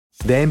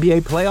The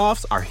NBA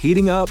playoffs are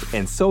heating up,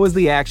 and so is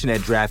the action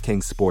at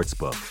DraftKings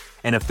Sportsbook,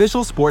 an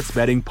official sports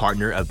betting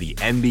partner of the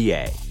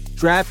NBA.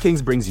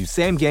 DraftKings brings you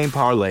same-game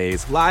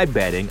parlays, live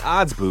betting,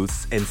 odds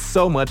boosts, and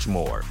so much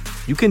more.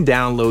 You can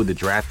download the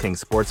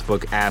DraftKings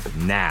Sportsbook app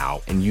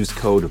now and use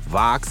code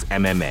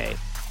VOXMMA.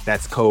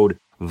 That's code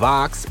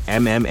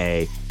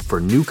VOXMMA for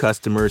new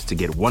customers to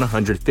get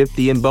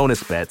 $150 in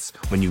bonus bets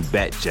when you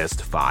bet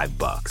just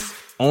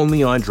 $5.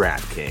 Only on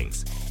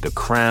DraftKings. The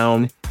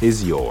crown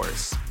is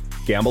yours.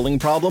 Gambling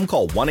problem?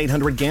 Call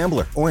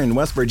 1-800-GAMBLER. Or in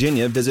West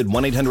Virginia, visit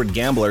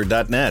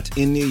 1-800-GAMBLER.net.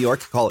 In New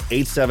York, call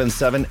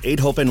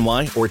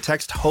 877-8-HOPE-NY or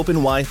text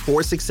HOPE-NY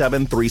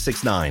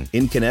 467-369.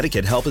 In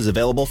Connecticut, help is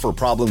available for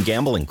problem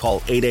gambling.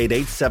 Call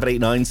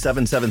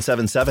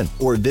 888-789-7777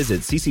 or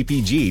visit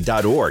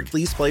ccpg.org.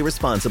 Please play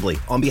responsibly.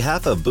 On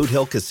behalf of Boot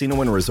Hill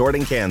Casino and Resort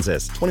in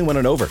Kansas, 21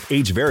 and over.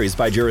 Age varies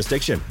by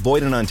jurisdiction.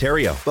 Void in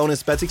Ontario.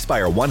 Bonus bets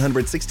expire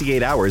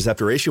 168 hours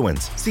after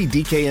issuance. See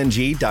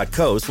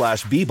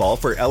dkng.co/bball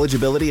for eligibility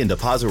and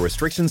deposit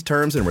restrictions,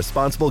 terms, and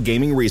responsible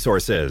gaming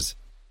resources.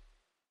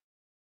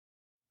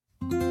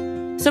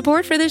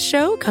 Support for this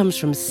show comes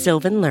from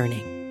Sylvan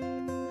Learning.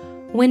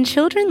 When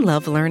children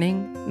love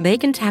learning, they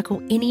can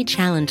tackle any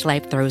challenge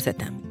life throws at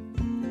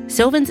them.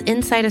 Sylvan's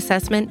Insight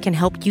Assessment can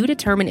help you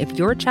determine if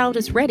your child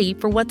is ready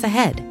for what's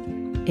ahead.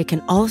 It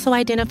can also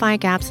identify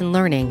gaps in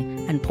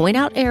learning and point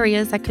out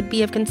areas that could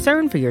be of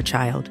concern for your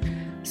child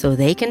so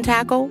they can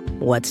tackle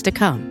what's to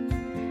come.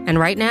 And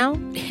right now,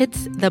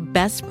 it's the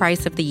best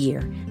price of the year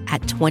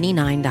at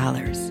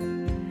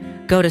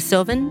 $29. Go to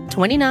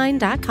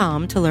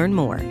sylvan29.com to learn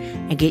more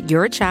and get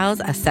your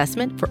child's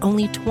assessment for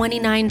only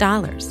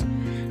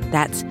 $29.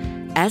 That's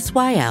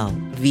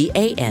SYLVAN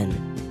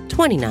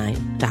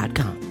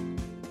 29.com.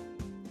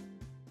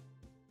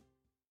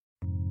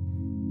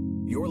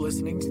 You're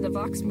listening to the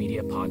Vox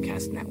Media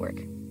Podcast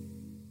Network.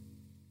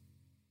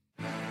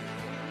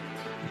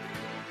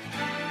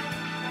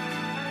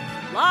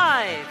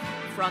 Live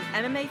from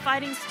MMA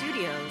Fighting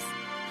Studios,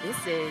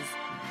 this is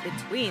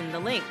Between the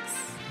Links.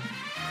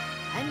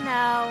 And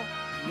now,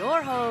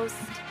 your host,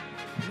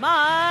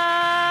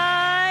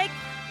 Mike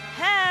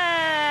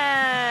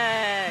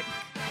Heck.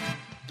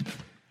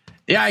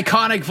 The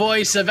iconic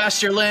voice of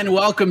Esther Lynn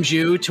welcomes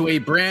you to a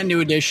brand new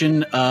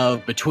edition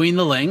of Between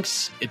the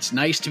Links. It's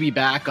nice to be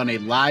back on a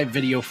live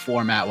video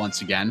format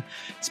once again.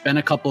 It's been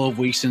a couple of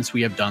weeks since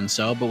we have done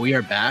so, but we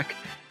are back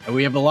and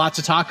we have a lot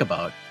to talk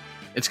about.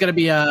 It's gonna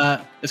be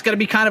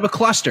kind of a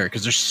cluster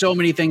because there's so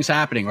many things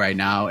happening right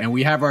now, and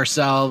we have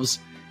ourselves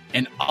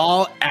an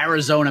all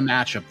Arizona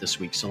matchup this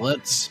week. So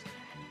let's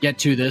get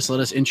to this.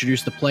 Let us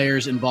introduce the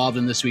players involved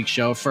in this week's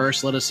show.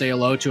 First, let us say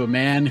hello to a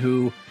man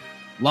who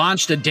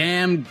launched a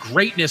damn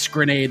greatness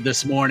grenade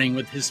this morning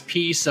with his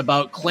piece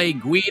about Clay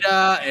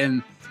Guida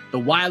and the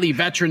wily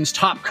veteran's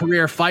top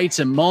career fights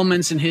and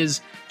moments in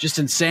his just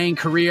insane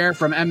career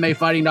from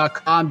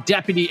MMAfighting.com,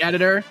 deputy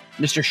editor,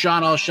 Mr.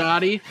 Sean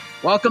Al-Shadi.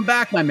 Welcome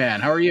back, my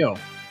man. How are you?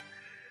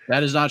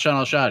 That is not Sean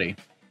Al-Shadi.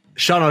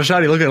 Sean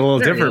Al-Shadi looking a little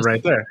different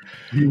right there.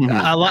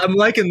 I'm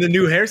liking the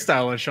new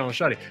hairstyle on Sean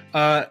Al-Shadi.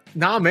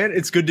 Nah, man,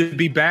 it's good to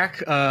be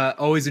back.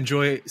 Always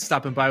enjoy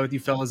stopping by with you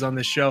fellas on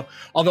this show.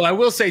 Although I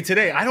will say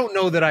today, I don't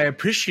know that I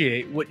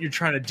appreciate what you're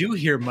trying to do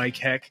here, Mike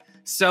Heck.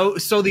 So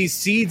these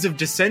seeds of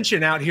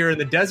dissension out here in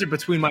the desert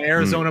between my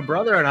Arizona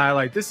brother and I,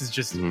 like, this is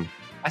just,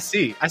 I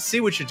see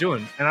what you're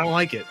doing, and I don't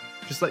like it.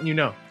 Just letting you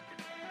know.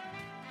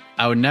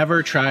 I would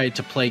never try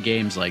to play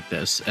games like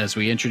this. As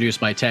we introduce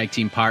my tag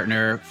team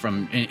partner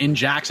from in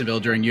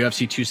Jacksonville during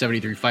UFC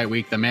 273 Fight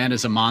Week, the man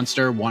is a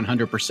monster,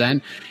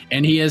 100%,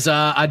 and he is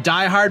a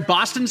diehard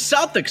Boston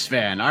Celtics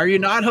fan. Are you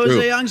not,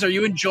 Jose Youngs? Are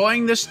you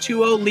enjoying this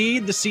 2-0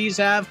 lead the C's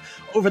have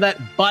over that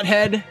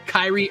butthead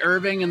Kyrie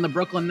Irving and the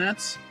Brooklyn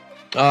Nets?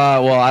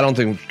 Well, I don't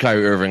think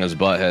Kyrie Irving is a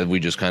butthead. We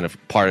just kind of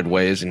parted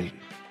ways, and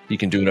he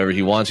can do whatever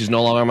he wants. He's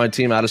no longer on my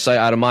team. Out of sight,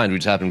 out of mind. We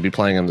just happen to be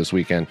playing him this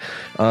weekend.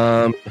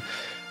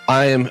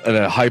 I am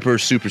a hyper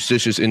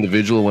superstitious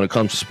individual when it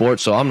comes to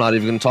sports, so I'm not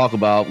even going to talk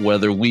about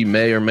whether we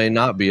may or may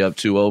not be up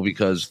 2-0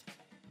 because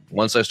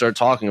once I start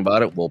talking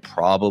about it, we'll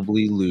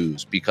probably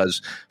lose.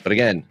 But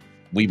again,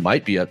 we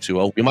might be up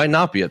 2-0. We might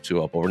not be up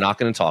 2-0, but we're not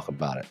going to talk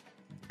about it.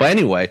 But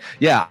anyway,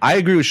 yeah, I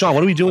agree with Sean.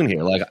 What are we doing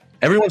here? Like,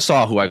 everyone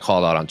saw who I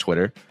called out on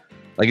Twitter.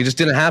 Like, it just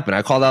didn't happen.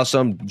 I called out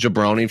some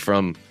jabroni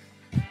from,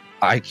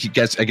 I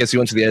guess he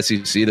went to the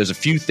SEC. There's a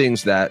few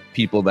things that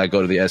people that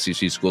go to the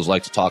SEC schools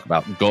like to talk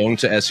about. Going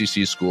to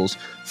SEC schools,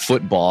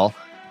 football,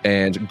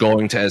 and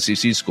going to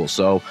SEC schools.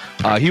 So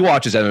he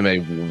watches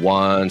MMA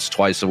once,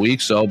 twice a week.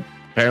 So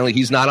apparently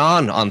he's not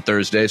on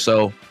Thursday.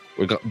 So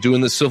we're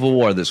doing the Civil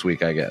War this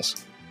week, I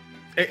guess.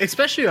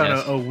 Especially on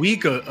a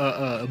week,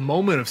 a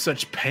moment of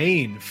such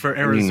pain for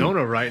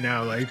Arizona right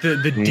now, like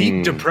the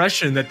deep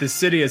depression that the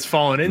city has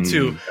fallen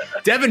into.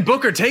 Devin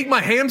Booker, take my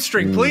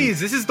hamstring, please.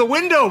 This is the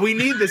window. We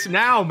need this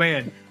now,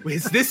 man.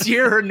 It's this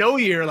year or no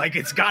year. Like,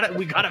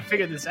 we gotta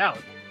figure this out.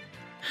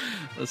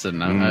 Listen,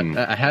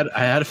 I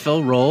had to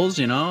fill roles,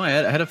 you know. I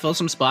had to fill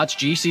some spots.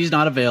 GC's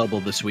not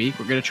available this week.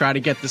 We're gonna try to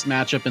get this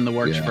matchup in the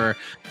works for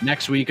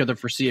next week or the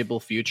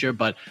foreseeable future,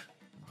 but.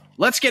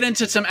 let's get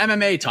into some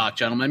MMA talk,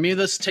 gentlemen. Maybe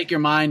let's take your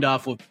mind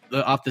off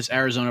this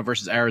Arizona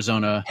versus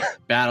Arizona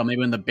battle. Maybe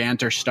when the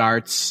banter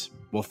starts,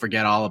 we'll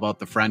forget all about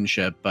the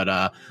friendship.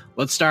 But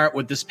let's start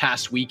with this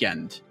past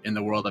weekend in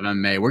the world of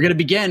MMA. We're going to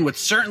begin with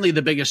certainly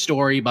the biggest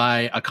story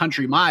by a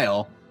country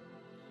mile.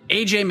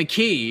 AJ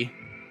McKee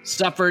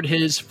suffered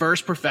his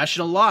first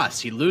professional loss.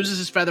 He loses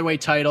his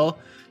featherweight title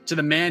to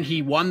the man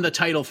he won the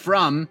title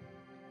from,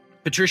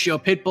 Patricio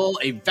Pitbull,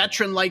 a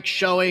veteran-like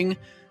showing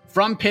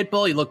from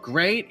Pitbull. He looked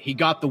great. He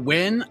got the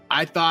win.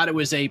 I thought it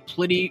was a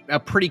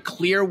pretty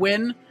clear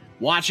win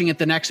watching it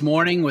the next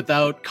morning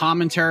without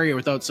commentary or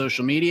without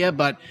social media,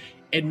 but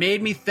it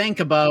made me think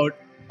about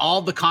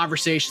all the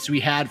conversations we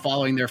had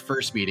following their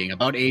first meeting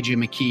about AJ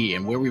McKee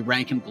and where we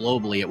rank him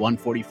globally at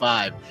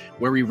 145,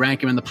 where we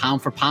rank him in the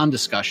pound-for-pound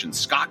discussion.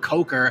 Scott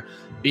Coker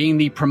being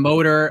the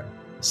promoter,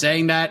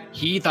 saying that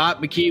he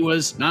thought McKee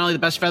was not only the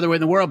best featherweight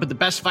in the world, but the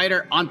best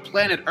fighter on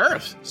planet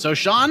Earth. So,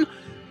 Sean,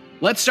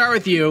 let's start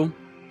with you.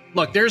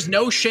 Look, there's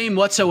no shame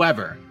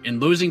whatsoever in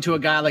losing to a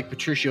guy like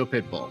Patricio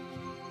Pitbull.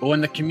 But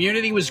when the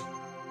community was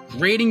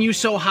grading you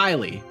so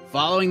highly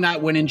following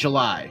that win in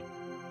July,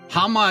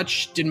 how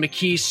much did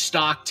McKee's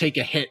stock take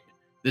a hit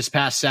this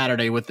past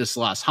Saturday with this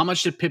loss? How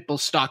much did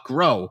Pitbull's stock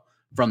grow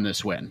from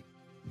this win?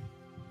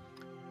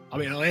 I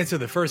mean, I'll answer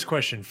the first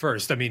question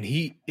first. I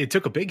mean, it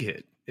took a big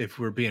hit, if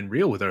we're being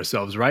real with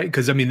ourselves, right?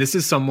 Because, I mean, this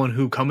is someone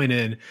who coming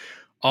in,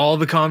 all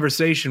the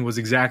conversation was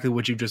exactly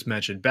what you just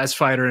mentioned. Best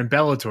fighter in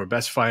Bellator,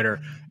 best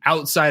fighter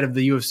outside of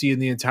the UFC in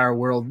the entire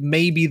world,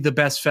 maybe the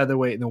best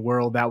featherweight in the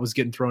world. That was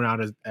getting thrown out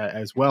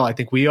as well. I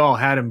think we all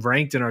had him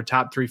ranked in our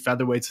top 3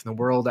 featherweights in the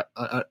world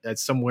at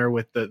somewhere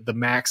with the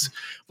Max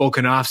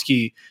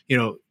Volkanovski,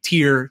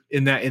 tier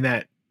in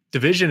that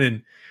division.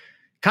 And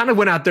kind of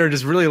went out there and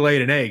just really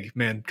laid an egg,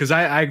 man. Because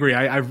I agree.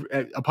 I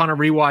upon a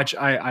rewatch,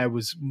 I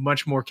was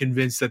much more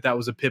convinced that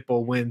was a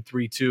Pitbull win,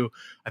 3-2.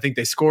 I think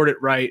they scored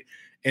it right.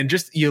 And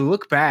just you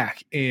look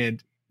back,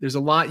 and there's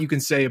a lot you can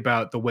say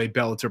about the way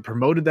Bellator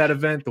promoted that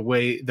event, the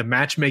way the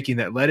matchmaking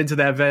that led into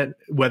that event,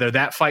 whether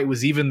that fight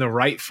was even the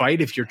right fight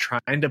if you're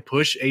trying to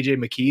push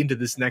AJ McKee into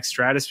this next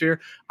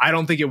stratosphere. I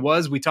don't think it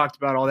was. We talked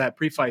about all that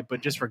pre-fight,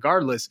 but just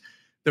regardless,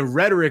 the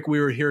rhetoric we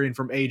were hearing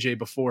from AJ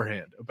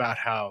beforehand about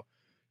how,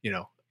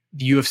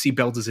 the UFC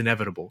belt is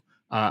inevitable.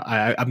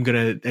 I'm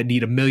going to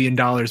need $1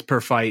 million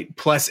per fight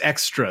plus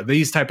extra,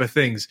 these type of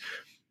things.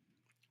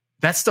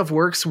 That stuff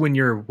works when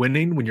you're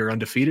winning, when you're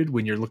undefeated,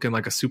 when you're looking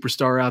like a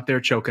superstar out there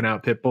choking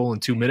out Pitbull in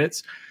 2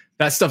 minutes.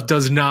 That stuff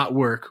does not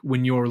work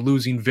when you're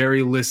losing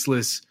very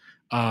listless,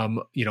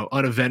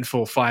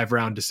 uneventful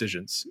 5-round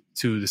decisions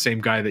to the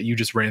same guy that you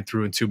just ran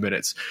through in 2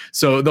 minutes.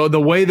 So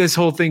the way this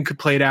whole thing could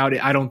played out,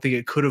 I don't think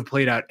it could have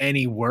played out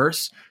any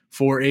worse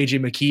for AJ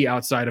McKee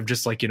outside of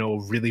just a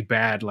really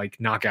bad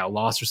knockout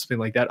loss or something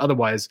like that.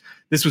 Otherwise,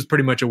 this was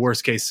pretty much a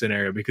worst case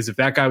scenario, because if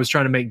that guy was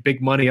trying to make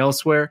big money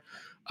elsewhere,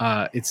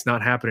 it's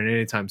not happening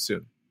anytime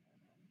soon.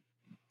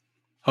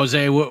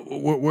 Jose,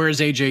 where is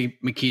AJ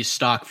McKee's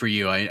stock for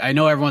you? I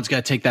know everyone's got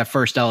to take that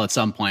first L at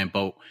some point,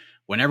 but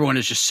when everyone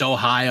is just so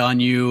high on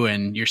you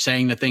and you're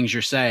saying the things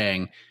you're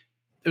saying,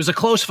 it was a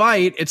close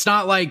fight. It's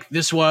not like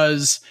this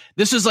was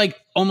like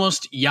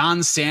almost Jan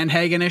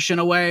Sandhagen-ish in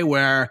a way,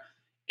 where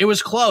it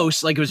was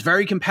close, it was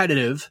very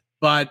competitive,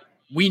 but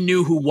we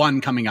knew who won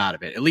coming out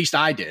of it. At least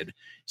I did.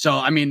 So,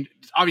 I mean,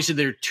 obviously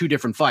they're 2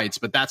 different fights,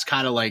 but that's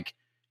kind of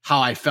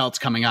how I felt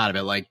coming out of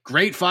it.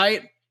 Great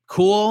fight,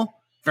 cool,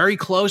 very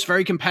close,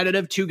 very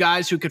competitive. 2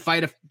 guys who could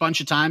fight a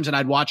bunch of times, and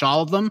I'd watch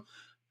all of them.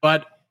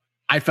 But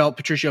I felt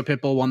Patricio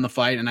Pitbull won the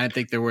fight, and I didn't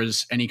think there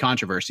was any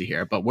controversy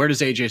here. But where does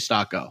AJ's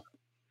stock go?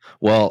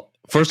 Well,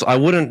 first, I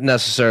wouldn't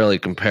necessarily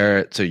compare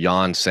it to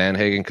Jan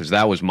Sandhagen, because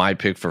that was my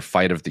pick for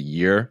fight of the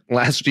year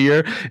last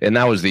year, and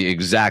that was the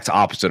exact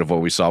opposite of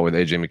what we saw with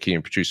AJ McKee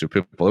and Patricio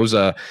Pitbull.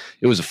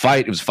 It was a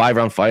fight. It was a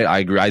 5-round fight. I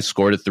agree. I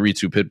scored it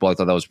 3-2 Pitbull. I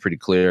thought that was pretty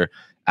clear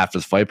after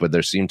the fight, but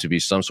there seemed to be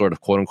some sort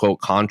of quote-unquote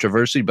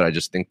controversy, but I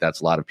just think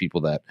that's a lot of people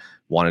that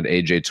wanted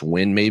AJ to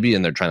win maybe,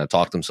 and they're trying to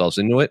talk themselves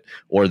into it,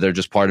 or they're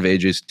just part of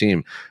AJ's team.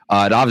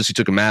 It obviously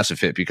took a massive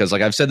hit, because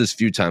I've said this a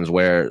few times,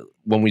 where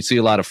when we see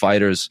a lot of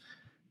fighters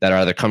that are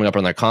either coming up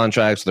on their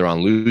contracts, they're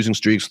on losing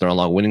streaks, they're on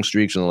long winning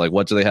streaks, and they're like,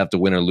 what do they have to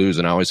win or lose?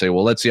 And I always say,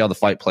 well, let's see how the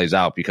fight plays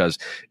out, because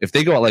if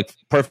they go out,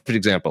 perfect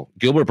example,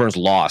 Gilbert Burns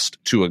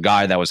lost to a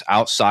guy that was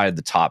outside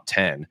the top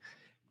 10.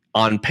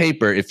 On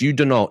paper, if you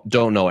don't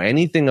know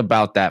anything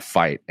about that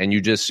fight, and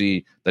you just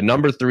see the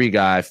number 3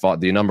 guy fought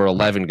the number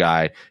 11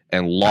 guy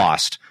and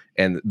lost,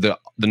 and the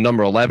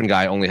number 11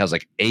 guy only has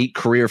 8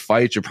 career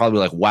fights, you're probably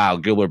like, wow,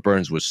 Gilbert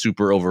Burns was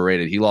super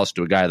overrated. He lost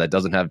to a guy that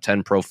doesn't have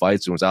 10 pro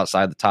fights and was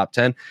outside the top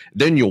 10.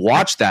 Then you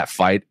watch that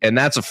fight, and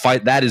that's a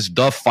fight that is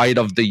the fight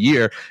of the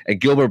year,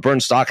 and Gilbert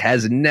Burns' stock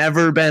has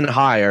never been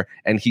higher,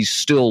 and he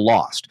still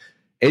lost.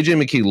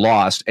 AJ McKee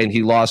lost, and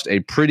he lost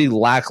a pretty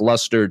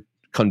lackluster,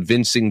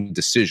 convincing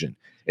decision.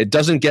 It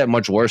doesn't get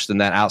much worse than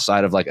that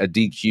outside of a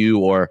DQ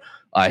or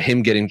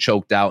him getting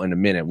choked out in a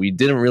minute. We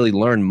didn't really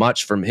learn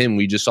much from him.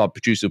 We just saw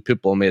Patricio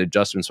Pitbull made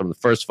adjustments from the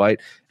first fight,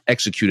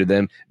 executed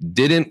them.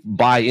 Didn't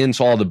buy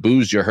into all the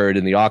boos you heard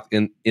in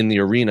the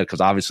arena,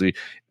 because obviously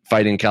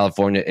fighting in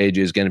California, AJ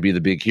is going to be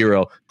the big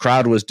hero.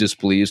 Crowd was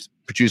displeased.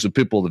 Patricio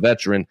Pitbull, the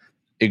veteran,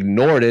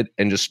 ignored it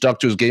and just stuck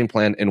to his game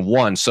plan and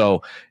won.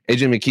 So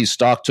AJ McKee's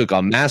stock took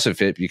a massive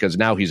hit because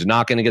now he's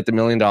not going to get the $1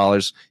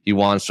 million he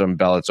wants from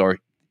Bellator.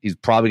 He's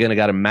probably going to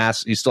get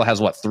he still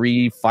has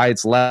 3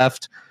 fights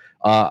left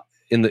on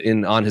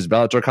his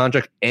Bellator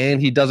contract,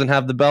 and he doesn't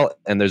have the belt,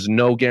 and there's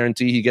no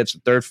guarantee he gets the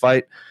 3rd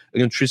fight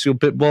against Patricio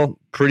Pitbull.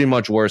 Pretty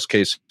much worst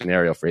case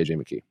scenario for AJ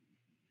McKee.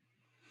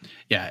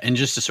 Yeah, and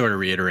just to sort of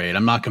reiterate,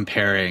 I'm not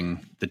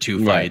comparing the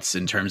 2 fights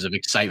in terms of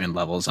excitement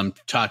levels. I'm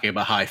talking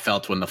about how I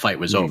felt when the fight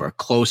was over.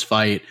 Close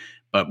fight,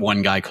 but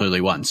one guy clearly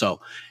won.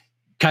 So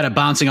kind of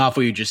bouncing off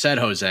what you just said,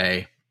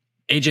 Jose,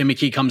 AJ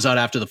McKee comes out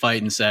after the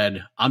fight and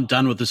said, I'm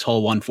done with this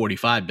whole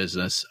 145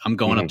 business. I'm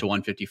going up to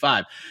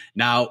 155.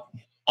 Now,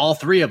 all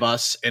 3 of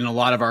us and a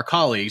lot of our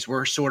colleagues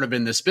were sort of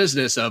in this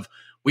business of,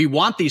 we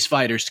want these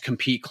fighters to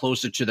compete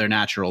closer to their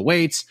natural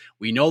weights.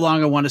 We no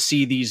longer want to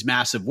see these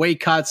massive weight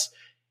cuts.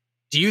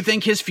 Do you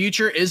think his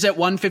future is at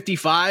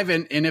 155?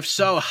 And if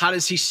so, how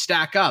does he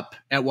stack up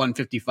at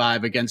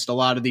 155 against a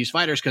lot of these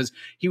fighters? Because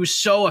he was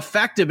so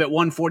effective at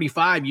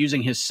 145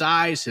 using his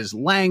size, his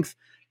length.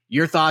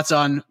 Your thoughts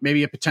on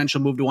maybe a potential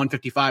move to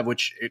 155,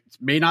 which it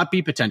may not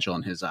be potential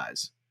in his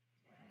eyes.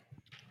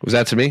 Was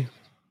that to me?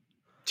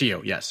 To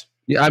you, yes.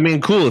 Yeah, I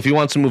mean, cool. If he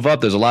wants to move up,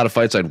 there's a lot of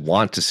fights I'd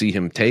want to see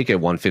him take at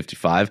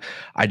 155.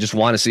 I just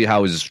want to see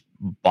how his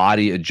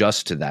body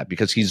adjusts to that,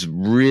 because he's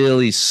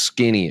really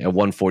skinny at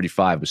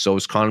 145, but so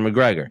is Conor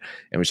McGregor.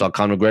 And we saw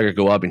Conor McGregor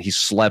go up and he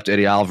slept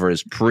Eddie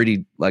Alvarez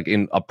pretty,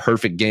 in a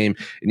perfect game.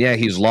 And yeah,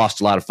 he's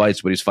lost a lot of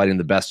fights, but he's fighting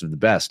the best of the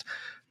best.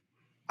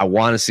 I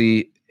want to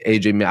see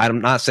AJ.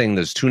 I'm not saying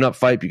there's tune-up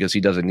fight, because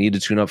he doesn't need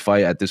a tune-up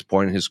fight at this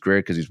point in his career,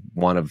 because he's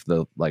one of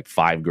the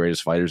 5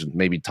 greatest fighters,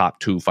 maybe top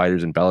 2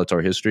 fighters in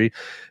Bellator history.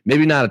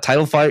 Maybe not a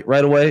title fight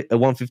right away at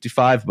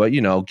 155, but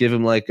give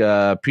him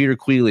Peter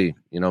Queally,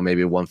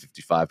 maybe at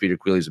 155. Peter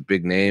Queally's a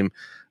big name,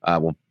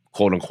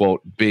 quote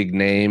unquote big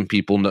name.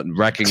 People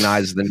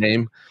recognize the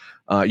name.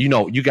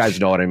 You guys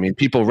know what I mean.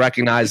 People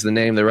recognize the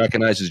name. They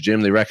recognize his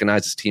gym. They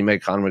recognize his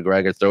teammate Conor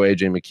McGregor. Throw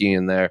AJ McKee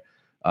in there.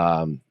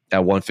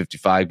 At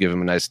 155, give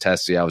him a nice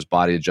test, see how his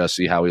body adjusts,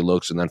 see how he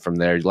looks, and then from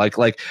there, it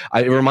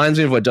reminds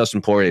me of what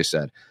Dustin Poirier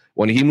said.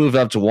 When he moved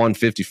up to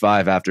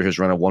 155 after his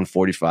run at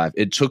 145,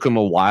 it took him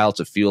a while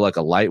to feel like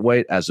a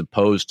lightweight as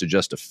opposed to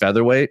just a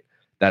featherweight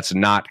that's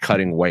not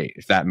cutting weight,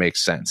 if that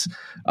makes sense.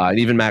 And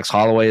even Max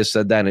Holloway has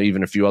said that, and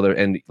even a few other,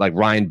 and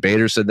Ryan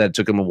Bader said that it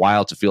took him a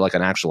while to feel like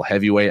an actual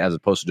heavyweight as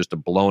opposed to just a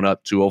blown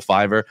up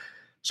 205er.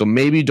 So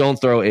maybe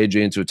don't throw AJ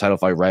into a title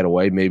fight right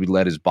away. Maybe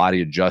let his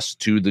body adjust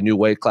to the new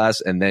weight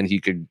class, and then he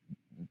could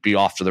be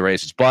off to the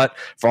races. But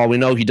for all we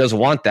know, he doesn't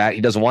want that.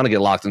 He doesn't want to get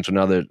locked into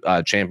another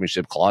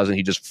championship clause, and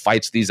he just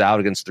fights these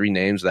out against 3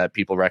 names that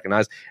people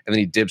recognize, and then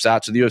he dips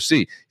out to the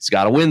UFC. He's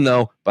got to win,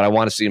 though, but I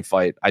want to see him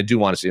fight. I do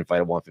want to see him fight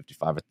at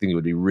 155. I think it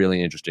would be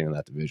really interesting in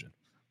that division.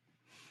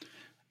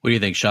 What do you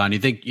think, Sean? You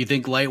think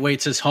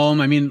lightweights is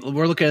home? I mean,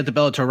 we're looking at the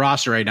Bellator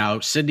roster right now.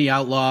 Sidney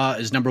Outlaw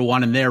is number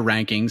 1 in their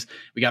rankings.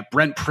 We got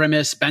Brent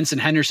Primus, Benson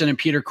Henderson, and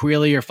Peter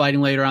Queally are fighting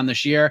later on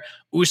this year.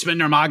 Usman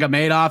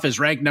Nurmagomedov is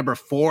ranked number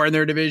 4 in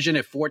their division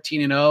at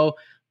 14-0.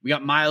 We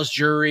got Miles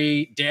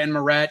Jury, Dan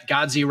Moret,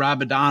 Gadzi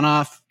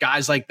Rabadanov,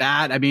 guys like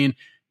that. I mean,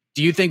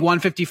 do you think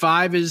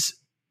 155 is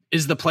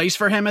the place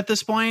for him at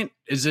this point?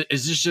 Is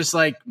this just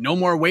no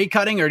more weight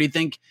cutting, or do you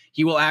think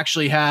he will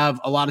actually have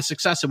a lot of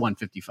success at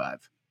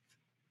 155?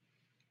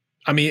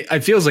 I mean, it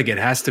feels like it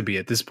has to be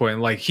at this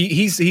point.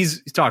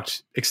 He's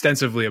talked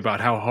extensively about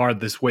how hard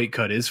this weight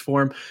cut is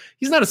for him.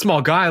 He's not a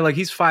small guy.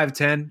 He's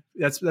 5'10".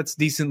 That's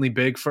decently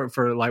big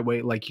for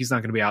lightweight. He's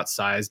not going to be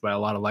outsized by a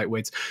lot of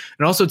lightweights.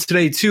 And also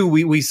today too,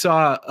 we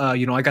saw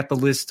I got the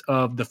list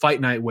of the fight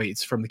night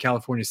weights from the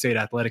California State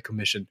Athletic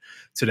Commission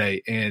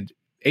today, and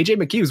AJ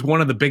McKee was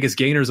one of the biggest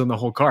gainers on the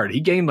whole card. He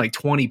gained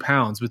 20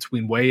 pounds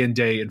between weigh-in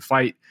day and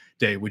fight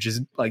day, which is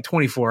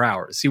 24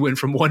 hours. He went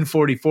from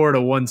 144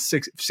 to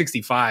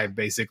 165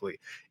 basically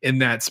in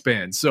that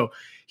span. So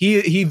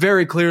he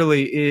very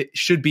clearly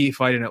should be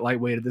fighting at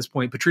lightweight at this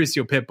point.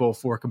 Patricio Pitbull,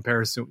 for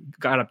comparison,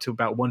 got up to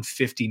about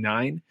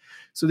 159.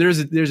 So there was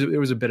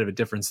a bit of a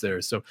difference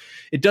there. So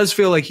it does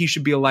feel like he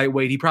should be a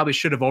lightweight. He probably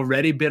should have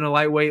already been a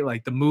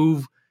lightweight. The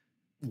move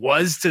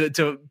was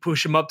to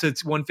push him up to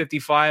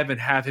 155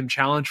 and have him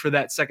challenge for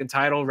that second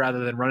title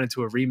rather than run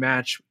into a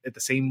rematch at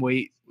the same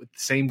weight with the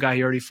same guy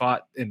he already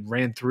fought and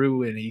ran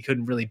through, and he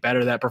couldn't really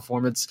better that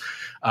performance.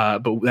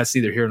 But that's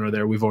neither here nor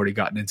there. We've already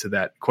gotten into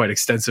that quite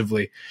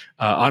extensively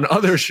on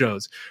other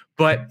shows.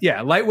 But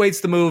yeah,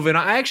 lightweight's the move. And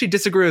I actually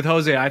disagree with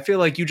Jose. I feel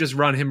like you just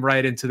run him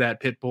right into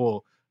that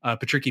Patricky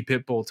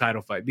Pitbull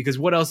title fight, because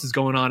what else is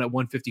going on at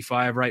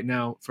 155 right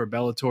now for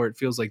Bellator? It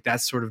feels like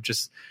that's sort of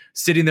just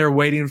sitting there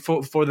waiting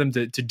for them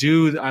to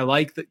do. I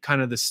like the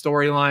kind of the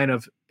storyline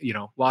of,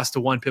 lost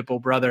to one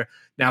Pitbull brother,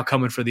 now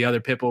coming for the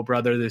other Pitbull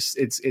brother. There's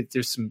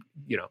some,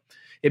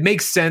 it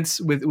makes sense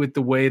with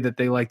the way that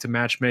they like to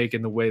match make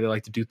and the way they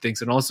like to do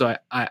things. And also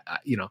I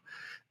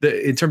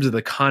in terms of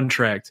the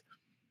contract,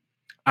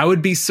 I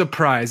would be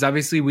surprised.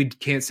 Obviously, we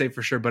can't say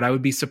for sure, but I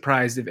would be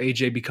surprised if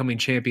AJ becoming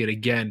champion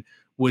again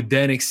would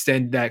then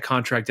extend that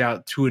contract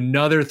out to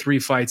another 3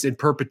 fights in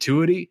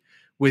perpetuity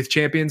with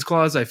Champions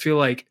Clause. I feel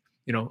like,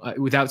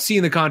 without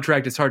seeing the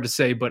contract, it's hard to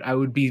say, but I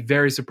would be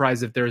very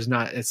surprised if there is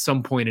not at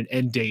some point an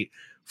end date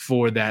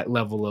for that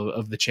level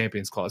of the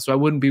Champions Clause. So I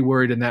wouldn't be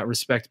worried in that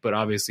respect, but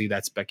obviously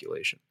that's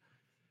speculation.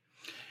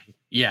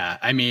 Yeah,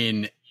 I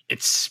mean,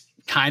 it's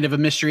kind of a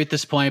mystery at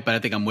this point, but I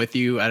think I'm with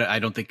you. I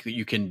don't think that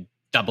you can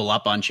double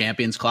up on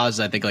Champions Clauses.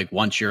 I think like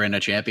once you're in a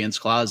Champions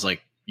Clause,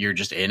 like you're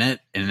just in it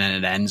and then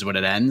it ends when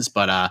it ends.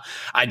 But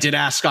I did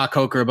ask Scott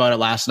Coker about it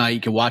last night.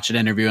 You can watch an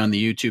interview on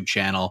the YouTube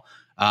channel.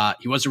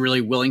 He wasn't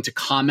really willing to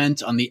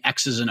comment on the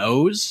X's and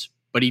O's,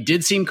 but he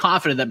did seem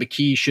confident that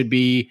McKee should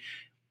be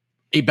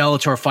a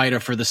Bellator fighter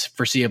for the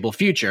foreseeable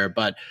future.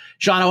 But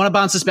Sean, I want to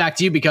bounce this back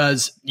to you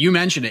because you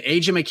mentioned it.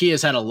 AJ McKee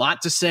has had a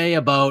lot to say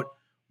about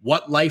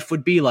what life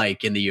would be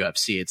like in the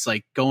UFC. It's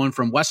like going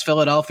from West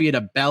Philadelphia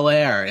to Bel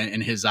Air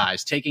in his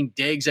eyes, taking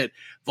digs at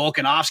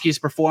Volkanovski's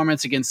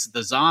performance against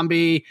the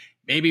Zombie.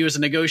 Maybe it was a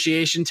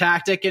negotiation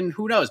tactic, and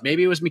who knows?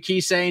 Maybe it was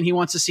McKee saying he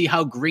wants to see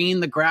how green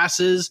the grass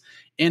is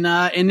in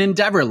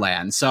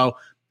Endeavorland. So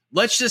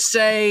let's just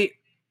say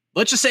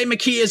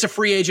McKee is a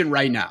free agent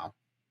right now.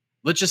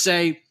 Let's just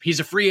say he's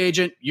a free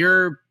agent.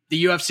 You're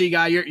the UFC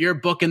guy. You're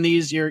booking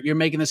these. You're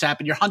making this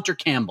happen. You're Hunter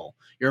Campbell.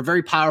 You're a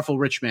very powerful,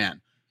 rich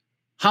man.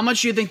 How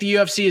much do you think the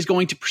UFC is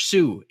going to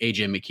pursue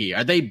AJ McKee?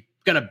 Are they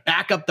going to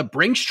back up the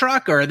Brinks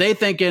truck, or are they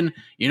thinking,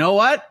 you know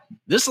what?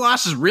 This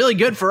loss is really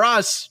good for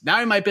us. Now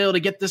we might be able to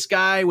get this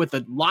guy with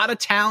a lot of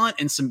talent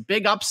and some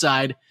big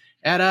upside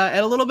at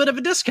a little bit of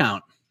a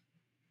discount.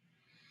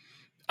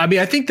 I mean,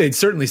 I think they'd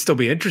certainly still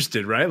be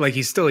interested, right? Like,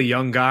 he's still a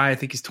young guy. I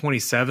think he's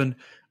 27.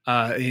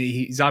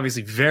 He's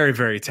obviously very,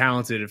 very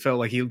talented. It felt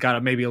like he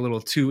got maybe a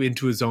little too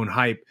into his own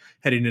hype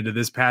heading into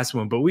this past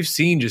one, but we've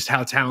seen just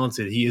how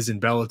talented he is in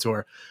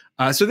Bellator.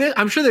 I'm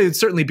sure they would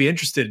certainly be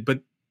interested, but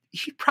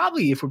he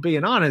probably, if we're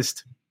being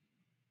honest,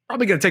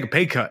 probably going to take a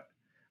pay cut.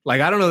 Like,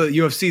 I don't know that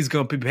UFC is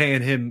going to be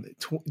paying him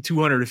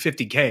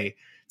 $250K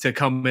to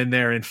come in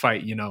there and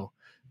fight,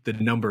 the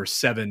number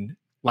 7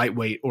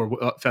 lightweight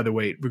or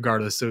featherweight,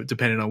 regardless. So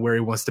depending on where he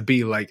wants to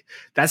be, like,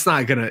 that's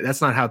not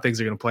how things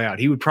are going to play out.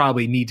 He would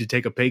probably need to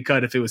take a pay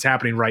cut if it was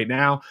happening right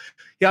now.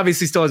 He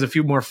obviously still has a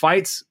few more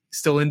fights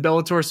still in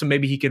Bellator, so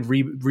maybe he can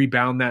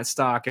rebound that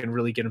stock and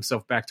really get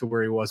himself back to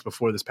where he was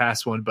before this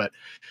past one. But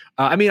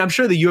I mean, I'm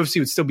sure the UFC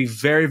would still be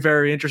very,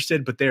 very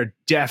interested, but they're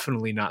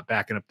definitely not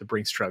backing up the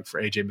Brinks truck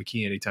for AJ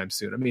McKee anytime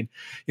soon. I mean,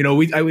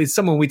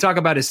 we talk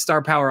about his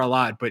star power a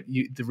lot, but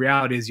the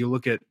reality is, you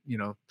look at,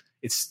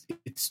 it's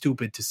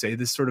stupid to say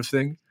this sort of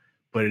thing,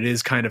 but it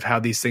is kind of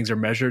how these things are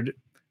measured.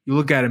 You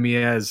look at him, he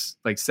has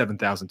like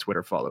 7,000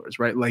 Twitter followers,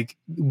 right? Like,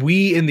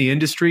 we in the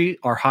industry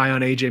are high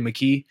on AJ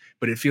McKee,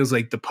 but it feels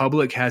like the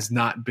public has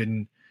not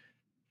been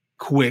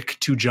quick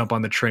to jump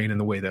on the train in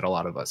the way that a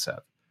lot of us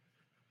have.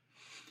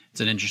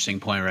 It's an interesting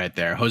point right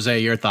there. Jose,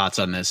 your thoughts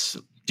on this?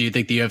 Do you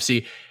think the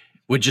UFC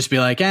would just be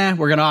like,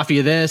 we're going to offer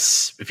you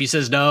this? If he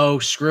says no,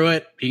 screw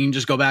it, he can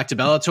just go back to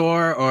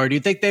Bellator? Or do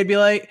you think they'd be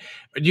like,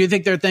 do you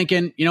think they're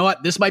thinking, you know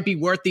what, this might be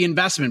worth the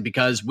investment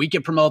because we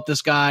could promote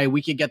this guy,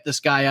 we could get this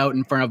guy out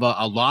in front of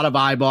a lot of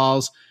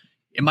eyeballs.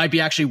 It might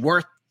be actually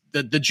worth,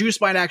 the juice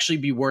might actually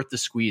be worth the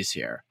squeeze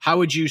here. How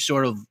would you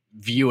sort of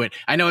view it?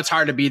 I know it's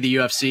hard to be the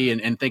UFC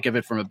and think of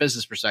it from a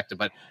business perspective,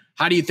 but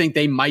how do you think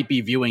they might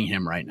be viewing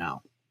him right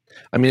now?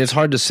 I mean, it's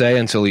hard to say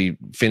until he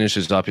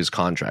finishes up his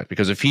contract,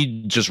 because if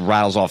he just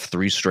rattles off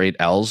 3 straight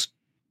L's,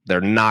 they're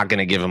not going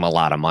to give him a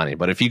lot of money.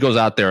 But if he goes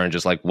out there and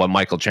just like what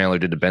Michael Chandler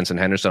did to Benson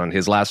Henderson on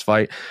his last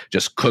fight,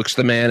 just cooks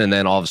the man, and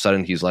then all of a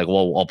sudden he's like,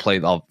 well,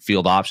 I'll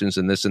field options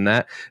and this and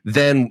that,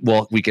 then,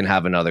 we can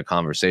have another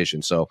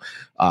conversation. So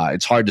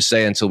it's hard to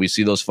say until we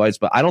see those fights,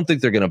 but I don't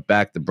think they're going to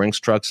back the Brinks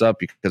trucks up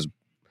because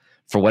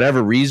for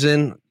whatever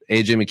reason,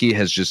 AJ McKee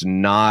has just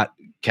not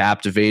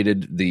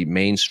captivated the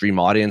mainstream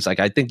audience.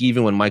 Like, I think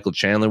even when Michael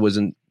Chandler was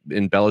in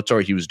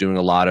Bellator, he was doing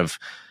a lot of,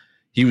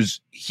 he was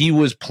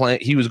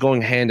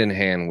going hand in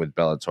hand with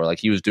Bellator. Like,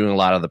 he was doing a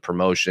lot of the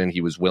promotion. He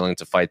was willing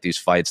to fight these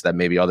fights that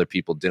maybe other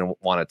people didn't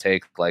want to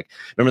take. Like,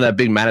 remember that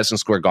big Madison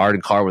Square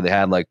Garden card where they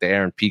had like the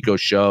Aaron Pico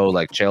show,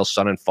 like Chael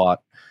Sonnen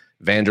fought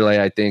Vanderlei,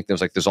 I think.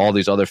 There's all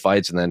these other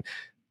fights, and then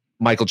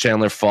Michael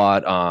Chandler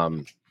fought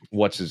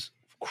what's his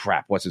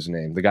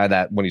name? The guy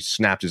that when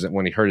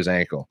he hurt his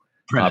ankle.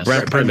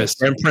 Brent Primus.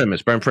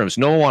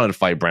 No one wanted to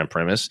fight Brent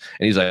Primus,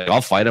 and he's like,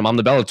 I'll fight him. I'm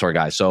the Bellator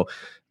guy. So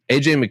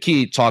AJ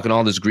McKee talking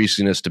all this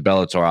greasiness to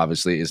Bellator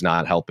obviously is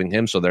not helping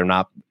him. So they're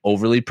not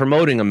overly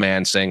promoting a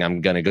man saying,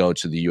 I'm going to go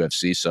to the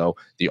UFC. So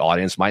the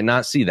audience might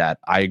not see that.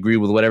 I agree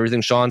with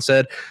everything Sean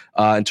said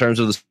in terms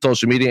of the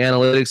social media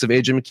analytics of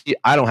AJ McKee.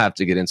 I don't have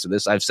to get into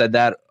this. I've said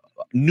that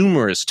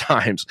numerous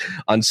times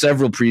on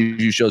several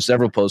preview shows,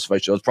 several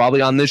post-fight shows,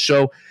 probably on this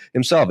show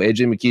himself.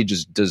 AJ McKee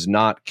just does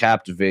not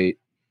captivate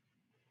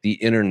the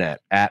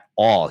internet at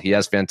all. He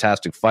has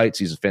fantastic fights.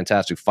 He's a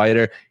fantastic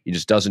fighter. He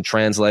just doesn't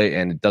translate,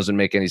 and it doesn't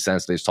make any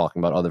sense that he's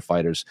talking about other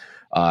fighters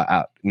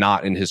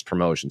not in his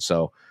promotion.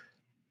 So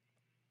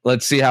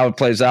let's see how it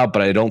plays out,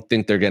 but I don't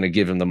think they're going to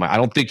give him the money. I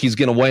don't think he's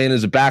going to weigh in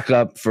as a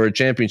backup for a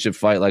championship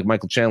fight like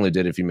Michael Chandler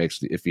did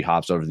if he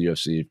hops over to the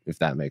UFC, if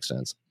that makes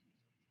sense.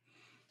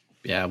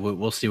 Yeah,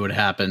 we'll see what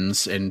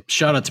happens. And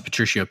shout out to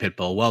Patricio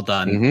Pitbull. Well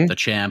done, the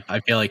champ. I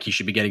feel like he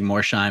should be getting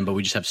more shine, but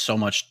we just have so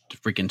much to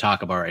freaking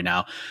talk about right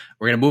now.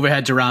 We're going to move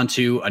ahead to round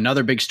 2.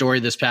 Another big story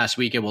this past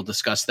weekend. We'll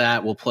discuss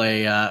that. We'll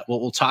play.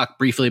 We'll talk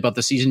briefly about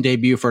the season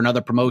debut for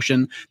another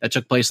promotion that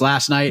took place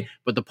last night.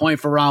 But the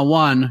point for round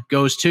 1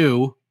 goes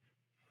to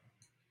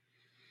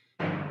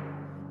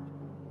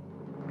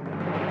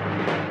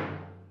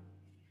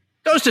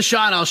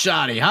Sean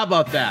Al-Shadi. How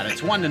about that?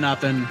 It's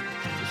 1-0.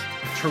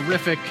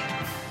 Terrific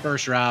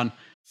first round.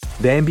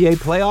 The NBA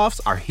playoffs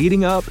are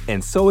heating up,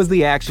 and so is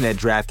the action at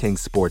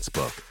DraftKings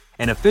Sportsbook,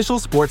 an official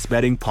sports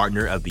betting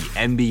partner of the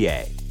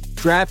NBA.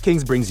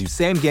 DraftKings brings you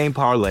same-game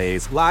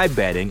parlays, live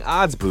betting,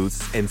 odds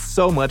boosts, and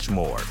so much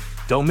more.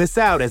 Don't miss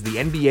out as the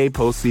NBA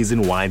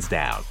postseason winds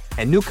down.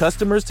 And new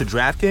customers to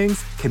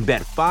DraftKings can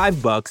bet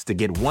 $5 to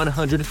get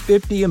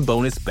 $150 in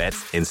bonus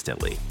bets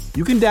instantly.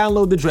 You can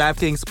download the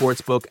DraftKings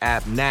Sportsbook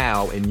app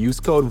now and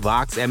use code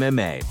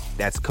VOXMMA.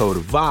 That's code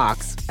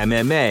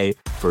VOXMMA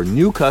for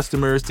new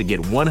customers to get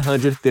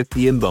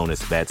 $150 in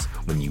bonus bets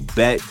when you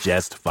bet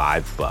just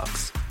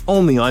 $5.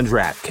 Only on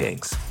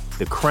DraftKings.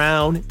 The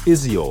crown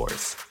is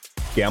yours.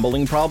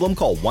 Gambling problem?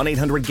 Call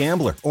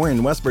 1-800-GAMBLER. Or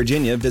in West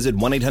Virginia, visit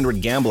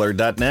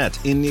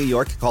 1-800-GAMBLER.net. In New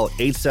York, call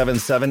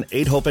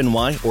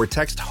 877-8-HOPE-NY or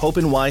text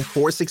HOPE-NY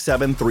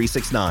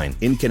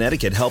 467-369. In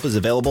Connecticut, help is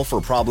available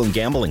for problem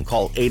gambling.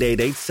 Call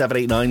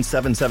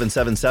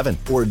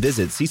 888-789-7777 or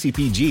visit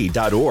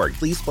ccpg.org.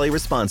 Please play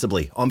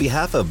responsibly. On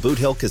behalf of Boot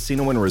Hill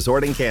Casino and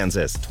Resort in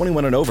Kansas,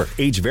 21 and over.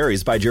 Age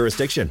varies by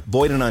jurisdiction.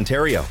 Void in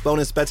Ontario.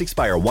 Bonus bets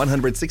expire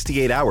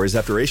 168 hours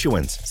after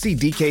issuance. See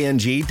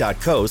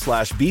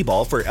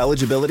dkng.co/bball for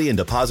eligibility and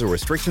deposit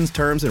restrictions,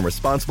 terms, and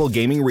responsible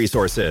gaming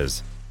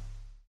resources.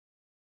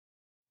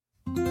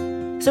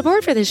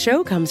 Support for this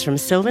show comes from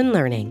Sylvan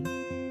Learning.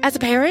 As a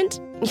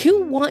parent,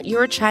 you want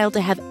your child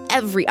to have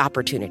every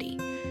opportunity,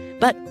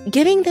 but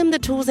giving them the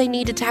tools they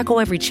need to tackle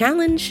every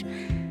challenge,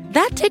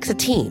 that takes a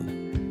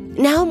team.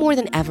 Now more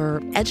than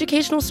ever,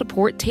 educational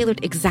support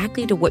tailored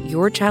exactly to what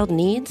your child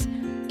needs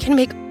can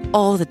make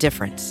all the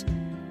difference.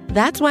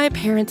 That's why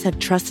parents have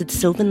trusted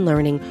Sylvan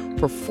Learning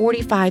for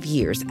 45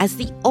 years as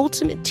the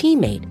ultimate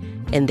teammate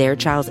in their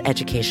child's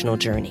educational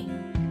journey,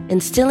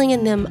 instilling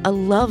in them a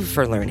love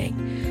for learning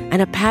and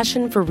a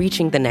passion for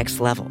reaching the next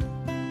level.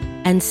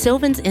 And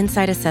Sylvan's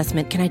Insight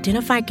Assessment can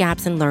identify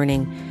gaps in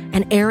learning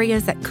and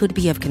areas that could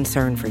be of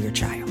concern for your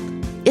child.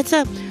 It's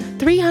a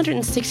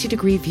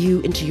 360-degree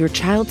view into your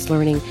child's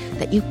learning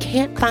that you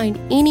can't find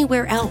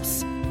anywhere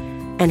else,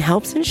 and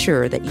helps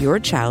ensure that your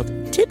child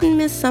didn't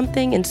miss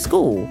something in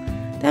school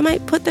that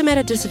might put them at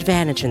a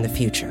disadvantage in the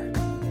future.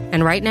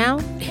 And right now,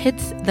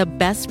 it's the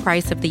best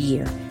price of the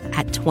year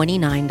at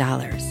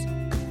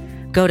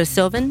 $29. Go to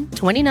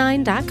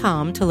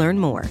sylvan29.com to learn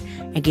more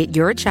and get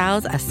your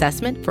child's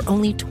assessment for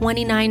only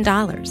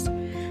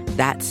 $29.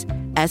 That's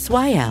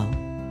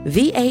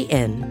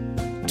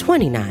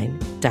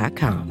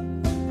SYLVAN29.com.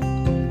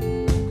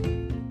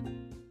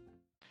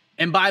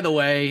 And by the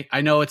way,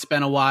 I know it's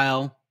been a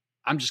while.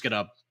 I'm just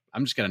gonna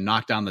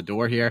knock down the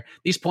door here.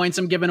 These points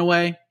I'm giving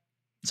away,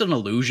 it's an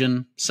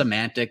illusion,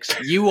 semantics.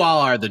 You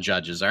all are the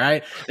judges, all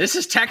right? This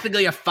is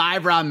technically a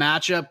 5-round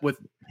matchup with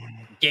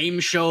game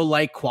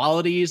show-like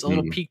qualities, a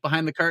little peek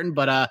behind the curtain,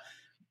 but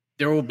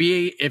there will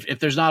be, if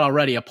there's not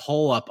already, a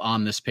poll up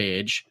on this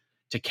page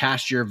to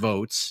cast your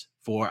votes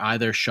for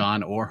either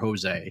Sean or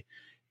Jose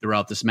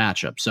throughout this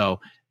matchup. So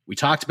we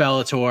talked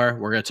Bellator.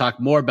 We're going to talk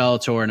more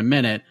Bellator in a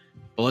minute,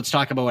 but let's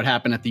talk about what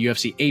happened at the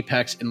UFC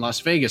Apex in Las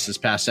Vegas this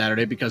past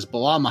Saturday, because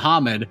Bilal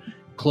Muhammad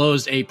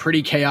closed a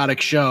pretty chaotic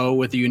show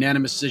with a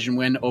unanimous decision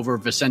win over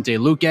Vicente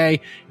Luque.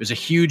 It was a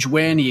huge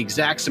win. He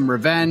exacts some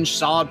revenge,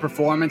 solid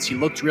performance. He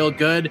looked real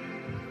good.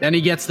 Then he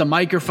gets the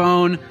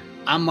microphone.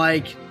 I'm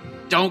like,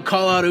 don't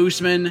call out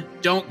Usman.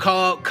 Don't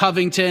call out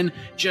Covington.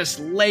 Just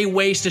lay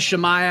waste to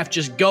Chimaev.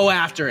 Just go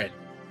after it.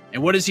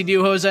 And what does he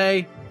do,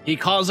 Jose? He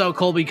calls out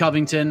Colby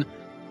Covington.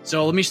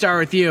 So let me start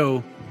with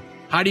you.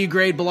 How do you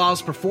grade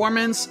Bilal's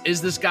performance?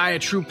 Is this guy a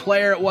true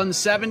player at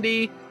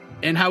 170?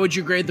 And how would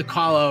you grade the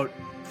call out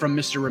from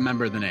Mr.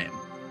 Remember the Name?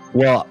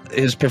 Well,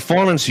 his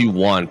performance, he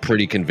won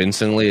pretty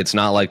convincingly. It's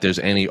not like there's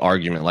any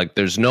argument. Like,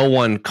 there's no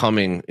one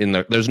coming in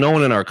there. There's no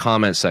one in our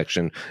comment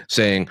section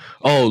saying,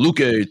 oh,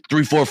 Luque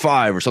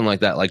 3-4-5 or something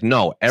like that. Like,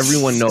 no,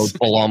 everyone knows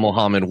Bilal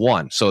Muhammad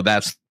won. So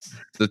that's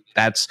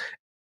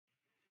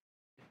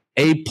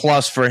A+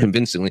 for him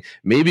convincingly.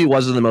 Maybe it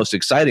wasn't the most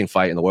exciting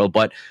fight in the world,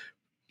 but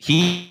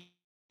he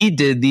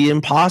did the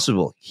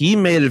impossible. He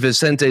made a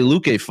Vicente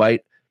Luque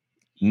fight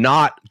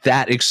not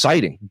that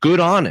exciting. Good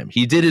on him.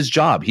 He did his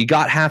job. He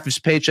got half his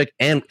paycheck,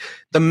 and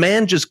the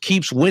man just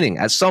keeps winning.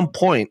 At some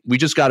point, we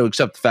just got to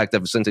accept the fact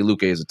that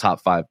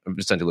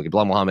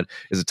Belal Muhammad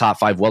is a top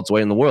 5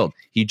 welterweight in the world.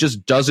 He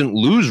just doesn't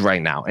lose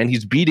right now, and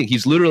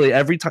he's literally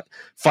every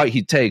fight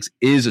he takes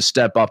is a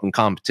step up in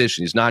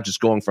competition. He's not just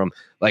going from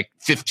like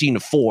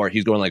 15-4.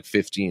 He's going like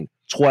 15,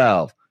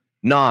 12,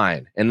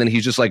 9, and then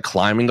he's just like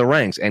climbing the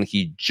ranks, and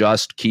he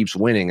just keeps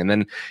winning. And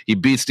then he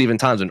beats Stephen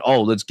Thompson.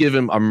 Oh, let's give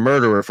him a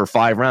murderer for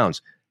 5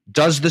 rounds.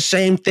 Does the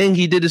same thing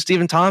he did to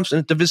Stephen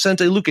Thompson, to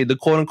Vicente Luque, the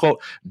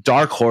quote-unquote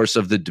dark horse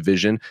of the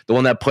division, the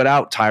one that put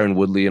out Tyron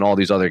Woodley and all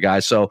these other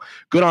guys. So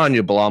good on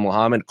you, Belal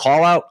Muhammad.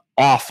 Call out,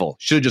 awful.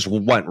 Should have just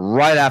went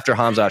right after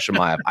Khamzat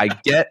Chimaev.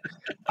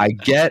 I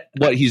get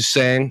what he's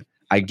saying.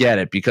 I get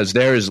it, because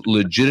there is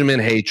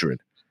legitimate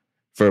hatred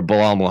for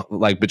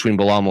between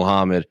Belal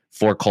Muhammad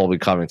for Colby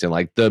Covington.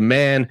 Like, the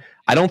man,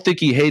 I don't think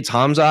he hates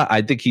Khamzat.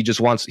 I think he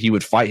just he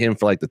would fight him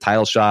for like the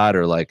title shot,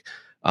 or like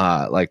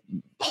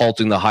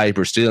halting the hype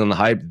or stealing the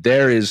hype.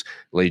 There is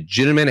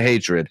legitimate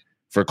hatred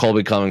for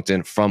Colby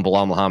Covington from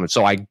Belal Muhammad.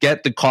 So I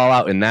get the call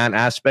out in that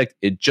aspect.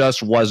 It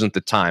just wasn't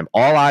the time.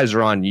 All eyes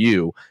are on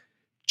you.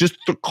 Just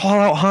call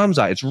out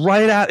Khamzat. It's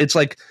right out. It's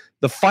like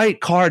the fight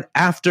card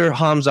after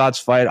Khamzat's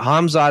fight.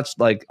 Khamzat's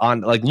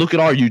look at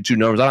our YouTube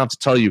numbers. I don't have to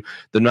tell you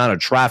the amount of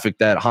traffic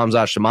that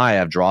Khamzat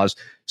Chimaev draws.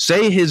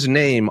 Say his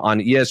name on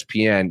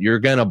ESPN, you're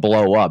going to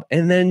blow up.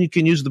 And then you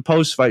can use the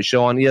post-fight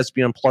show on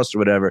ESPN Plus or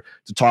whatever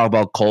to talk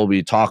about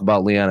Colby, talk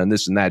about Leon and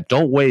this and that.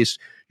 Don't waste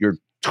your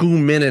 2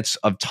 minutes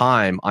of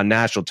time on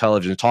national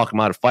television talking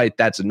about a fight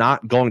that's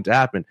not going to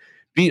happen.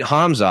 Beat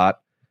Khamzat,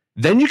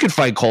 then you could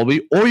fight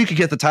Colby, or you could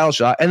get the title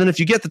shot. And then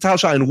if you get the title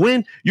shot and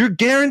win, you're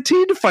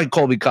guaranteed to fight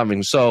Colby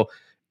Covington. So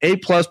A+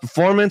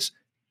 performance,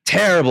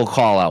 terrible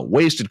call out,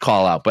 wasted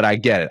call out, but I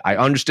get it. I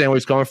understand where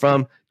he's coming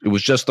from. It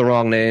was just the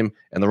wrong name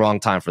and the wrong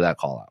time for that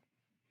call out.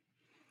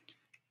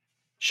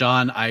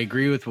 Sean, I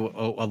agree with a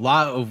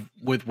lot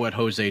with what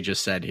Jose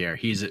just said here.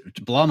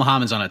 Belal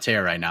Muhammad's on a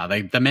tear right now.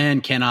 The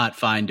man cannot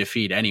find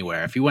defeat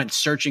anywhere. If he went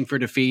searching for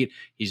defeat,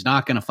 he's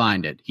not going to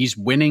find it. He's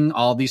winning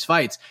all these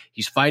fights.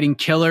 He's fighting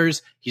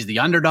killers. He's the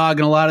underdog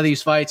in a lot of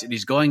these fights, and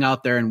he's going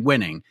out there and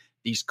winning.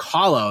 These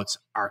call-outs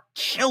are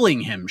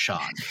killing him,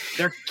 Sean.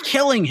 They're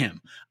killing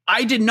him.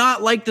 I did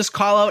not like this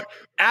call-out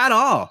at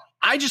all.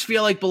 I just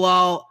feel like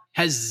Belal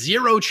has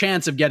zero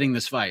chance of getting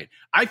this fight.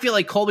 I feel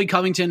like Colby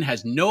Covington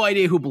has no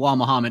idea who Belal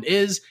Muhammad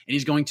is, and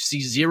he's going to see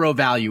zero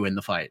value in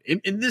the fight.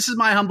 And this is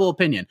my humble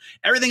opinion.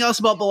 Everything else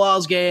about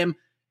Belal's game,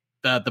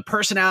 the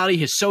personality,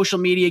 his social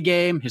media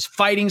game, his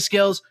fighting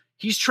skills,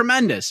 he's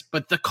tremendous.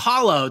 But the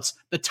call-outs,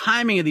 the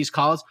timing of these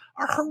calls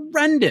are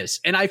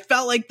horrendous. And I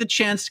felt like the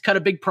chance to cut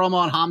a big promo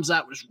on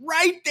Khamzat was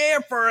right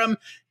there for him,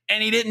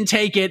 and he didn't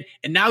take it.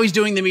 And now he's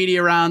doing the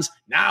media rounds.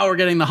 Now we're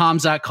getting the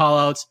Khamzat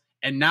call-outs.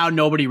 And now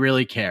nobody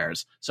really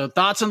cares. So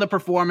thoughts on the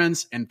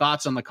performance and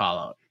thoughts on the call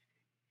out.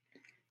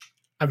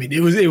 I mean, it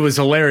was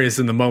hilarious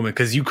in the moment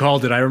because you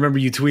called it. I remember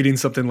you tweeting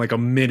something like a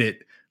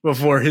minute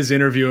before his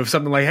interview of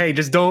something like, hey,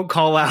 just don't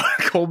call out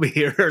Colby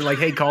here, or like,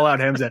 hey, call out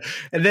Khamzat.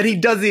 And then he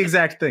does the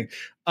exact thing.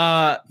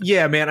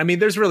 Yeah, man. I mean,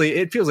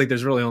 it feels like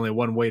there's really only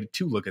one way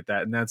to look at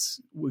that. And that's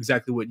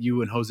exactly what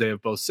you and Jose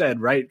have both said,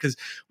 right? Because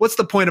what's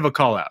the point of a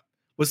call out?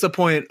 What's the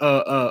point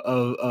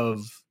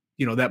of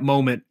that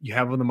moment you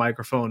have on the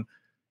microphone?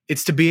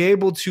 It's to be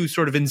able to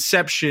sort of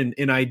inception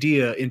an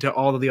idea into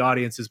all of the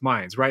audience's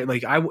minds, right?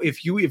 Like,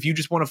 if you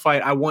just want to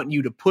fight, I want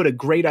you to put a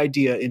great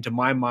idea into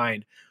my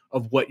mind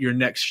of what your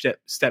next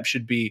step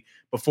should be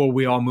before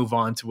we all move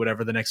on to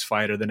whatever the next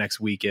fight or the next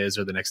week is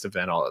or the next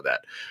event, all of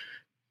that.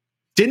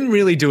 Didn't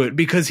really do it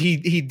because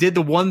he did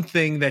the one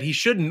thing that he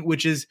shouldn't,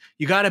 which is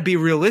you got to be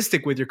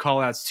realistic with your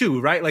call outs too,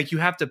 right? Like, you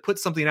have to put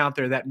something out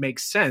there that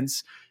makes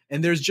sense.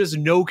 And there's just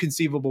no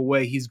conceivable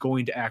way he's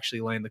going to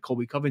actually land the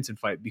Colby Covington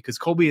fight because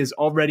Colby is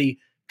already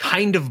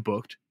kind of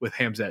booked with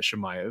Khamzat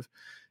Chimaev.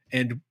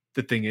 And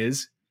the thing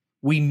is,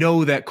 we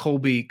know that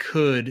Colby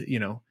could,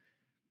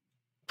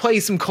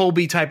 play some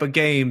Colby type of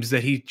games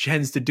that he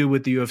tends to do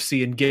with the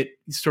UFC and get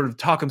sort of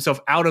talk himself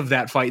out of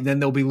that fight. And then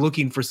they'll be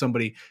looking for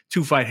somebody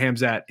to fight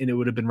Khamzat, and it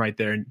would have been right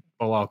there. And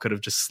Belal could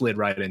have just slid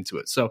right into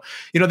it. So,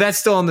 that's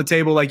still on the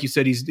table. Like you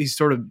said, he's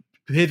sort of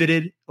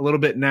pivoted a little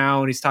bit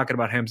now, and he's talking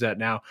about Khamzat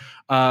now.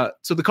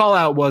 So the call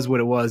out was what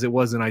it was. It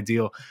wasn't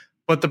ideal,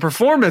 but the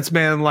performance,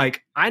 man,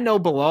 like, I know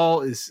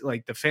Belal is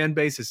like, the fan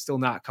base is still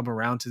not come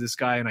around to this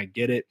guy, and I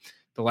get it.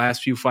 The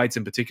last few fights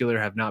in particular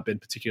have not been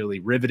particularly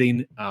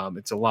riveting.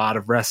 It's a lot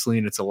of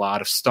wrestling. It's a lot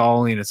of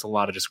stalling. It's a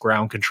lot of just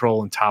ground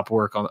control and top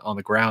work on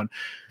the ground.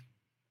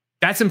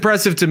 That's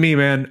impressive to me,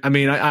 man. I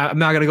mean, I'm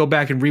not going to go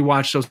back and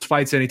rewatch those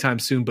fights anytime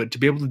soon, but to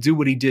be able to do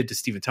what he did to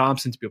Stephen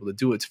Thompson, to be able to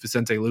do it to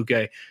Vicente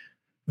Luque,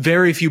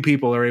 very few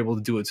people are able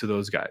to do it to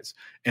those guys.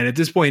 And at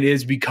this point, it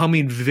is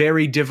becoming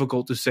very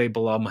difficult to say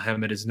Belal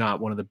Muhammad is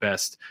not one of the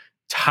best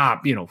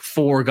top,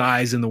 4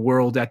 guys in the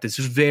world at this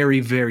very,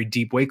 very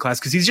deep weight class,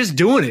 because he's just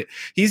doing it.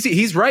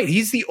 He's right.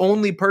 He's the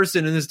only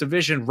person in this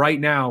division right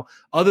now,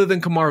 other than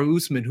Kamaru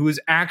Usman, who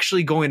is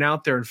actually going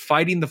out there and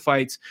fighting the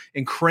fights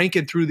and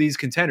cranking through these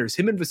contenders.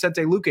 Him and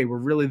Vicente Luque were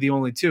really the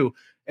only two,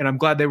 and I'm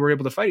glad they were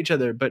able to fight each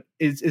other. But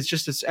it's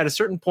just at a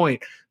certain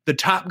point, the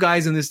top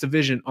guys in this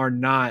division are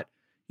not,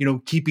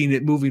 keeping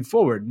it moving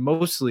forward.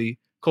 Mostly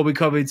Colby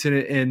Covington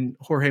and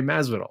Jorge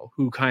Masvidal,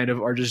 who kind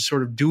of are just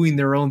sort of doing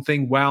their own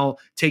thing while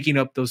taking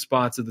up those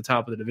spots at the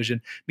top of the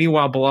division.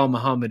 Meanwhile, Bilal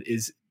Muhammad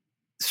is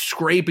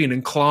scraping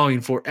and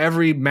clawing for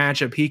every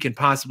matchup he can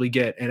possibly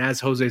get. And as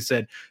Jose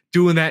said,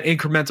 doing that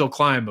incremental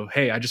climb of,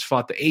 hey, I just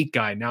fought the 8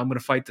 guy. Now I'm going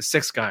to fight the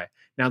 6 guy.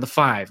 Now the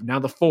 5, now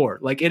the 4.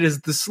 Like, it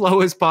is the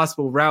slowest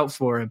possible route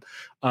for him.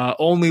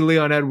 Only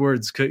Leon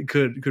Edwards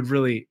could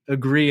really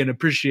agree and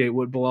appreciate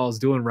what Bilal is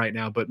doing right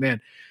now. But man,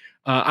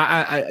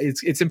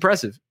 it's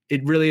impressive.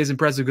 It really is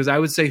impressive, because I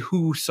would say,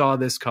 who saw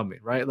this coming,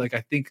 right? Like,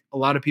 I think a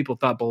lot of people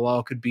thought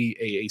Bilal could be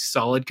a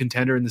solid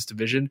contender in this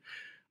division.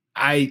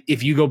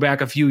 If you go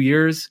back a few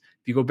years,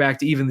 if you go back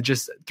to even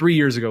just 3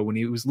 years ago when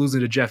he was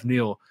losing to Jeff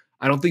Neal,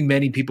 I don't think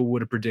many people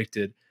would have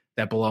predicted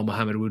that Bilal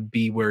Muhammad would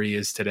be where he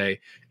is today.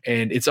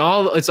 And it's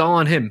all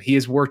on him. He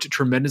has worked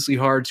tremendously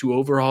hard to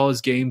overhaul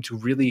his game to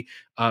really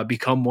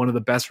become one of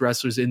the best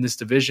wrestlers in this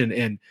division.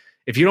 And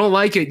if you don't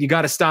like it, you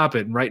got to stop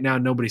it. And right now,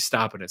 nobody's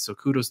stopping it. So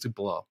kudos to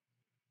Bilal.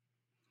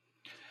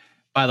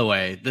 By the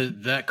way,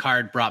 that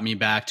card brought me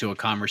back to a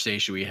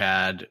conversation we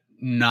had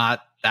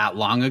not that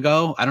long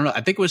ago. I don't know.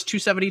 I think it was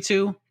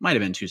 272. Might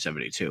have been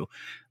 272.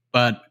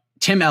 But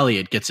Tim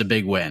Elliott gets a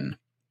big win.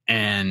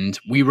 And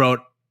we wrote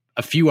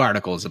a few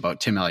articles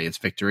about Tim Elliott's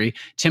victory.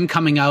 Tim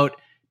coming out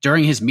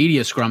during his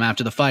media scrum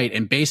after the fight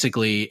and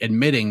basically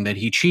admitting that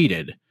he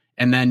cheated.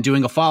 And then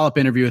doing a follow-up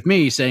interview with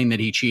me saying that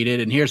he cheated.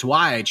 And here's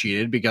why I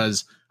cheated: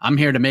 because I'm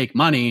here to make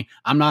money.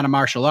 I'm not a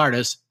martial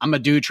artist. I'm a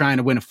dude trying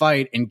to win a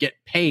fight and get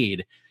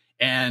paid.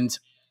 And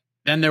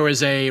then there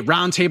was a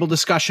roundtable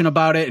discussion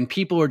about it, and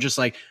people were just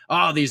like,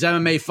 oh, these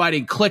MMA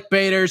fighting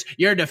clickbaiters,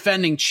 you're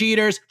defending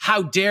cheaters.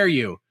 How dare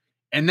you?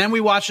 And then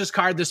we watched this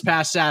card this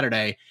past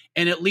Saturday,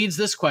 and it leads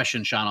this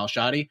question, Sean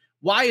Al-Shadi.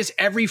 Why is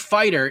every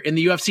fighter in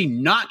the UFC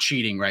not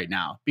cheating right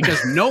now?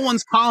 Because no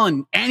one's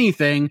calling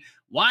anything.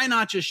 Why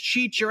not just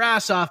cheat your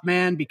ass off,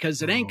 man?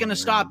 Because it ain't going to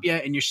stop you,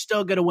 and you're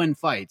still going to win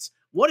fights.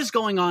 What is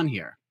going on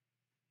here?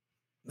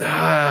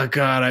 God,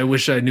 I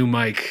wish I knew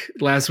Mike.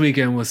 Last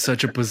weekend was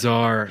such a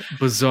bizarre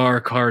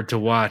card to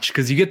watch,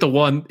 because you get the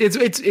one.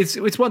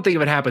 It's one thing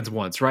if it happens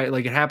once, right?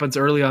 Like, it happens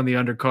early on the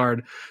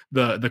undercard,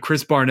 the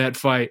Chris Barnett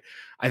fight.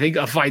 I think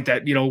a fight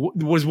that,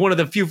 was one of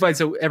the few fights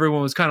that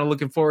everyone was kind of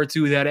looking forward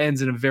to, that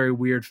ends in a very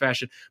weird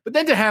fashion. But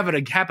then to have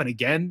it happen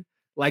again,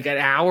 like an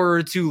hour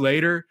or two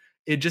later,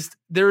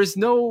 there is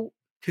no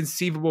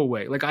conceivable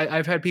way. Like,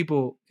 I've had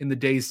people in the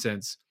days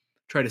since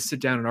try to sit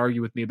down and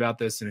argue with me about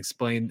this and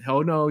explain how,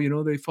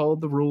 no, they followed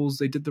the rules.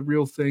 They did the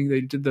real thing. They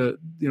did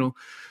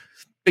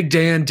Big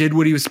Dan did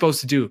what he was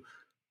supposed to do.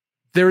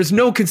 There is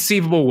no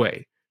conceivable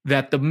way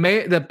that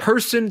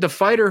the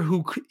fighter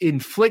who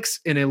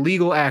inflicts an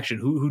illegal action,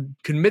 who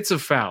commits a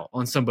foul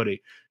on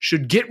somebody,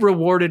 should get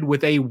rewarded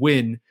with a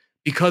win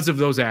because of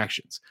those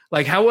actions.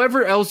 Like,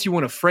 however else you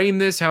want to frame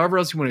this, however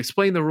else you want to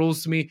explain the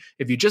rules to me,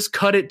 if you just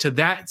cut it to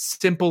that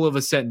simple of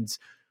a sentence,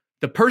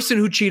 the person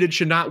who cheated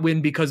should not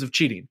win because of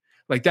cheating.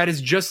 Like, that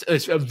is just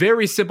a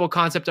very simple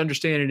concept to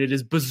understand. And it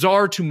is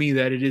bizarre to me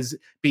that it is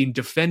being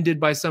defended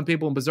by some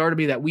people, and bizarre to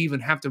me that we even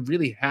have to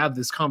really have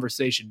this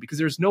conversation, because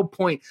there's no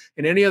point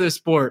in any other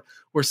sport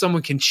where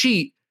someone can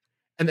cheat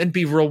and then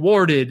be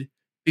rewarded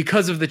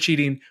because of the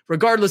cheating,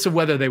 regardless of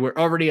whether they were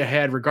already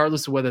ahead,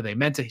 regardless of whether they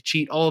meant to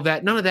cheat, all of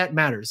that. None of that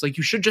matters. Like,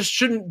 you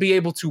shouldn't be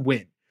able to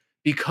win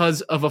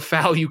because of a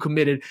foul you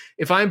committed.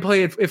 If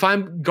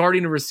I'm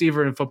guarding a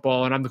receiver in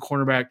football and I'm the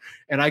cornerback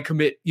and I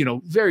commit,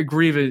 very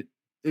grievous,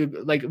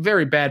 like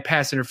very bad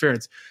pass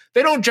interference,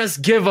 they don't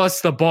just give us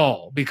the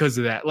ball because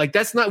of that. Like,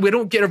 we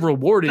don't get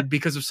rewarded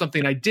because of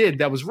something I did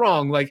that was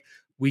wrong. Like,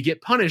 we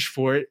get punished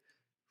for it,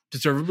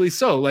 deservedly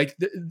so. Like,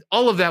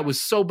 all of that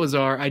was so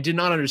bizarre. I did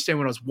not understand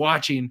when I was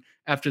watching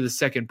after the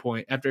second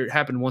point, after it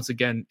happened once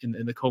again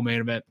in the co-main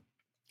event.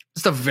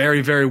 Just a very,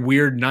 very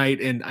weird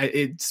night. And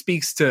it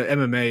speaks to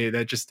MMA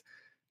that just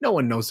no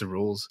one knows the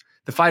rules.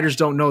 The fighters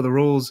don't know the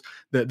rules.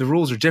 The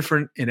rules are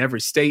different in every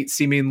state,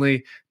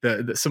 seemingly.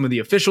 Some of the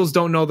officials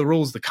don't know the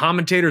rules. The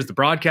commentators, the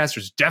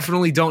broadcasters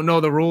definitely don't know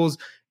the rules.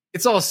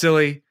 It's all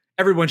silly.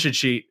 Everyone should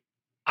cheat.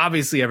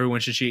 Obviously, everyone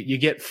should cheat. You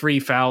get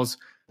free fouls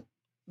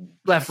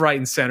left, right,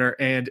 and center,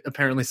 and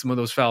apparently some of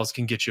those fouls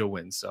can get you a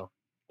win. So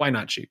why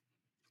not cheat?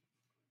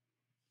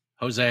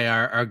 Jose,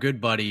 our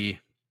good buddy,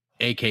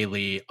 A.K.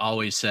 Lee,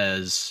 always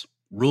says,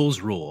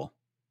 rules rule.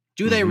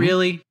 Do they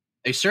really?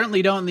 They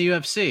certainly don't in the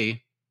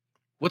UFC.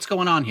 What's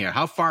going on here?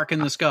 How far can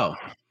this go?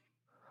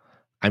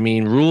 I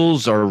mean,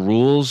 rules are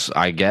rules.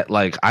 I get,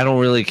 like, I don't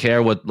really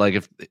care what, like,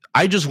 if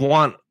I just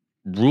want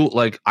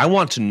I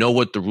want to know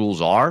what the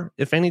rules are,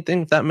 if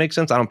anything, if that makes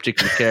sense. I don't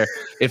particularly care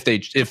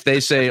if they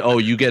say, oh,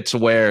 you get to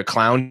wear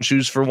clown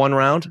shoes for one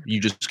round, you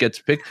just get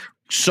to pick.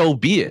 so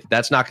be it.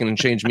 That's not going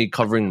to change me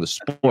covering the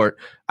sport.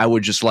 I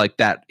would just like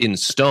that in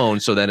stone,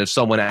 so that if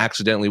someone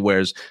accidentally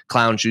wears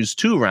clown shoes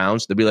 2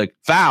 rounds, they'll be like,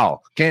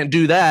 foul, can't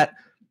do that.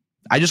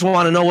 I just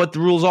want to know what the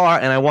rules are,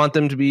 and I want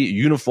them to be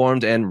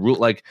uniformed and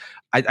like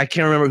I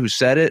can't remember who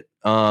said it.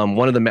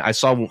 One of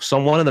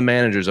the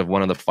managers of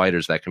one of the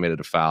fighters that committed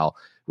a foul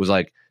was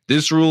like,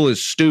 this rule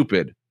is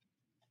stupid,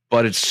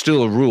 but it's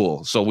still a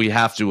rule, so we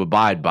have to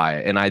abide by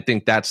it. And I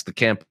think that's the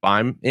camp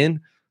I'm in.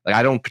 Like,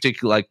 I don't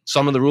particularly like,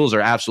 some of the rules are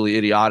absolutely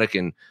idiotic,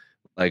 and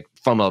like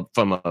from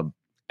a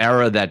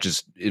era that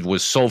just, it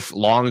was so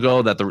long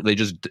ago that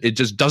it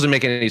just doesn't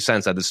make any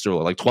sense that this is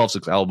still like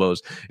 12-6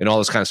 elbows and all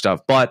this kind of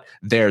stuff. But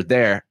they're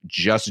there,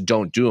 just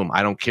don't do them.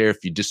 I don't care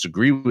if you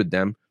disagree with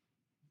them,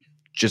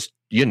 just,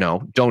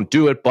 don't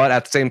do it. But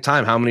at the same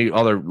time, how many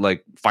other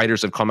like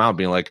fighters have come out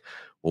being like,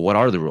 well, what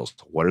are the rules?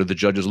 What are the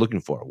judges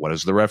looking for? What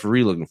is the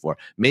referee looking for?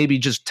 Maybe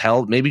just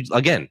tell me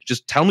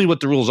what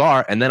the rules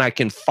are, and then I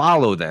can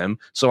follow them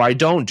so I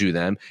don't do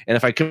them. And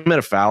if I commit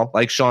a foul,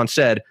 like Sean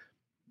said,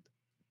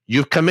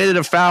 you've committed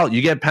a foul,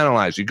 you get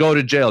penalized. You go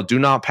to jail. Do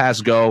not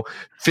pass go,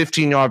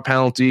 15-yard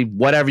penalty,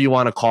 whatever you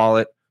want to call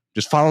it.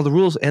 Just follow the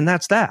rules, and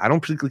that's that. I don't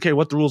particularly care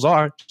what the rules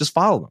are. Just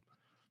follow them.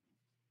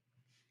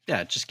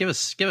 Yeah, just give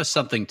us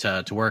something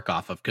to work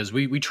off of, because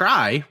we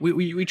try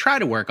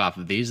to work off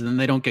of these, and then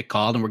they don't get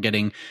called, and we're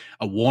getting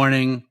a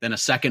warning, then a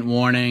second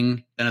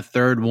warning, then a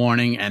third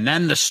warning, and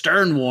then the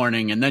stern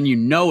warning, and then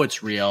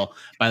it's real.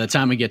 By the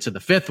time we get to the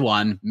 5th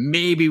one,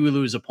 maybe we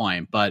lose a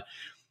point. But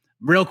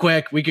real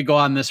quick, we could go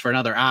on this for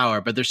another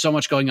hour, but there's so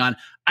much going on.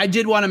 I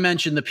did want to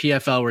mention the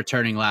PFL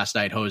returning last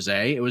night,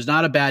 Jose. It was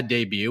not a bad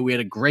debut. We had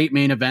a great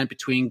main event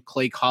between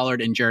Clay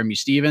Collard and Jeremy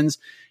Stevens.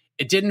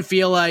 It didn't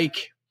feel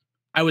like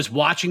I was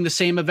watching the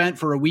same event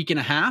for a week and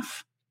a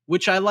half,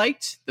 which I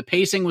liked. The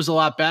pacing was a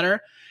lot better.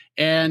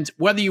 And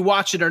whether you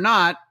watch it or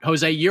not,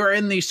 Jose, you're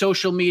in the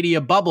social media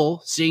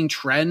bubble, seeing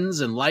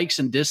trends and likes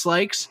and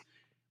dislikes.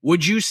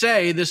 Would you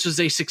say this was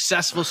a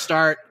successful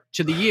start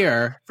to the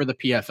year for the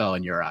PFL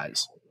in your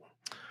eyes?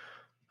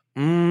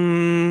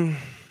 In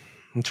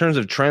terms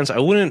of trends, I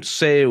wouldn't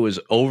say it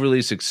was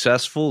overly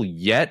successful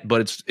yet,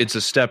 but it's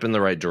a step in the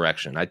right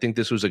direction. I think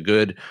this was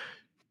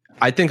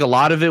I think a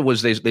lot of it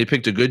was they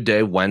picked a good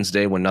day,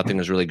 Wednesday, when nothing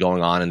is really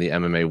going on in the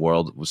MMA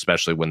world,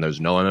 especially when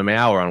there's no MMA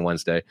hour on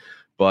Wednesday.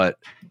 But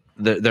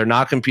they're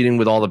not competing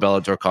with all the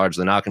Bellator cards.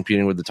 They're not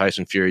competing with the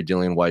Tyson Fury,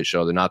 Dillian White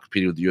show. They're not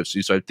competing with the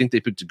UFC. So I think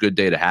they picked a good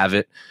day to have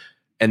it.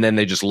 And then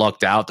they just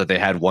lucked out that they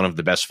had one of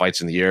the best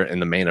fights in the year in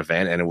the main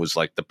event, and it was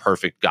like the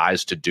perfect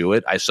guys to do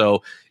it.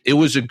 So it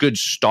was a good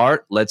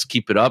start. Let's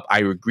keep it up. I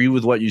agree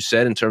with what you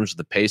said in terms of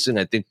the pacing.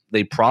 I think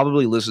they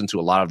probably listened to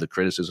a lot of the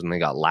criticism they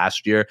got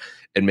last year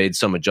and made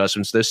some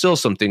adjustments. There's still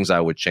some things I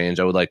would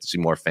change. I would like to see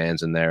more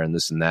fans in there and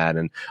this and that.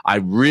 And I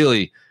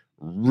really,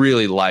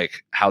 really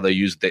like how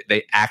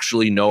they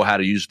actually know how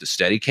to use the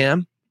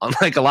Steadicam.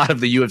 Unlike a lot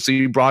of the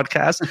UFC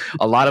broadcasts,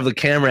 a lot of the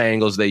camera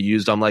angles they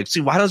used, I'm like, see,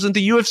 why doesn't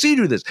the UFC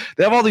do this?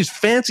 They have all these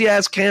fancy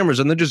ass cameras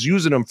and they're just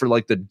using them for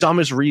like the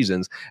dumbest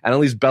reasons. And at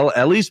least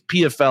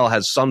PFL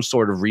has some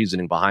sort of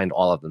reasoning behind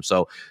all of them.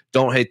 So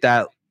don't hate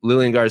that.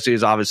 Lillian Garcia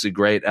is obviously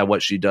great at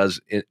what she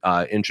does,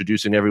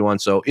 introducing everyone.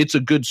 So it's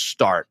a good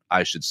start,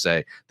 I should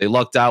say. They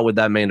lucked out with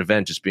that main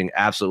event just being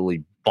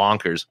absolutely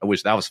bonkers. I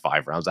wish that was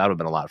 5 rounds. That would have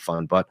been a lot of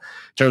fun. But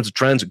in terms of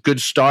trends, a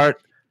good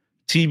start.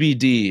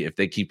 TBD if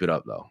they keep it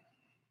up, though.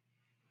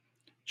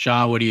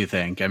 Sean, what do you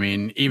think? I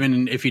mean,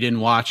 even if you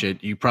didn't watch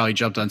it, you probably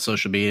jumped on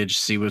social media to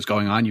see what's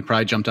going on. You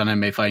probably jumped on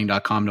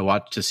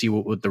MMAfighting.com to see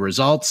what the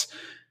results.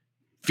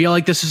 Feel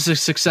like this is a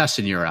success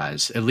in your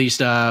eyes, at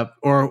least,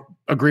 or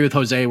agree with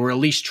Jose, we're at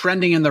least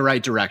trending in the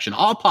right direction.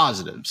 All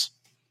positives.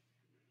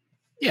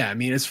 Yeah, I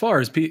mean, as far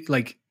as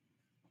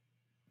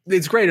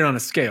it's graded on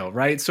a scale,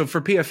 right? So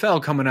for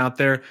PFL coming out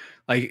there,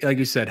 like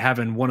you said,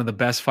 having one of the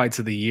best fights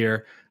of the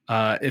year,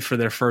 for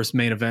their first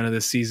main event of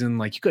this season,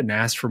 like you couldn't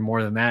ask for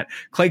more than that.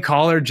 Clay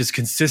Collard just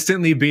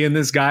consistently being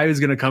this guy who's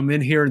going to come in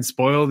here and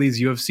spoil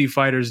these UFC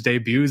fighters'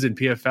 debuts in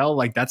PFL.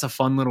 Like that's a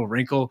fun little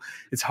wrinkle.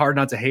 It's hard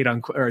not to hate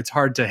it's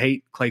hard to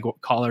hate Clay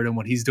Collard and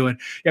what he's doing.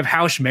 You have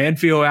Hausch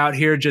Manfield out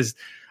here just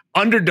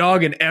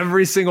underdog in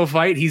every single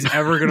fight he's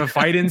ever going to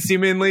fight in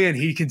seemingly, and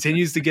he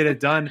continues to get it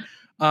done.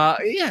 I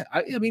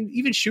mean,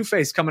 even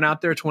Shoeface coming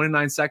out there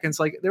 29 seconds,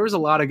 like there was a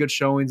lot of good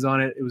showings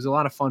on it. It was a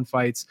lot of fun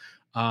fights.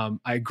 I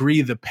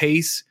agree. The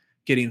pace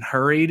getting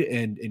hurried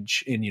and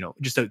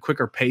just a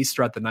quicker pace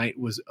throughout the night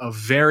was a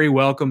very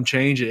welcome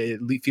change. It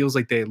feels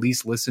like they at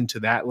least listened to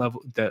that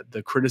level,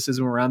 the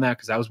criticism around that,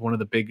 because that was one of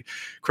the big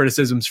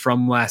criticisms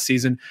from last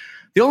season.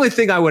 The only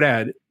thing I would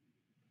add,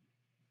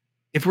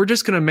 if we're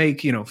just going to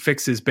make,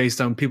 fixes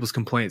based on people's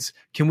complaints,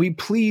 can we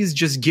please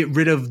just get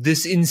rid of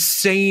this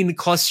insane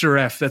cluster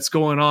F that's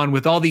going on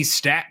with all these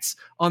stats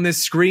on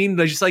this screen?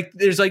 There's like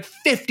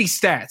 50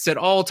 stats at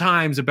all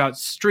times about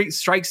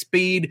strike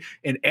speed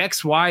and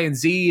X, Y, and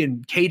Z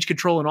and cage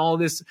control and all of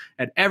this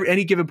at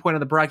any given point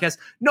on the broadcast.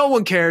 No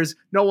one cares.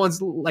 No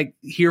one's like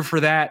here for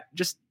that.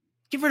 Just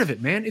get rid of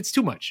it, man. It's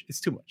too much. It's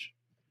too much.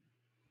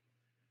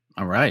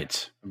 All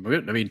right. I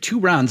mean,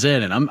 2 rounds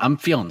in, and I'm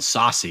feeling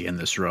saucy in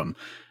this room.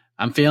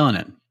 I'm feeling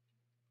it.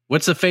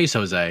 What's the face,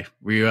 Jose?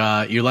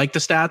 Were you like the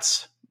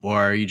stats, or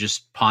are you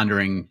just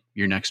pondering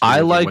your next?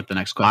 What the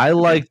next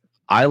question?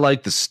 I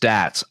like the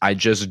stats. I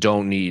just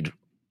don't need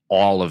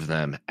all of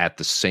them at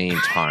the same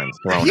time.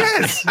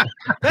 Yes,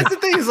 that's the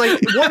thing. Is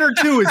like 1 or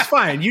 2 is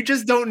fine. You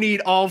just don't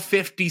need all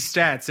 50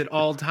 stats at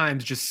all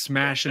times, just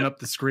smashing up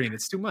the screen.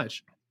 It's too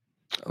much.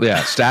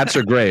 Yeah, stats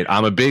are great.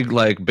 I'm a big,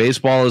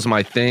 baseball is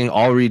my thing.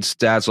 I'll read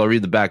stats. I'll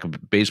read the back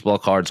of baseball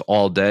cards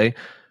all day.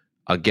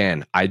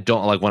 Again, I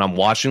don't like when I'm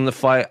watching the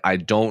fight, I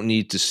don't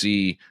need to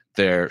see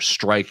their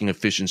striking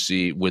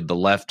efficiency with the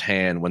left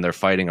hand when they're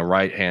fighting a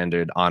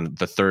right-handed on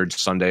the 3rd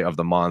Sunday of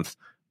the month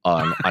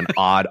on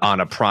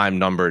a prime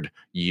numbered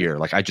year.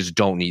 Like, I just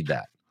don't need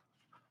that.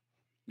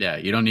 Yeah,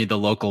 you don't need the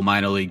local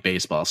minor league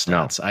baseball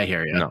stats. No, I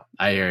hear you. No.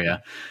 I hear you.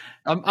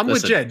 I'm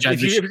with Jed. If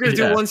you're going to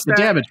do one stat,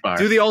 damage bar.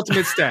 Do the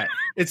ultimate stat.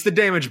 It's the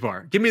damage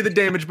bar. Give me the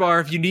damage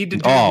bar. If you need to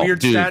do weird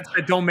stats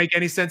that don't make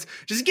any sense,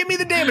 just give me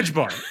the damage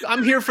bar.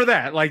 I'm here for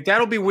that. Like,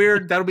 that'll be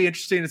weird. That'll be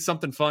interesting. It's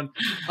something fun.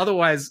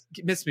 Otherwise,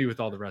 miss me with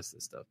all the rest of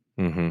this stuff.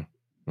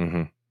 Mm-hmm.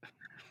 Mm-hmm.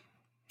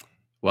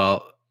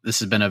 Well, this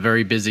has been a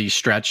very busy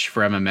stretch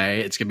for MMA.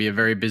 It's going to be a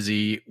very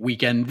busy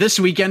weekend this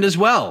weekend as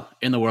well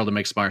in the world of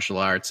mixed martial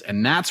arts.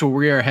 And that's where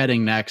we are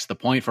heading next. The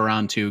point for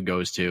round 2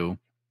 goes to...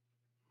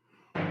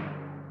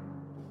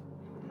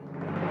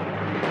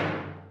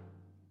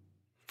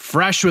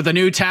 fresh with a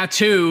new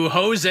tattoo,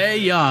 Jose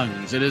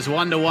Youngs. It is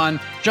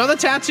 1-1. Show the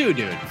tattoo,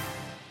 dude.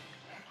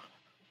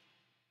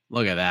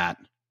 Look at that.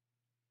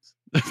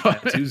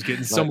 Tattoo's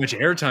getting so much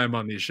airtime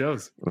on these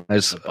shows.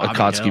 As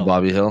Akatsuki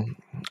Bobby Hill.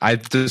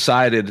 I've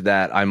decided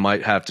that I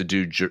might have to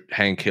do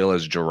Hank Hill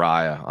as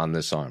Jiraiya on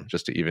this arm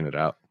just to even it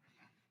out.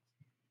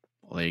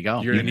 Well, there you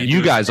go.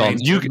 You guys all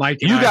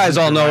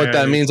know what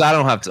that means. I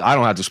don't have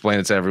to explain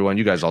it to everyone.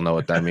 You guys all know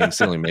what that means.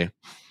 Silly me.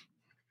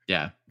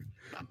 Yeah.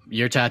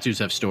 Your tattoos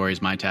have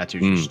stories. My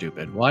tattoos are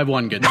stupid. Well, I have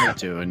one good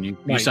tattoo, and you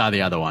saw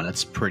the other one.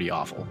 It's pretty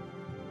awful.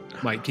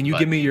 Mike, can you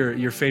give me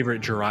your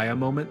favorite Jiraiya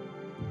moment?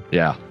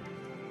 Yeah.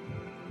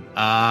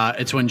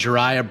 It's when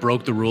Jiraiya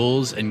broke the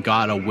rules and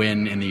got a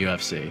win in the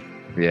UFC.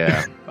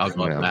 Yeah. I'll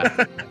go with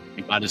that.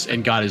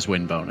 And got his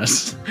win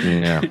bonus.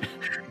 Yeah.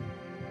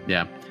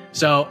 Yeah.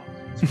 So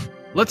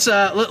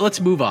let's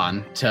move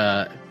on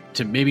to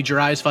maybe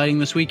Jiraiya's fighting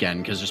this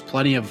weekend, because there's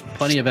plenty of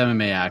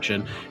MMA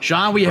action.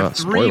 Sean, we have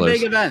 3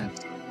 big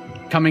events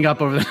coming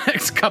up over the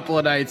next couple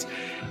of nights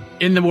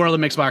in the world of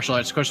mixed martial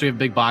arts. Of course, we have a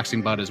big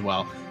boxing bout as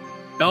well.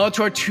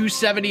 Bellator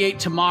 278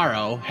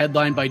 tomorrow,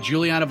 headlined by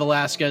Juliana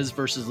Velasquez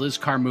versus Liz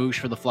Carmouche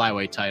for the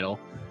flyweight title.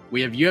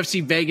 We have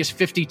UFC Vegas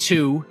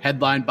 52,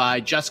 headlined by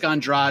Jessica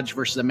Andrade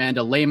versus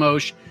Amanda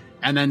Lemos.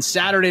 And then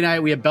Saturday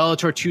night, we have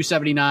Bellator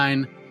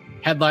 279,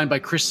 headlined by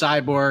Chris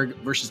Cyborg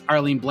versus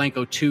Arlene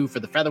Blanco 2 for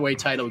the featherweight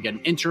title. We get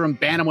an interim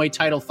bantamweight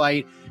title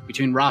fight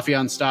between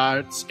Rafael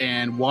Starts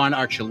and Juan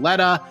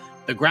Archuleta.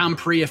 The Grand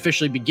Prix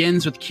officially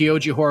begins with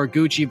Kyoji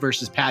Horiguchi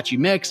versus Patchy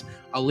Mix.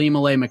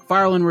 Alimale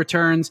McFarlane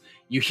returns.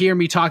 You hear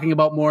me talking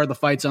about more of the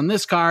fights on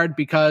this card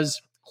because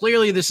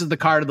clearly this is the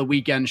card of the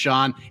weekend,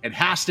 Sean. It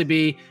has to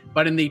be.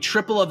 But in the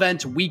triple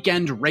event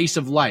weekend race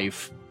of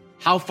life,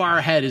 how far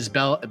ahead is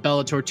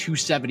Bellator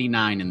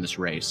 279 in this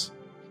race?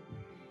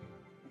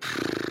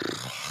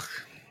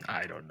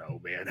 I don't know,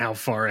 man. How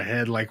far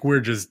ahead? Like,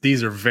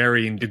 these are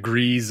varying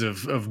degrees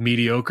of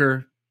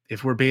mediocre.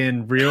 If we're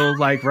being real,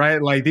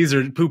 right? Like, these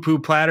are poo-poo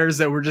platters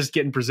that we're just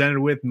getting presented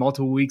with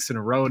multiple weeks in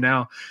a row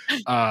now.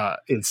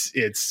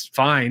 It's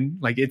fine.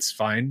 Like, it's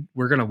fine.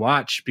 We're going to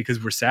watch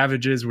because we're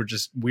savages. We're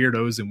just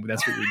weirdos, and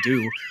that's what we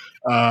do.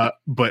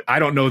 But I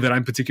don't know that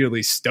I'm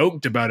particularly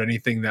stoked about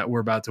anything that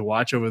we're about to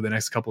watch over the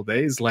next couple of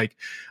days. Like,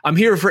 I'm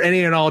here for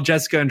any and all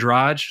Jessica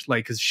Andrade,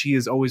 like, because she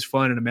is always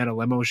fun, and Amanda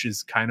Lemos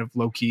is kind of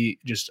low-key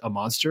just a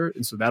monster.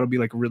 And so that'll be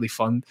like a really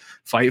fun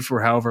fight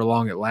for however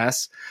long it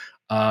lasts.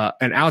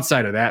 And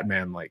outside of that,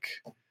 man, like,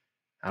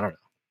 I don't know.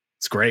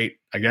 It's great,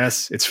 I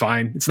guess. It's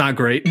fine. It's not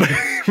great,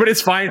 but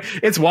it's fine.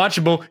 It's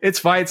watchable. It's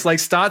fights like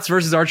Stotts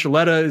versus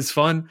Archuleta is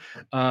fun.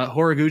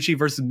 Horiguchi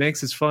versus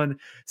Mix is fun.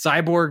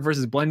 Cyborg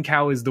versus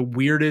Blencow is the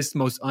weirdest,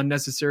 most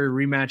unnecessary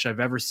rematch I've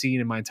ever seen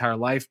in my entire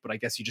life. But I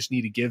guess you just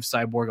need to give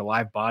Cyborg a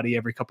live body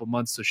every couple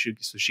months so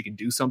she can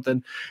do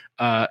something.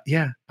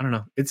 Yeah, I don't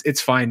know.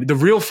 It's fine. The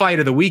real fight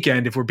of the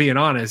weekend, if we're being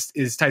honest,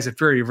 is Tyson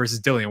Fury versus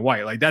Dillian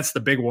White. Like, that's the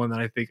big one that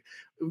I think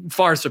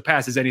far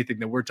surpasses anything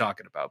that we're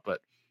talking about. But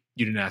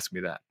you didn't ask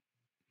me that.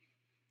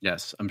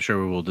 Yes, I'm sure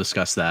we will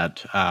discuss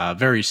that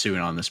very soon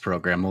on this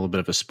program. A little bit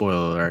of a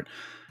spoiler alert.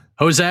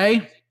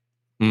 Jose,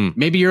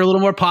 maybe you're a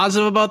little more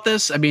positive about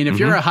this. I mean, if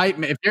you're a hype,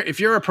 if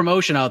you're a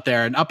promotion out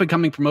there, an up and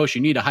coming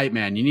promotion, you need a hype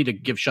man. You need to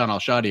give Sean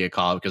Al-Shadi a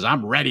call because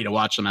I'm ready to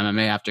watch some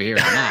MMA after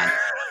hearing that.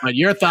 But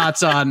your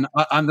thoughts on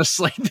the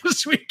slate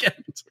this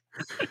weekend?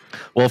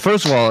 Well,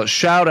 first of all,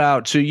 shout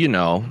out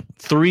to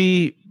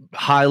 3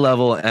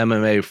 high-level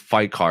MMA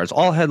fight cards,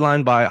 all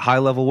headlined by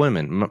high-level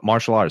women,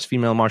 martial artists,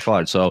 female martial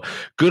arts. So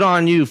good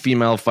on you,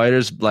 female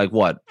fighters. Like,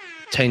 what,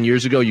 10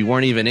 years ago, you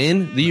weren't even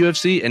in the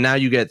UFC, and now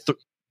you get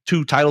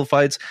two title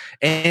fights,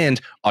 and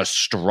a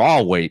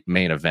strawweight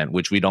main event,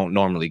 which we don't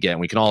normally get.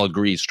 And we can all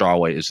agree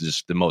strawweight is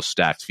just the most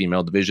stacked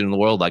female division in the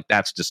world. Like,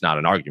 that's just not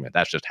an argument.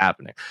 That's just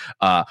happening.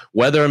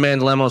 Whether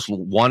Amanda Lemos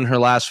won her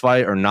last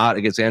fight or not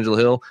against Angela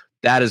Hill,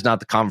 that is not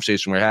the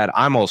conversation we had.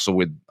 I'm also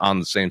on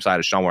the same side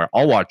of Sean, where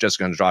I'll watch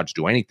Jessica Andrade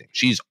do anything.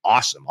 She's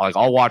awesome. Like,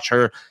 I'll watch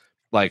her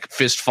like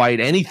fist fight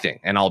anything,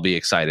 and I'll be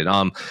excited.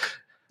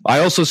 I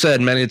also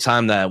said many a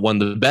time that when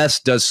the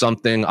best does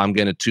something, I'm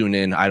going to tune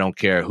in. I don't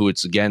care who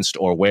it's against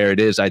or where it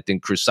is. I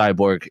think Chris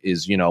Cyborg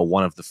is,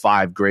 one of the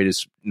 5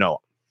 greatest.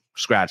 No,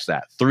 scratch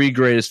that. 3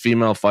 greatest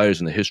female fighters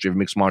in the history of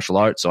mixed martial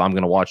arts. So I'm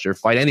going to watch her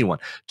fight anyone.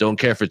 Don't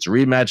care if it's a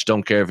rematch.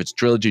 Don't care if it's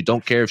trilogy.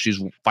 Don't care if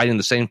she's fighting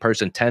the same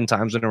person 10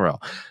 times in a row.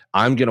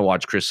 I'm going to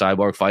watch Chris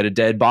Cyborg fight a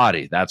dead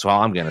body. That's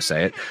how I'm going to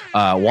say it.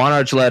 Juan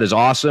Archuleta is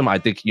awesome. I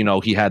think,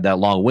 he had that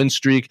long win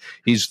streak.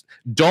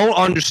 Don't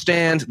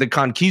understand the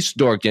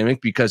conquistador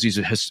gimmick because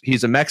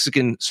he's a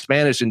Mexican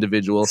Spanish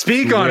individual.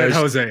 Speak on it,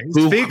 Jose.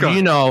 Speak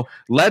on it.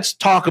 Let's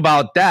talk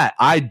about that.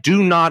 I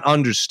do not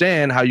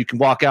understand how you can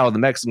walk out with a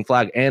Mexican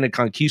flag and a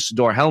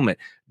conquistador helmet.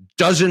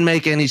 Doesn't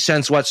make any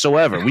sense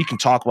whatsoever. We can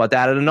talk about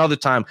that at another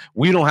time.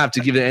 We don't have to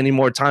give it any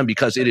more time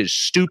because it is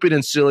stupid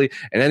and silly,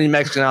 and any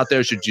Mexican out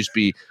there should just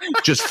be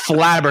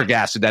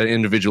flabbergasted that an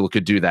individual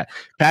could do that.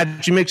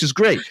 Patchy Mix is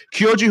great.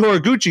 Kyoji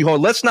Horiguchi,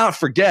 let's not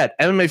forget,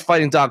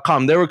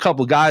 MMAfighting.com, there were a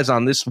couple guys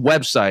on this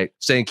website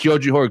saying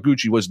Kyoji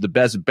Horiguchi was the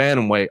best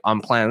bantamweight on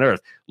planet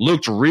Earth.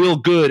 Looked real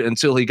good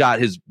until he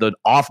got the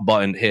off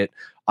button hit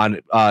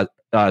on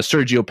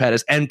Sergio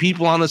Pettis, and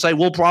people on the site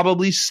will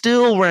probably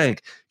still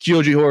rank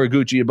Kyoji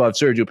Horiguchi above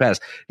Sergio Pettis.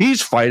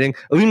 He's fighting.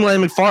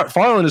 Ilima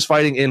McFarland is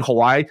fighting in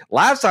Hawaii.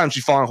 Last time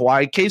she fought in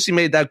Hawaii, Casey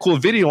made that cool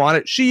video on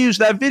it. She used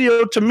that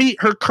video to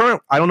meet her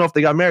current, I don't know if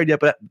they got married yet,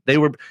 but they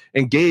were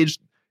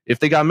engaged. If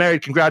they got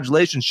married,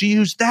 congratulations. She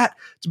used that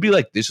to be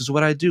like, this is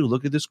what I do.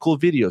 Look at this cool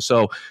video.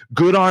 So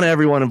good on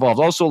everyone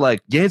involved. Also,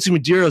 like, Yancy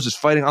Medeiros is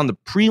fighting on the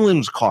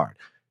prelims card.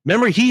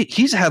 Remember,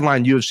 he's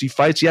headlined UFC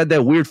fights. He had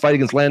that weird fight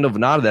against Lando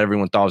Venata that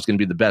everyone thought was going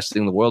to be the best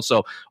thing in the world.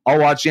 So I'll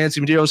watch Yancy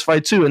Medeiros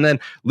fight too. And then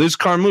Liz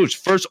Carmouche,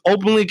 first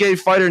openly gay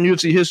fighter in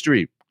UFC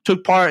history,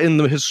 took part in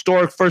the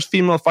historic first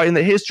female fight in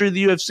the history of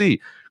the UFC.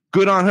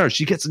 Good on her.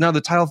 She gets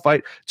another title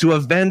fight to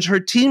avenge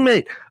her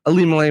teammate,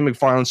 Ilima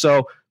McFarland.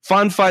 So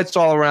fun fights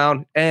all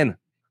around. And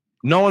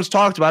no one's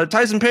talked about it.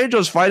 Tyson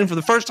Pedro's fighting for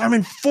the first time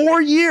in 4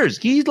 years.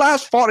 He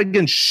last fought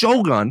against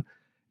Shogun.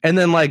 And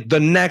then, like,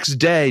 the next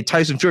day,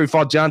 Tyson Fury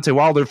fought Deontay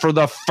Wilder for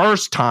the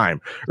first time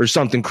or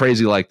something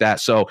crazy like that.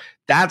 So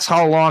that's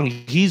how long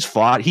he's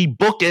fought. He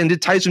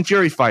bookended Tyson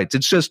Fury fights.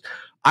 It's just,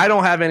 I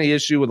don't have any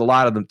issue with a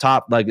lot of the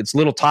top. Like, it's a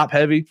little top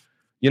heavy.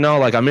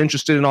 Like, I'm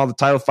interested in all the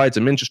title fights.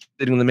 I'm interested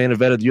in the main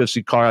event of the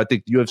UFC card. I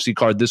think the UFC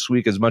card this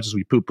week, as much as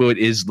we poo-poo it,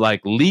 is,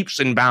 like, leaps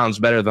and bounds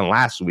better than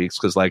last week's.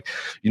 Because, like,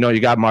 you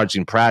got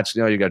Marcin Prats,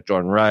 you got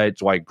Jordan Wright,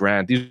 Dwight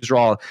Grant. These are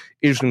all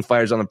interesting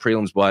fighters on the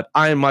prelims. But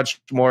I am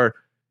much more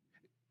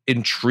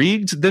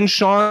intrigued than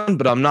Sean,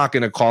 but I'm not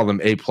going to call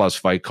them A+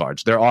 fight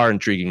cards. There are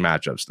intriguing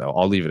matchups, though.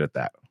 I'll leave it at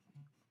that.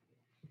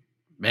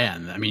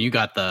 Man, I mean, you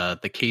got the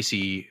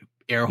Casey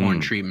air horn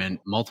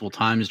treatment multiple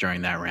times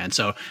during that rant.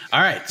 So,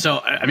 all right. So,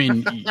 I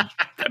mean,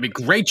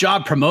 great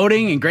job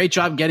promoting and great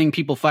job getting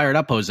people fired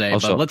up, Jose.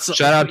 Also, but let's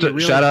shout out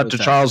to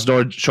Charles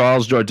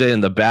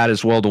Jourdain, the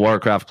baddest World of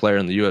Warcraft player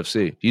in the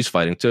UFC. He's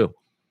fighting too.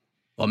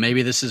 Well,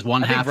 maybe this is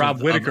one half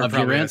Rob Whittaker of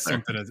your has answer.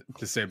 something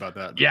to say about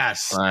that.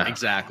 Yes,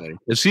 exactly.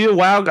 Is he a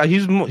WoW guy?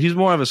 He's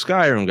more of a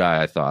Skyrim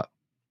guy, I thought.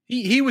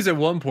 He was at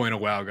one point a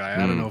WoW guy. I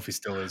don't know if he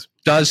still is.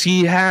 Does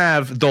he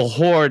have the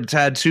Horde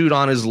tattooed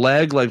on his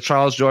leg like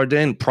Charles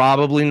Jourdain?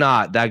 Probably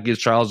not. That gives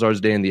Charles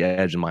Jourdain the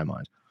edge in my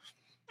mind.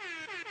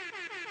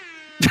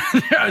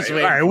 All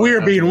right,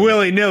 we're being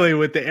willy-nilly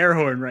with the air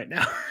horn right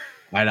now.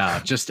 I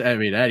know.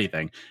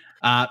 Anything.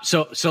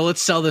 So let's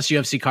sell this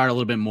UFC card a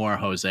little bit more,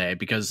 Jose,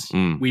 because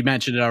we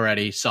mentioned it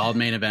already. Solid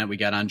main event. We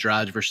got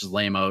Andrade versus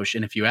Lemos.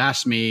 And if you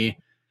asked me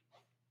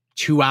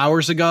 2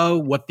 hours ago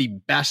what the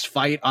best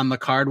fight on the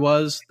card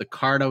was, the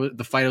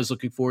fight I was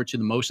looking forward to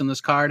the most on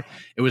this card,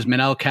 it was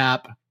Manel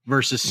Cap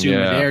versus Sue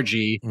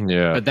Mudaerji.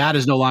 Yeah. But that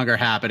is no longer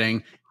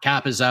happening.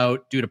 Cap is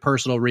out due to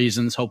personal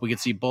reasons. Hope we can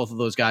see both of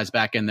those guys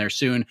back in there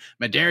soon.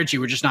 Mudaerji,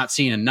 we're just not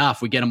seeing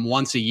enough. We get him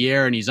once a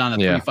year, and he's on a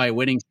 3-fight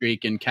winning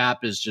streak, and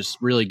Cap is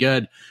just really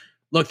good.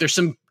 Look, there's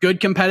some good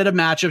competitive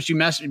matchups. You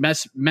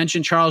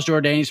mentioned Charles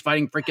Jourdain. He's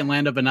fighting freaking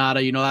Lando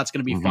Venata. That's going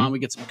to be fun. We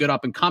get some good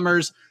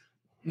up-and-comers.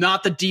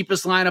 Not the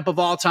deepest lineup of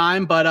all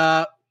time,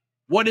 but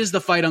what is the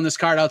fight on this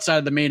card outside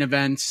of the main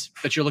event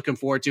that you're looking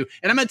forward to?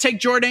 And I'm going to take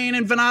Jourdain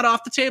and Venata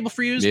off the table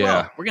for you as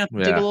well. We're going to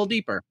dig a little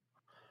deeper.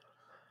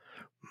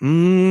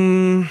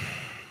 The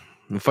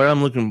fight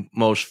I'm looking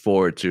most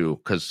forward to,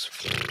 because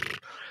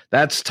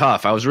that's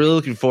tough. I was really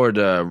looking forward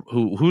to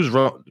who's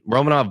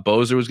Romanov.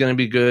 Bozer was going to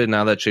be good.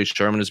 Now that Chase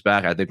Sherman is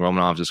back, I think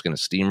Romanov's just going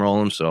to steamroll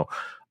him. So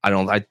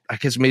I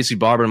guess Macy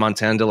Barber and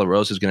Montana De La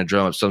Rosa is going to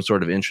drum up some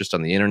sort of interest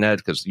on the internet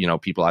because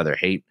people either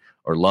hate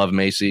or love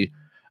Macy.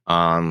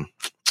 But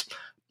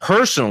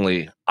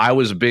personally, I'm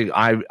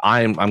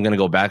going to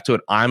go back to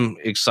it. I'm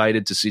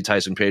excited to see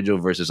Tyson Pedro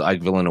versus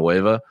Ike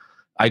Villanueva.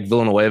 Ike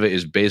Villanueva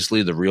is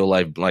basically the real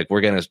life, like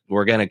we're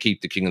gonna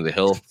keep the King of the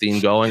Hill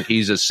theme going.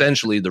 He's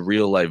essentially the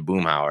real life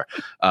Boomhauer,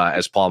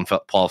 as Paul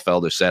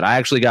Felder said. I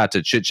actually got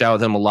to chit chat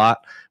with him a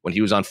lot when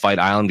he was on Fight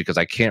Island, because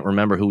I can't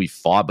remember who he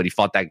fought, but he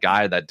fought that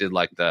guy that did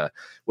like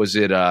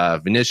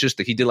Vinicius,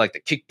 that he did like the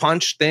kick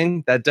punch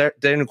thing that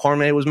Daniel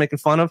Cormier was making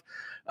fun of.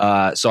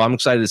 So I'm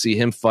excited to see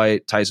him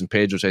fight Tyson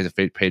Pedro.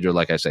 Pedro,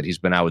 like I said, he's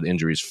been out with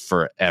injuries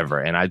forever,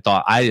 and I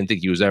didn't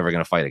think he was ever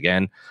going to fight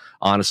again,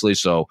 honestly.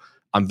 So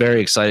I'm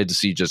very excited to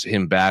see just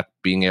him back,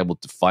 being able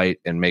to fight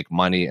and make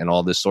money and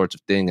all this sorts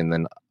of thing. And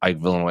then Ike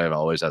Villanueva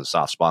always has a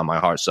soft spot in my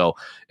heart. So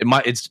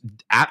it's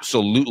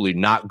absolutely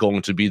not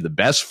going to be the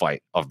best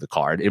fight of the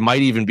card. It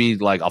might even be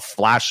like a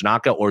flash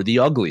knockout or the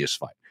ugliest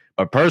fight.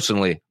 But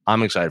personally,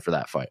 I'm excited for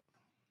that fight.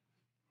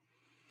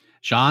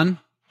 Sean,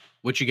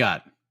 what you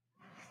got?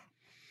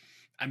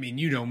 I mean,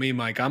 you know me,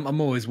 Mike. I'm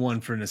always one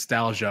for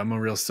nostalgia. I'm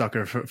a real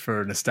sucker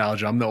for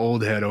nostalgia. I'm the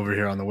old head over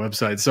here on the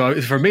website.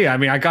 So for me, I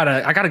mean, I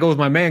gotta go with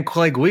my man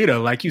Clay Guida,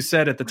 like you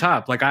said at the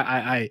top. Like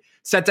I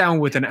sat down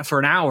for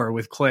an hour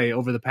with Clay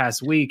over the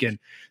past week, and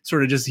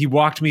sort of just he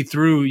walked me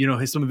through,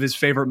 some of his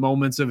favorite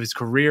moments of his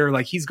career.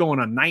 Like he's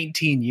going on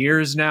 19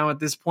 years now at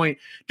this point.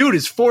 Dude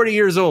is 40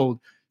 years old,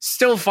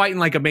 still fighting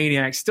like a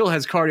maniac, still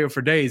has cardio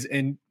for days,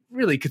 and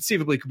really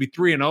conceivably could be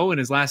 3-0 in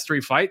his last 3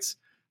 fights.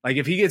 Like,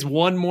 if he gets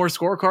one more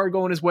scorecard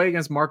going his way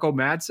against Marco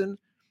Madsen,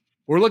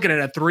 we're looking at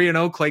a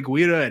 3-0 Clay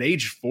Guida at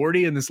age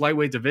 40 in this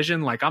lightweight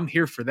division. Like, I'm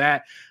here for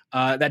that.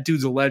 That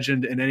dude's a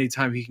legend, and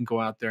anytime he can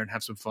go out there and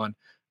have some fun,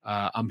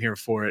 I'm here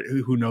for it.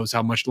 Who knows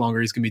how much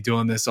longer he's going to be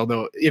doing this,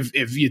 although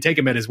if you take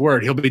him at his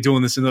word, he'll be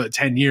doing this in another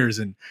 10 years,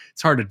 and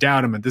it's hard to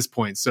doubt him at this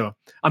point. So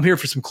I'm here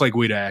for some Clay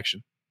Guida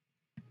action.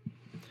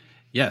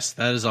 Yes,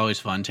 that is always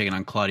fun, taking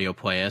on Claudio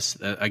Puelles.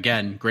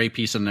 Again, great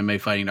piece on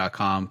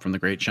MMAfighting.com from the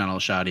great channel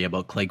Shadi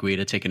about Clay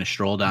Guida taking a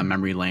stroll down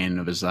memory lane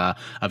of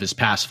his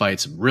past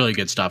fights. Really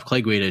good stuff.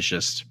 Clay Guida is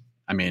just,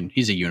 I mean,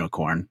 he's a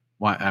unicorn.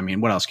 What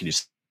else can you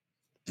say?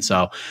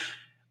 So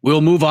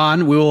we'll move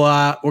on.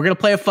 We're going to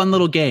play a fun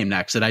little game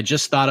next that I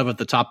just thought of at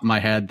the top of my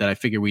head that I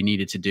figured we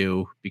needed to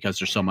do because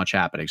there's so much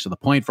happening. So the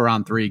point for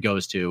round 3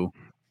 goes to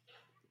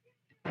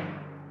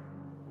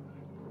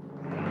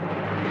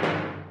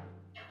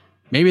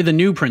maybe the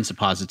new Prince of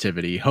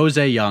Positivity,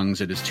 Jose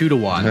Youngs. It is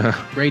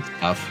 2-1. Great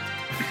stuff.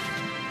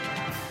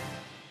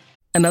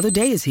 Another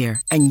day is here,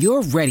 and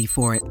you're ready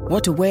for it.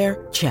 What to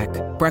wear? Check.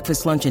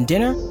 Breakfast, lunch, and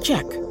dinner?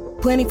 Check.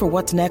 Planning for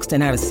what's next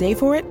and how to save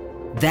for it?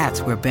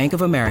 That's where Bank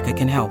of America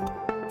can help.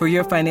 For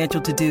your financial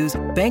to-dos,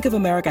 Bank of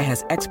America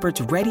has experts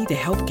ready to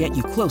help get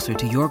you closer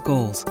to your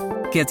goals.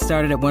 Get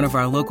started at one of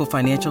our local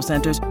financial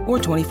centers or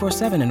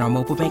 24/7 in our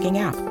mobile banking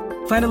app.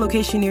 Find a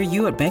location near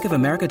you at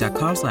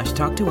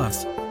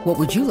bankofamerica.com/talktous. What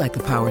would you like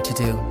the power to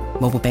do?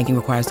 Mobile banking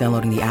requires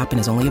downloading the app and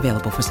is only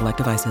available for select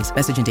devices.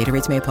 Message and data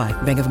rates may apply.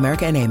 Bank of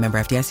America NA, member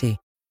FDIC.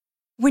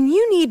 When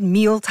you need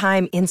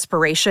mealtime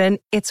inspiration,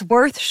 it's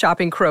worth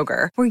shopping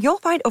Kroger, where you'll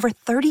find over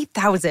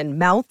 30,000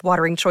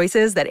 mouth-watering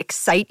choices that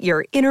excite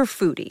your inner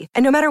foodie.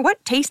 And no matter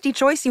what tasty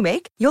choice you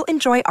make, you'll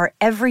enjoy our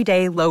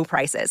everyday low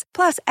prices,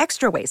 plus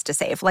extra ways to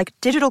save, like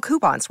digital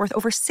coupons worth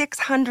over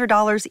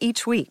 $600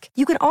 each week.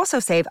 You can also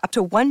save up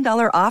to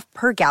 $1 off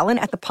per gallon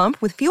at the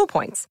pump with fuel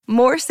points.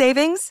 More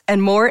savings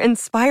and more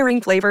inspiring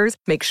flavors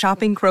make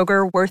shopping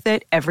Kroger worth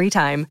it every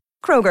time.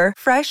 Kroger,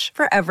 fresh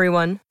for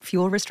everyone.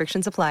 Fuel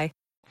restrictions apply.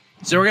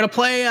 So we're gonna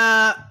play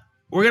a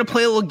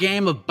little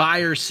game of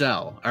buy or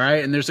sell. All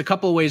right, and there's a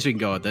couple of ways we can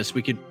go with this.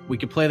 We could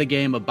play the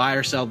game of buy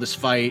or sell. This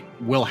fight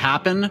will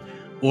happen,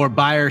 or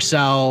buy or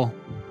sell.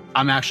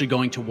 I'm actually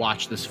going to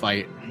watch this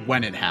fight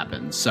when it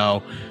happens.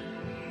 So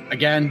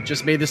again,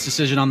 just made this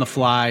decision on the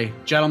fly,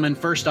 gentlemen.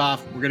 First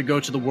off, we're gonna go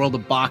to the world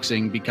of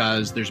boxing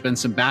because there's been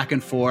some back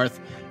and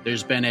forth.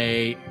 There's been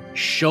a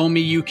show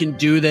me you can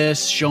do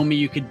this, show me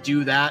you could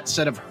do that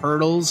set of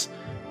hurdles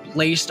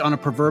placed on a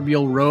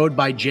proverbial road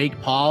by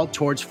Jake Paul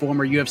towards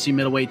former UFC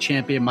middleweight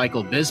champion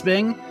Michael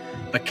Bisping.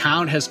 The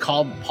count has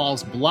called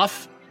Paul's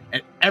bluff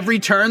at every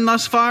turn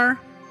thus far.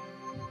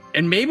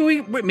 And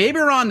maybe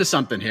we're on to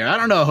something here. I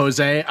don't know,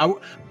 Jose.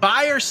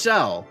 Buy or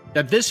sell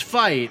that this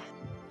fight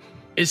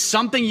is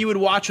something you would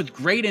watch with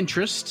great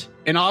interest,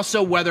 and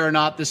also whether or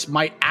not this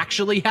might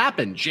actually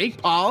happen. Jake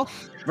Paul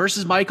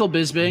versus Michael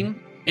Bisping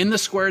in the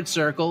squared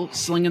circle,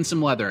 slinging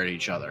some leather at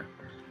each other.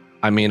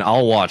 I mean,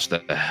 I'll watch the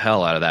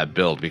hell out of that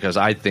build because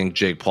I think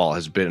Jake Paul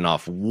has bitten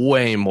off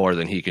way more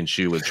than he can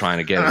chew with trying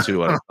to get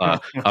into a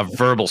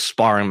verbal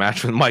sparring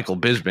match with Michael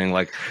Bisping.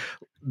 Like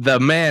the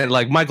man,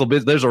 like Michael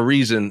Bisping, there's a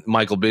reason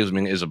Michael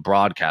Bisping is a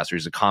broadcaster.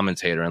 He's a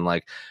commentator. And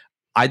like,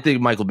 I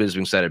think Michael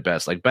Bisping said it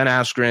best. Like Ben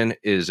Askren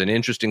is an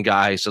interesting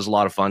guy. He says a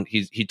lot of fun.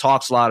 He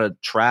talks a lot of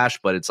trash,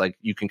 but it's like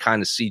you can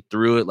kind of see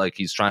through it. Like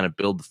he's trying to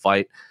build the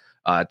fight.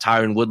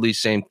 Tyron Woodley,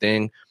 same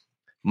thing.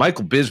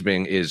 Michael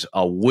Bisping is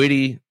a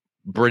witty,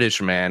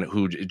 British man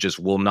who just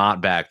will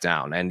not back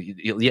down. And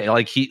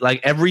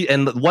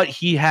what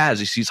he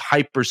has is he's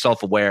hyper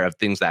self-aware of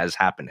things that has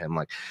happened to him.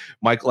 Like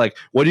Mike, like,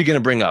 what are you going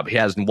to bring up? He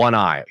has one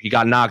eye. He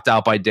got knocked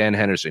out by Dan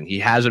Henderson. He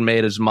hasn't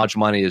made as much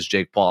money as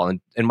Jake Paul.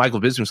 And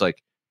Michael Bisping's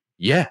like,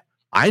 yeah,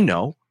 I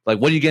know. Like,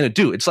 what are you going to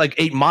do? It's like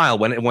 8 Mile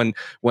when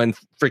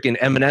freaking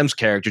Eminem's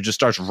character just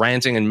starts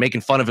ranting and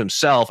making fun of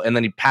himself, and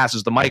then he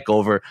passes the mic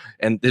over,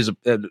 and there's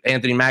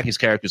Anthony Mackie's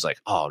character is like,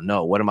 oh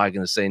no, what am I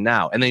going to say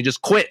now? And then he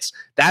just quits.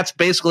 That's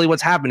basically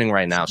what's happening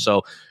right now.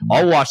 So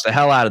I'll watch the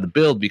hell out of the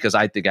build because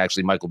I think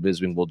actually Michael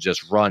Bisping will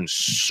just run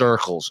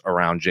circles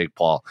around Jake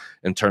Paul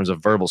in terms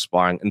of verbal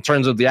sparring. In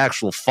terms of the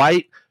actual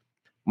fight,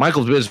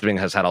 Michael Bisping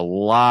has had a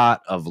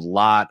lot of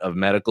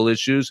medical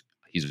issues.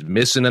 He's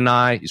missing an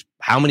eye.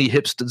 How many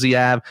hips does he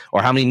have,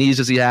 or how many knees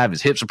does he have?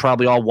 His hips are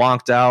probably all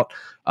wonked out.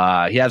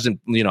 He hasn't,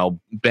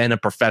 been a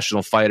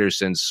professional fighter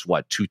since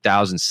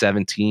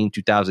 2017,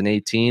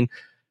 2018.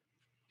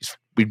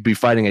 We'd be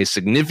fighting a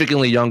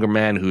significantly younger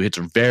man who hits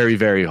very,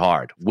 very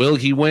hard. Will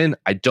he win?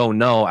 I don't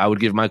know. I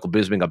would give Michael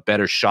Bisping a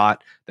better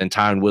shot than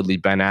Tyron Woodley,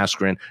 Ben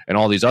Askren, and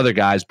all these other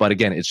guys. But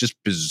again, it's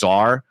just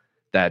bizarre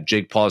that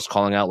Jake Paul is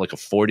calling out like a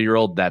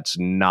 40-year-old that's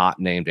not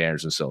named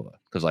Anderson Silva.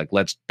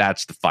 Because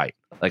that's the fight.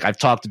 Like, I've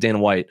talked to Dana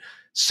White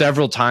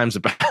several times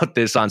about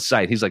this on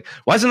site. He's like,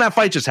 why doesn't that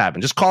fight just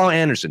happen? Just call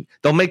Anderson.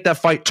 They'll make that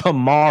fight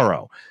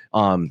tomorrow.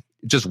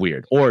 Just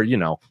weird. Or,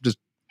 just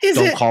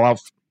call out.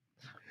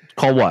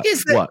 Call what?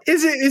 What?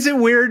 Is it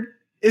weird?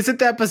 Is it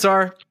that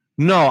bizarre?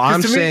 No,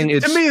 I'm saying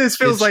to me, this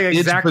feels like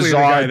exactly the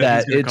guy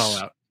that he's going to call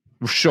out.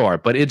 Sure,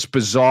 but it's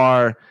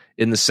bizarre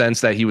in the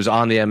sense that he was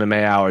on the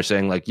MMA Hour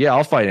saying like, yeah,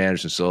 I'll fight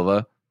Anderson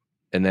Silva.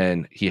 And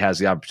then he has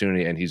the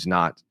opportunity and he's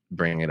not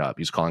bringing it up.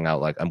 He's calling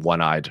out like a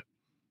one-eyed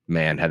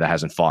man that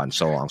hasn't fought in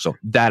so long. So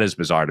that is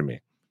bizarre to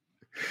me.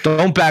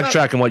 Don't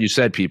backtrack on what you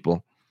said,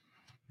 people.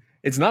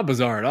 It's not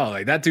bizarre at all.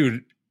 Like, that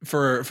dude,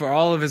 for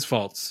all of his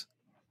faults,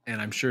 and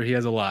I'm sure he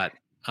has a lot,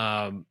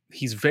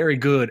 he's very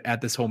good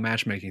at this whole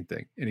matchmaking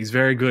thing. And he's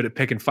very good at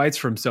picking fights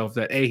for himself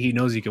that A, he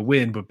knows he could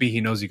win, but B, he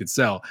knows he could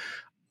sell.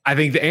 I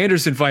think the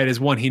Anderson fight is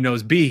one he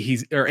knows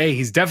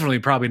he's definitely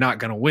probably not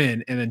going to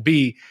win. And then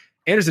B,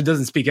 Anderson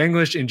doesn't speak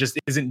English and just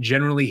isn't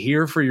generally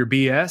here for your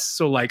BS.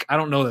 So, like, I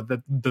don't know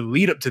that the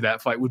lead up to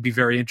that fight would be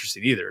very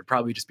interesting either. It'd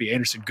probably just be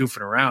Anderson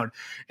goofing around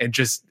and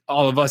just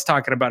all of us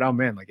talking about, oh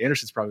man, like,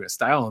 Anderson's probably going to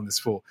style on this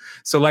fool.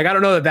 So, like, I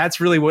don't know that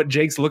that's really what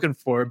Jake's looking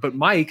for. But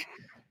Mike's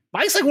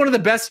like one of the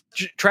best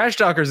trash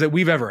talkers that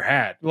we've ever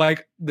had.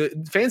 Like,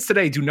 the fans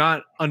today do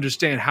not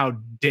understand how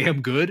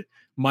damn good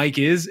Mike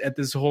is at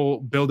this whole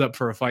build up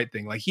for a fight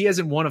thing. Like, he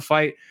hasn't won a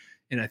fight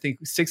in, I think,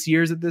 6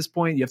 years at this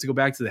point. You have to go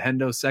back to the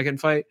Hendo second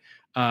fight.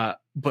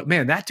 But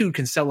man, that dude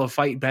can sell a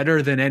fight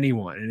better than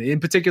anyone. And in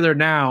particular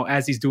now,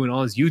 as he's doing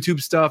all his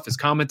YouTube stuff, his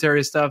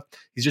commentary stuff,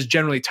 he's just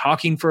generally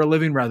talking for a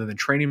living rather than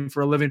training for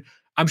a living.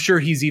 I'm sure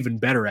he's even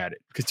better at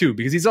it because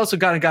he's also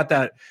got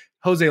that,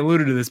 Jose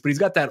alluded to this, but he's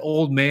got that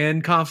old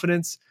man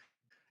confidence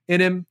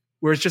in him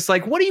where it's just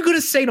like, what are you going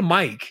to say to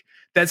Mike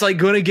that's like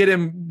going to get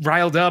him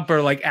riled up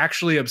or like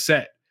actually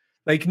upset?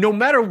 Like, no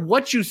matter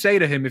what you say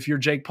to him, if you're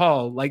Jake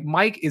Paul, like,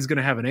 Mike is going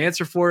to have an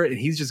answer for it, and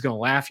he's just going to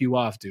laugh you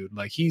off, dude.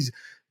 Like, he's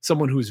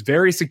someone who's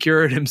very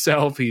secure in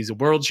himself. He's a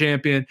world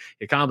champion.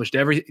 He accomplished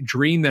every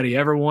dream that he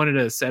ever wanted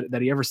to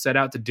set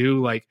out to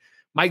do. Like,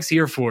 Mike's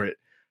here for it.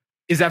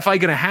 Is that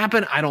fight going to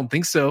happen? I don't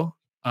think so.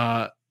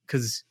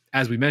 Because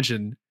as we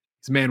mentioned,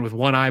 he's a man with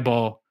one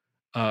eyeball,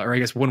 or I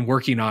guess one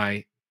working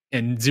eye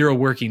and 0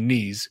 working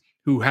knees,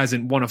 who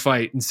hasn't won a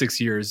fight in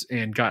 6 years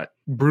and got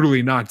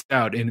brutally knocked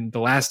out in the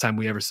last time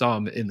we ever saw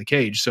him in the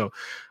cage. So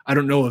I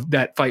don't know if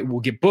that fight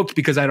will get booked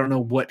because I don't know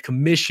what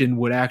commission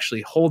would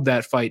actually hold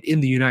that fight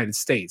in the United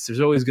States. There's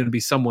always going to be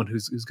someone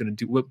who's going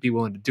to be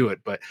willing to do it,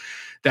 but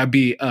that'd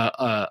be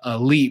a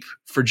leap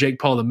for Jake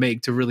Paul to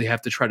make, to really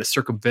have to try to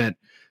circumvent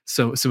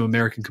some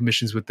American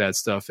commissions with that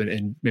stuff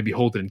and maybe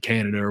hold it in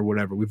Canada or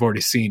whatever. We've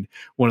already seen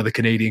one of the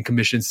Canadian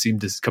commissions seem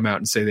to come out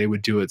and say they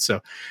would do it.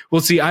 So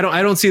we'll see. I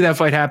don't see that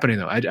fight happening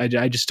though.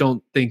 I just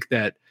don't think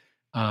that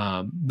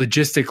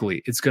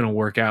logistically it's going to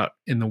work out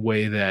in the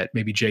way that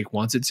maybe Jake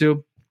wants it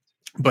to.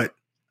 But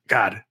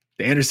God,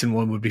 the Anderson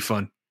one would be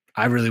fun.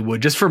 I really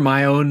would. Just for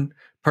my own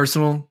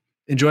personal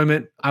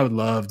enjoyment, I would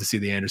love to see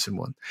the Anderson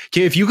one.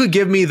 Okay, if you could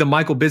give me the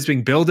Michael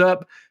Bisping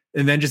buildup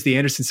and then just the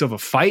Anderson Silva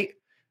fight,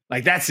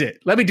 like, that's it.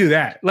 Let me do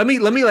that. Let me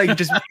like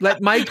just let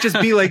Mike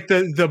just be like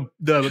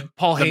the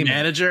Paul Heyman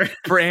manager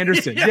for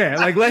Anderson. Yeah,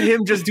 like let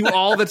him just do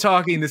all the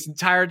talking this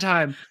entire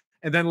time,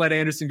 and then let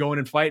Anderson go in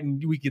and fight,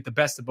 and we get the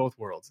best of both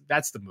worlds.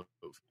 That's the move.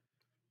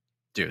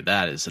 Dude,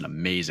 that is an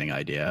amazing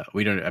idea.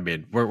 We're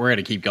going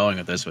to keep going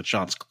with this, but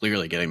Sean's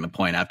clearly getting the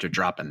point after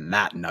dropping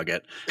that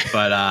nugget.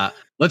 But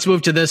let's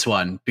move to this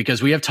one,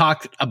 because we have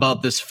talked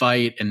about this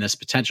fight and this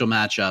potential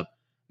matchup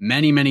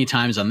many, many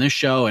times on this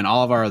show and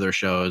all of our other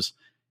shows.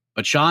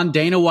 But Sean,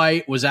 Dana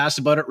White was asked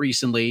about it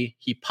recently.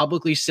 He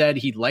publicly said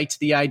he liked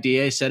the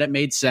idea. He said it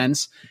made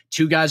sense.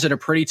 2 guys that are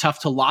pretty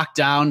tough to lock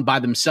down by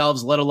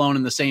themselves, let alone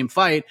in the same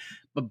fight.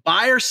 But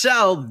buy or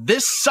sell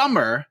this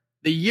summer,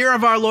 the year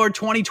of our Lord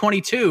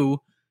 2022,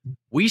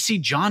 we see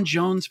John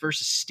Jones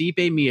versus Stipe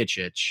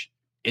Miocic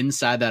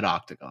inside that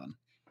octagon.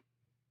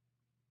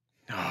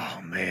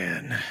 Oh,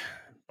 man.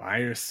 Buy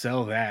or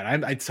sell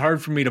that. It's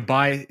hard for me to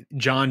buy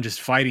John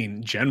just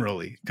fighting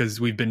generally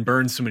because we've been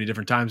burned so many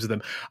different times with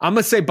him. I'm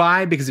going to say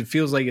buy because it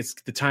feels like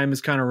the time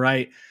is kind of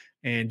right.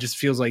 And just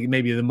feels like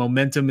maybe the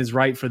momentum is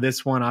right for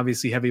this one.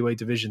 Obviously, heavyweight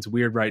division's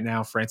weird right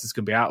now. Francis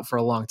could be out for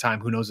a long time.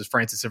 Who knows if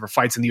Francis ever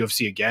fights in the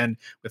UFC again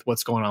with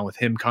what's going on with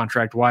him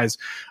contract-wise.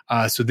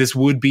 So this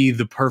would be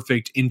the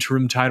perfect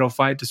interim title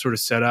fight to sort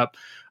of set up.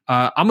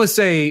 I'm going to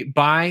say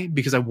buy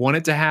because I want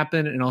it to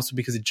happen and also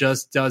because it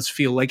just does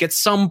feel like at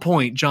some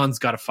point John's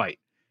got to fight.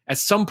 At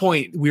some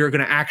point, we are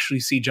going to actually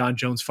see John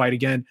Jones fight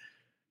again.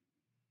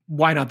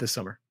 Why not this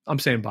summer? I'm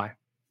saying buy.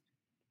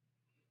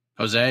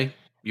 Jose?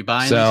 You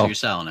buying this or you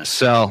selling it?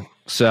 Sell.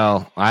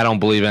 I don't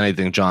believe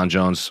anything John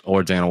Jones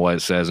or Dana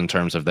White says in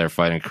terms of their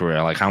fighting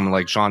career.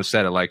 Like Sean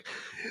said it, like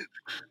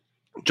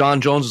John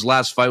Jones'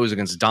 last fight was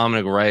against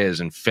Dominic Reyes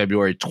in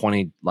February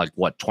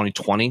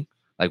 2020?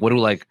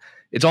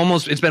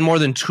 It's been more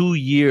than 2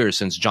 years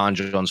since John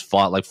Jones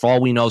fought. Like, for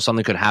all we know,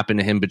 something could happen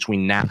to him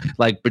between now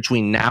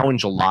and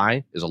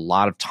July is a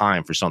lot of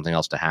time for something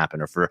else to happen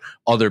or for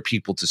other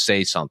people to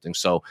say something.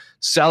 So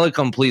sell it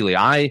completely.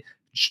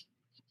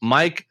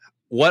 Mike,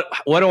 what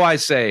do I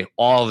say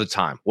all the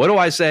time? What do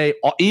I say?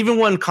 Even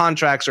when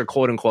contracts are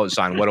quote unquote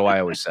signed, what do I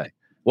always say?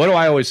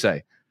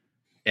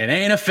 It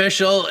ain't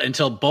official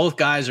until both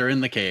guys are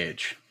in the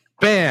cage.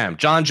 Bam!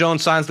 John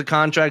Jones signs the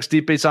contract.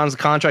 Stipe signs the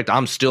contract.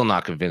 I'm still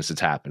not convinced it's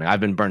happening. I've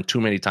been burned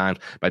too many times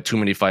by too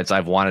many fights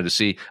I've wanted to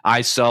see.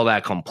 I sell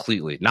that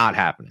completely. Not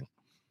happening.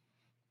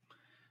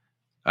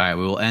 All right,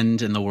 we will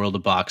end in the world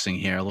of boxing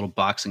here. A little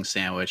boxing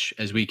sandwich,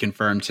 as we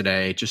confirmed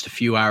today, just a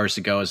few hours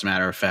ago, as a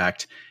matter of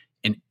fact.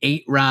 An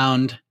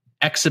 8-round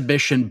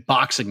exhibition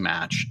boxing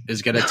match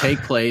is going to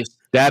take place.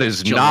 That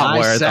is not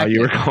where I thought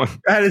you were going.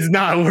 That is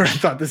not where I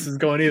thought this was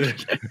going either.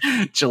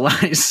 July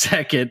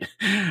 2nd,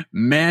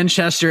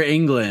 Manchester,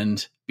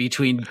 England,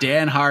 between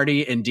Dan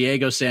Hardy and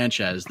Diego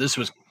Sanchez. This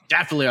was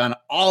definitely on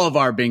all of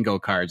our bingo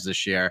cards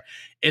this year.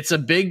 It's a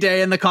big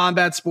day in the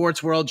combat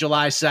sports world,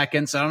 July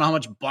 2nd. So I don't know how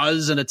much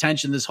buzz and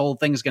attention this whole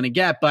thing is going to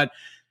get, but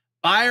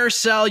buy or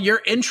sell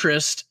your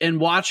interest in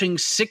watching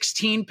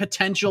 16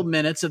 potential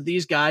minutes of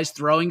these guys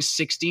throwing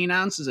 16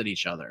 ounces at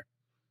each other.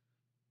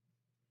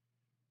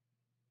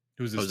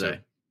 Who's this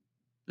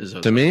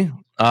Jose? To me,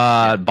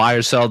 buy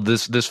or sell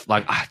this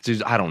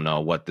dude, I don't know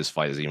what this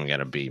fight is even going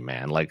to be,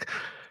 man. Like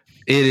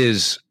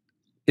it's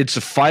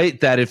a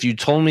fight that if you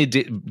told me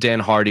Dan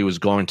Hardy was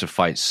going to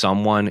fight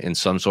someone in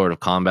some sort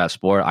of combat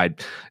sport,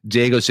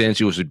 Diego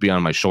Sanchez would be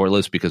on my short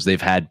list because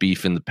they've had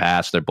beef in the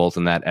past. They're both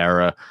in that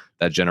era,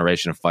 that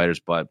generation of fighters,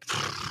 but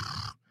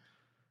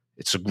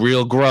it's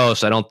real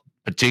gross. I don't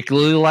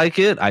particularly like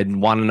it. I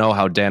want to know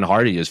how Dan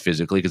Hardy is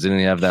physically because didn't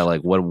he have that,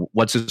 like,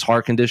 what's his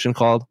heart condition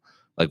called?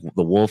 Like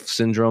the Wolf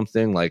syndrome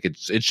thing. Like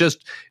it's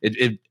just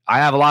I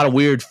have a lot of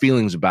weird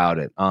feelings about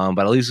it. But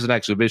at least it's an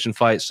exhibition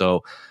fight.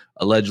 So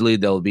allegedly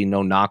there'll be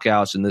no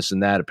knockouts and this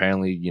and that.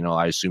 Apparently,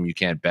 I assume you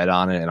can't bet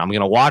on it and I'm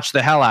going to watch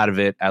the hell out of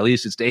it. At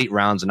least it's 8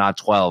 rounds and not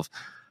 12.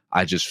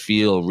 I just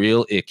feel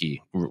real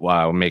icky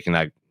while I'm making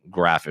that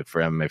graphic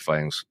for MMA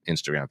Fighting's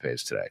Instagram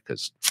page today.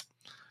 Cause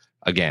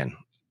again,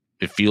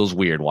 it feels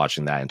weird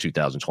watching that in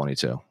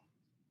 2022.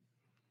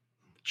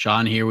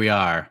 Sean, here we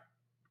are.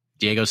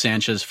 Diego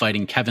Sanchez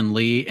fighting Kevin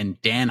Lee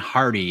and Dan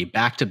Hardy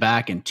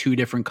back-to-back in 2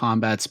 different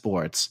combat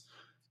sports.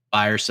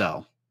 Buy or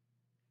sell?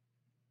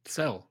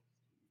 Sell.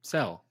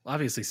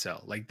 Obviously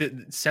sell. Like,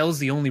 sell is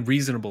the only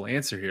reasonable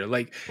answer here.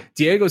 Like,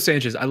 Diego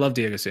Sanchez, I love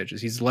Diego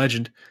Sanchez. He's a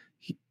legend.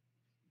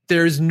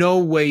 There's no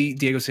way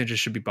Diego Sanchez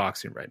should be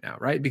boxing right now,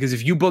 right? Because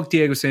if you book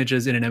Diego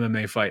Sanchez in an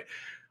MMA fight,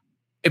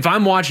 if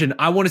I'm watching,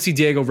 I want to see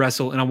Diego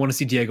wrestle and I want to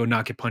see Diego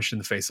not get punched in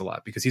the face a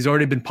lot because he's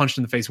already been punched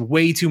in the face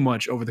way too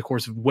much over the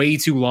course of way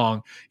too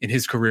long in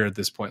his career at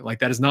this point. Like,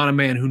 that is not a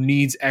man who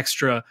needs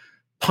extra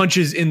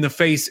punches in the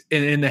face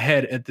and in the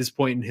head at this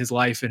point in his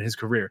life and his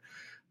career.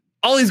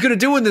 All he's going to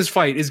do in this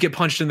fight is get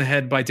punched in the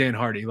head by Dan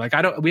Hardy. Like,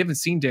 we haven't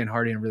seen Dan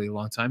Hardy in a really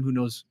long time. Who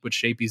knows what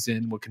shape he's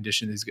in, what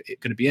condition he's going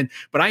to be in.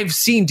 But I've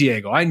seen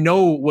Diego. I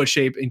know what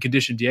shape and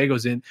condition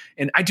Diego's in.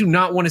 And I do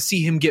not want to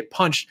see him get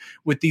punched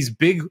with these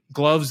big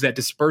gloves that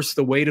disperse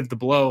the weight of the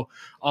blow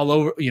all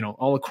over,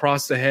 all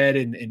across the head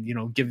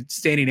and give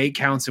standing 8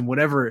 counts and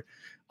whatever.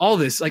 All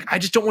this, like, I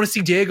just don't want to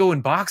see Diego in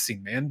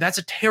boxing, man. That's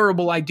a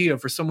terrible idea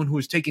for someone who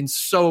is taking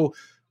such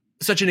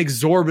an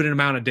exorbitant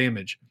amount of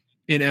damage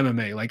in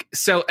MMA. Like,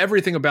 sell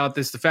everything about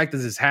this. The fact that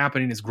this is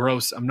happening is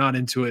gross. I'm not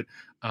into it.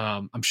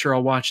 I'm sure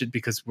I'll watch it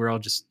because we're all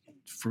just,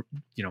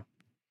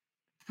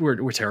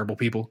 we're terrible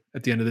people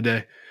at the end of the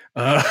day.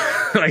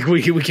 Like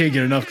we can't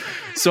get enough.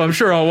 So I'm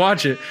sure I'll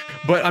watch it,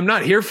 but I'm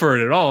not here for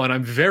it at all. And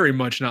I'm very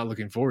much not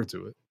looking forward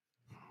to it.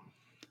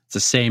 It's the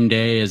same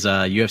day as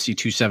UFC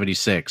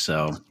 276.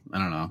 So I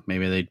don't know.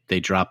 Maybe they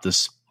drop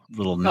this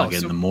little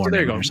nugget in the morning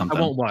there you go. or something.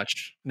 I won't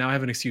watch. Now I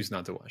have an excuse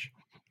not to watch.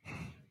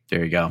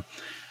 There you go.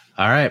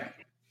 All right.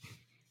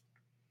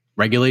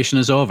 Regulation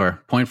is over.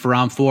 Point for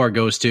round 4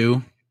 goes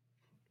to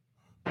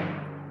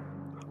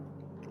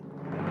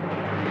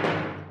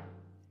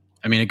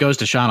I mean, it goes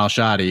to Sean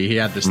Al-Shadi. He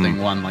had this thing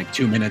won like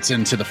 2 minutes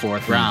into the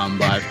fourth round,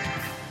 but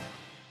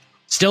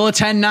still a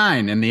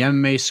 10-9 in the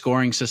MMA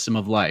scoring system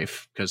of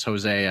life because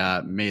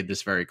Jose made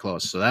this very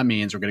close. So that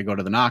means we're going to go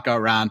to the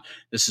knockout round.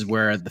 This is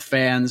where the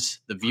fans,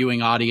 the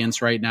viewing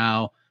audience right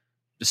now,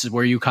 this is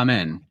where you come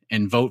in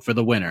and vote for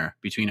the winner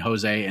between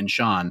Jose and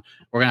Sean.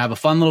 We're going to have a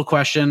fun little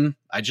question.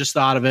 I just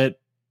thought of it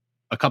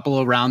a couple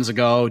of rounds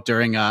ago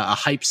during a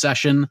hype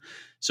session.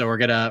 So we're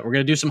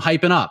gonna do some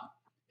hyping up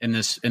in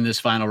this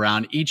final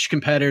round. Each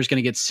competitor is going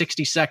to get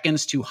 60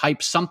 seconds to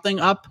hype something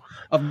up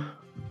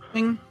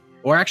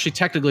or actually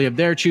technically of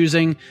their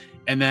choosing.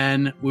 And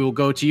then we will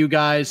go to you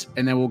guys,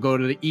 and then we'll go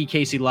to the E.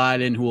 Casey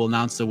Leiden, who will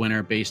announce the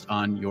winner based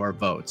on your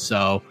vote.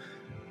 So,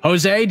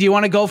 Jose, do you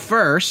want to go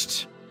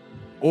first,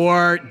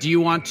 or do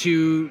you want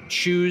to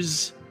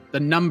choose the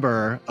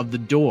number of the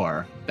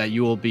door that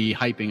you will be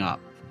hyping up?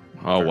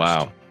 Oh, first?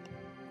 Wow.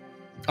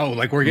 Oh,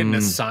 like we're getting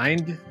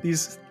assigned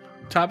these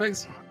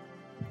topics?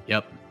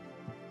 Yep.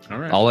 All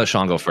right. I'll let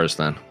Sean go first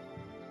then.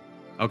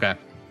 Okay.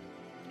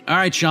 All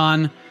right,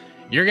 Sean.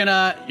 You're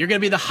gonna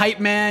be the hype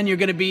man. You're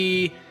gonna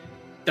be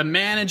the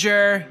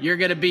manager. You're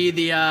gonna be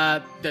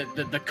the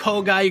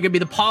co-guy. You're gonna be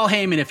the Paul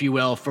Heyman, if you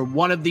will, for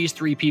one of these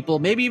three people.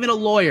 Maybe even a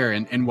lawyer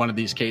in one of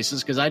these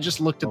cases, because I just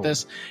looked at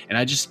this and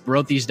I just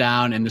wrote these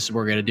down, and this is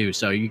what we're gonna do.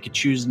 So you could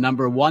choose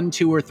number 1,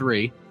 2, or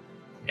 3,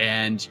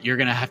 and you're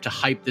gonna have to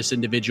hype this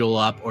individual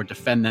up or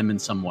defend them in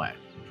some way.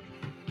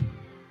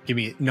 Give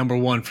me number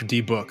 1 for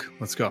D-Book.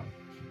 Let's go.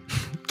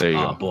 There you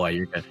go. Oh boy,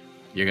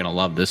 you're gonna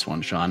love this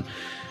one, Sean.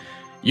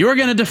 You're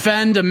gonna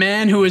defend a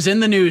man who is in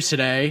the news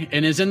today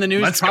and is in the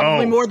news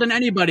probably more than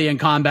anybody in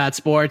combat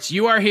sports.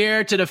 You are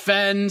here to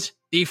defend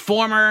the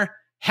former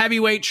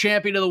heavyweight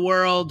champion of the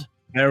world.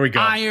 There we go.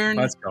 Iron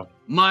Let's go.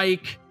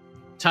 Mike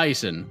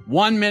Tyson.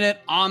 1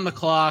 minute on the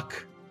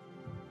clock.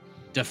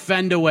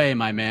 Defend away,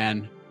 my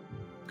man.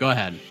 Go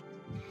ahead.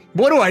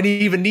 What do I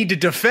even need to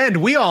defend?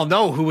 We all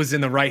know who was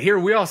in the right here.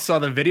 We all saw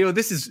the video.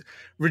 This is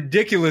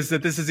ridiculous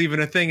that this is even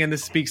a thing, and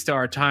this speaks to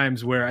our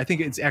times where I think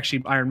it's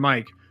actually Iron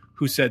Mike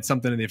who said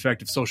something to the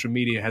effect of social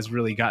media has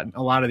really gotten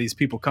a lot of these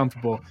people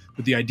comfortable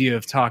with the idea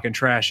of talking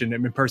trash and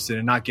in person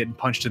and not getting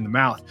punched in the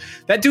mouth.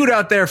 That dude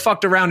out there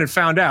fucked around and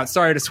found out.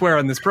 Sorry to swear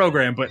on this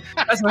program, but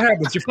that's what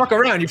happens. You fuck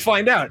around, you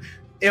find out.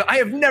 I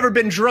have never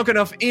been drunk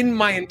enough in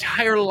my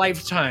entire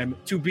lifetime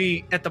to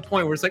be at the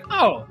point where it's like,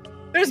 oh,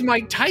 there's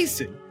Mike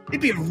Tyson. It'd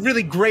be a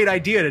really great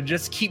idea to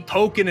just keep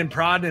poking and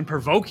prodding and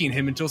provoking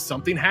him until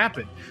something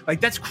happened.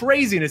 Like, that's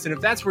craziness. And if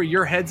that's where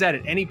your head's at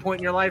any point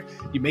in your life,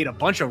 you made a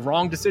bunch of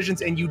wrong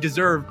decisions and you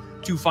deserve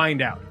to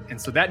find out.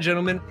 And so that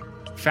gentleman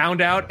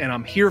found out, and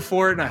I'm here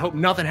for it. And I hope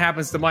nothing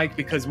happens to Mike,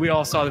 because we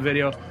all saw the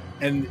video.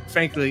 And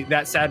frankly,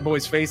 that sad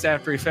boy's face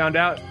after he found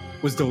out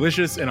was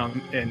delicious. And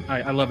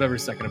I love every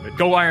second of it.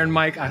 Go Iron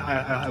Mike.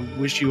 I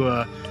wish you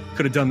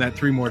could have done that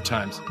 3 more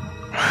times.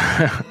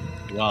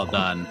 Well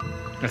done.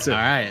 That's it. All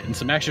right, and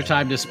some extra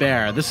time to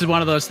spare. This is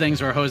one of those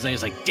things where Jose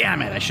is like,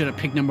 damn it, I should have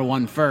picked number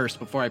 1 first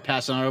before I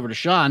pass on over to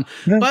Sean.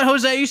 Yeah. But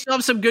Jose, you still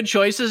have some good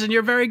choices, and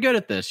you're very good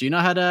at this. You know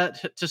how to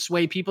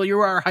sway people. You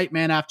are our hype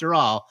man after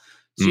all.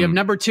 So you have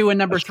number 2 and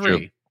number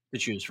 3 to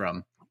choose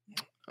from.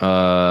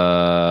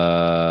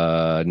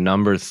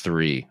 Number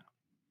 3.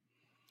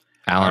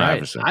 Allen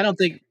Iverson. I don't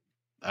think...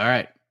 All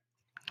right.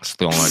 That's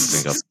the only one I can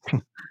think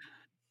of.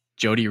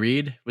 Jody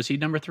Reed, was he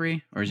number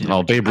 3? Or is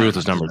he Babe Ruth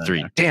is number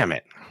 3. Damn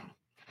it.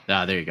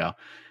 Ah, there you go.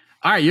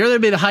 All right, you're going to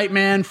be the hype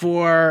man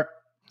for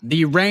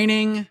the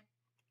reigning,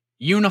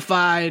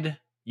 unified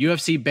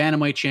UFC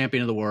bantamweight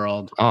champion of the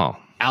world,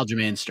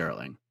 Aljamain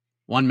Sterling.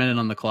 1 minute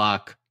on the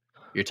clock.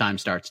 Your time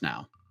starts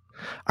now.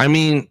 I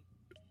mean,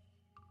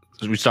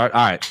 we start.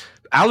 All right.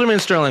 Aljamain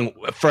Sterling,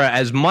 for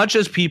as much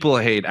as people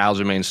hate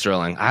Aljamain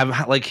Sterling,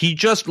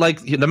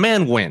 the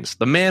man wins.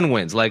 The man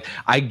wins. Like,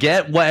 I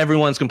get what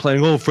everyone's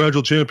complaining. Oh,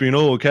 fragile champion.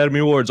 Oh, Academy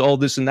Awards. All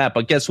this and that.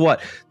 But guess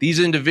what?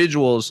 These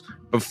individuals,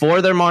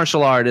 before they're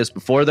martial artists,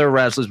 before they're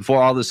wrestlers,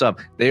 before all this stuff,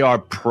 they are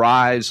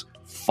prize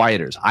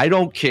fighters. I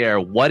don't care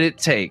what it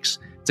takes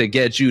to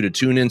get you to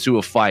tune into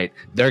a fight.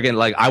 They're going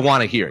to I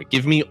want to hear it.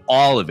 Give me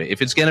all of it.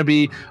 If it's going to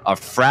be a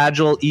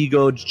fragile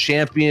egoed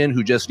champion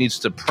who just needs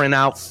to print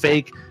out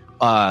fake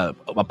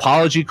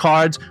apology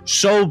cards,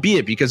 so be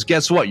it, because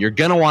guess what? You're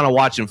gonna want to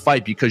watch him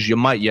fight, because you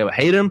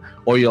hate him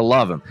or you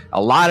love him. A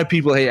lot of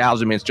people hate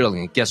Aljamain Sterling,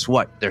 and guess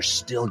what? They're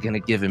still gonna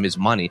give him his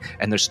money,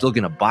 and they're still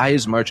gonna buy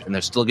his merch, and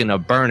they're still gonna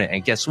burn it.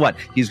 And guess what?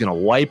 He's gonna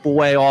wipe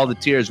away all the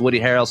tears, Woody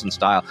Harrelson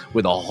style,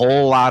 with a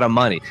whole lot of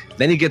money.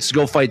 Then he gets to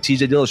go fight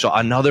TJ Dillashaw,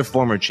 another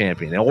former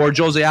champion, or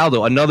Jose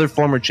Aldo, another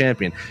former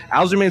champion.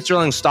 Aljamain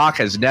Sterling's stock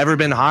has never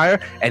been higher,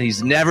 and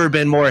he's never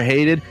been more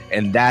hated,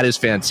 and that is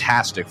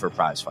fantastic for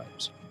prize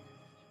fighters.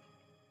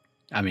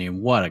 I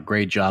mean, what a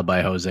great job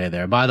by Jose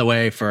there. By the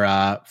way, for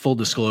full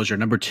disclosure,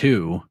 number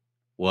 2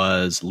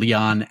 was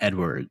Leon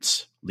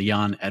Edwards.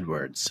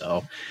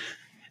 So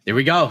there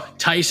we go.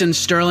 Tyson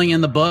Sterling in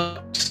the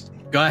books.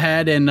 Go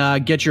ahead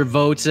and get your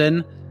votes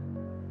in.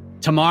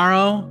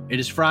 Tomorrow, it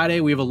is Friday.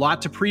 We have a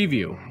lot to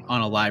preview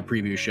on a live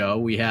preview show.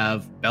 We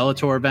have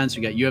Bellator events.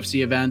 We got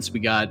UFC events.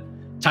 We got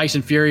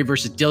Tyson Fury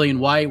versus Dillian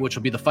White, which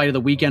will be the fight of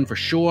the weekend for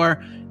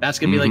sure. That's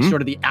going to be like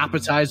sort of the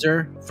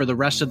appetizer for the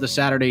rest of the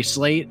Saturday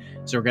slate.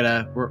 So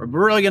we're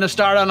really going to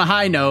start on a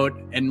high note,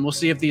 and we'll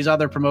see if these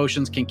other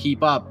promotions can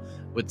keep up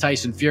with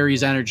Tyson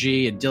Fury's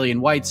energy and Dillian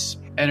White's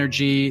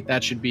energy.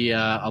 That should be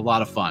a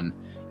lot of fun.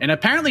 And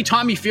apparently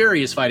Tommy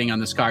Fury is fighting on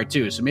this card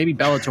too. So maybe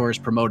Bellator is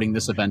promoting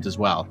this event as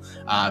well.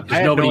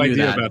 Because nobody knew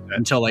that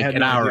until like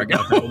an hour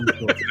ago.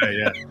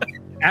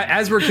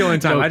 As we're killing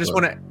time, I just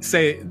want to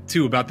say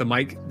too about the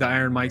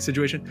Iron Mike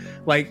situation.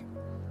 Like,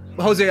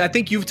 Jose, I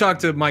think you've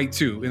talked to Mike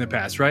too in the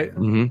past, right?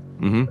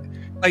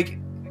 Like,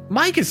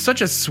 Mike is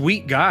such a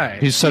sweet guy.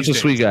 He's such a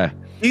sweet guy.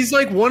 He's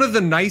like one of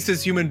the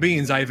nicest human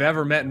beings I've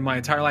ever met in my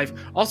entire life.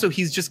 Also,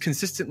 he's just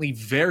consistently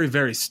very,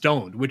 very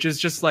stoned, which is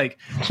just like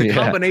the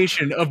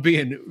combination of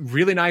being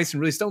really nice and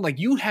really stoned. Like,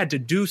 you had to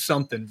do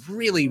something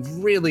really,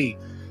 really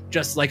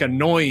just like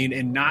annoying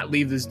and not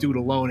leave this dude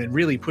alone and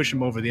really push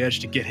him over the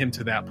edge to get him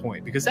to that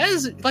point, because that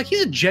is like,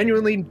 he's a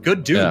genuinely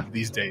good dude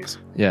these days.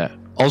 Yeah.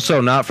 Also,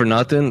 not for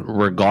nothing,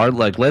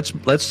 like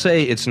let's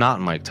say it's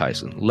not Mike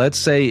Tyson. Let's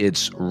say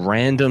it's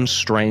random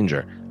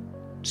stranger.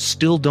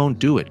 Still don't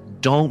do it.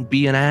 Don't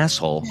be an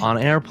asshole on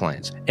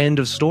airplanes. End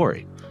of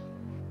story.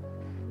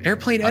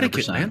 Airplane 100%.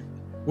 Etiquette, man.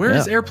 Where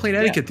is airplane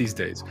etiquette these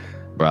days?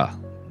 Bruh,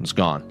 it's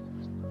gone.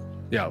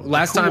 Yeah,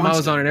 last time I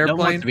was on an airplane.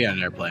 No one wants to be on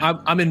an airplane.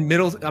 I'm in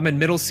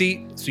middle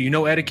seat, so you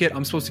know etiquette.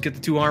 I'm supposed to get the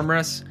 2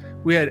 armrests.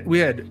 We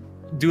had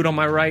dude on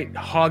my right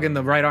hogging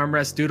the right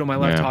armrest, dude on my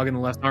left hogging the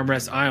left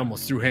armrest. I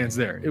almost threw hands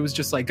there. It was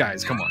just like,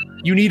 guys, come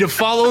on. You need to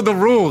follow the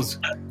rules.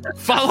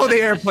 Follow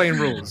the airplane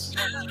rules.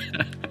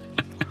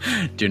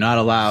 Do not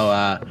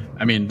allow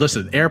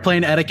listen,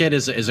 airplane etiquette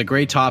is a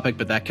great topic,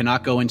 but that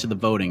cannot go into the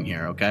voting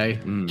here, okay?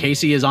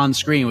 Casey is on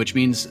screen, which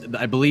means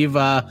I believe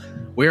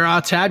we're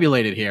all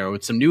tabulated here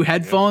with some new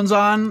headphones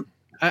on,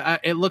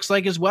 it looks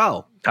like, as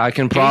well. I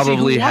can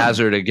probably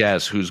hazard a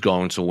guess who's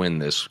going to win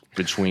this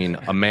between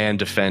a man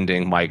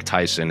defending Mike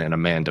Tyson and a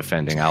man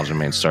defending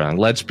Aljamain Sterling.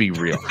 Let's be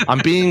real. I'm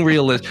being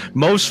realistic.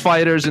 Most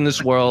fighters in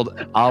this world,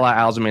 a la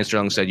Aljamain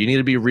Sterling said, you need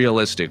to be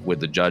realistic with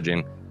the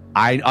judging.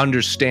 I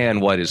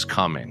understand what is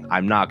coming.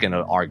 I'm not going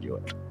to argue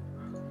it.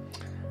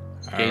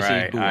 All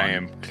right, I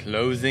am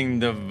closing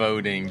the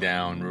voting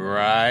down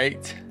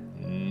right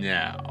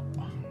now.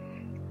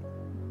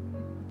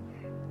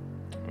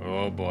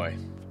 Oh boy.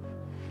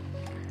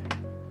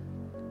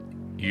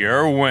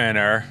 Your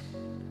winner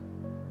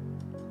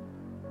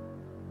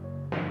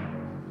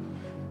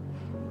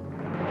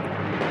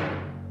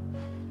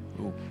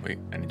wait,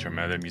 I need to turn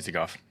my other music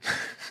off.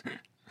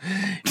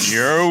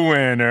 Your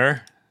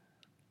winner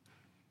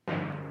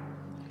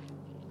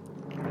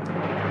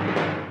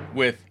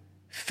with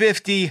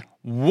 51%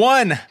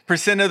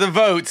 of the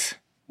votes.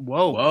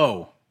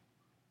 Whoa.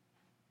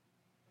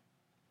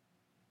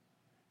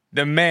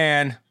 The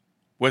man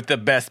with the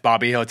best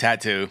Bobby Hill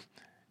tattoo,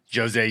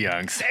 Jose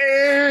Youngs.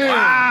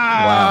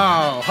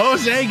 Wow.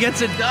 Jose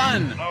gets it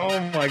done. Oh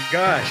my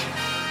gosh.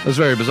 That's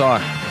very bizarre.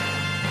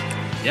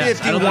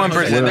 Yes,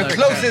 51%. The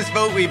closest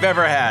vote we've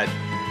ever had.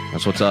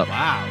 That's what's up.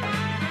 Wow.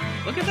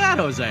 Look at that,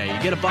 Jose. You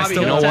get a Bobby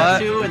Hill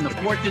tattoo and the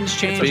fortunes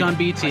change on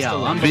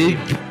BTL.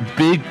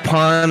 Big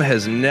Pun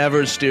has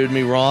never steered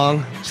me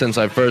wrong since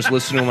I first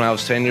listened to him when I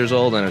was 10 years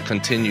old, and it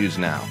continues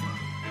now.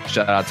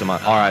 Shout out to my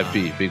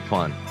RIP, Big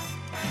Pun.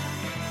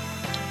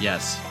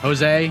 Yes.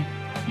 Jose,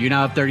 you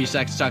now have 30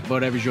 seconds to talk about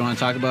whatever you want to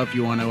talk about. If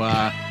you want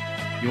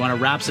to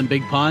rap some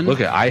Big Pun.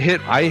 Look, I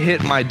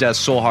hit my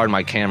desk so hard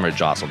my camera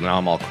jostled. Now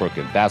I'm all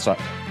crooked. That's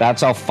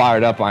how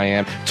fired up I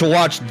am to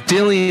watch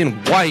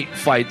Dillian White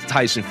fight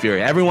Tyson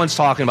Fury. Everyone's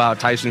talking about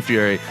Tyson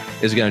Fury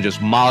is going to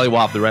just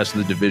mollywop the rest of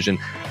the division.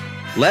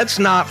 Let's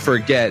not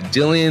forget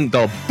Dillian,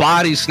 the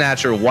body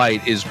snatcher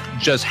White,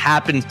 just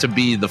happens to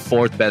be the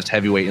 4th best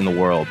heavyweight in the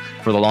world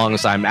for the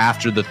longest time,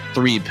 after the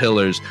 3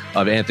 pillars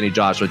of Anthony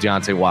Joshua,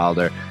 Deontay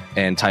Wilder,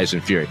 and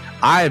Tyson Fury.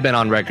 I have been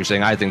on record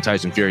saying I think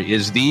Tyson Fury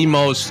is the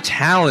most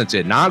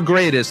talented, not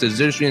greatest, there's a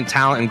difference between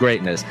talent and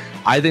greatness.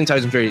 I think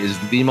Tyson Fury is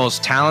the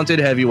most talented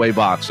heavyweight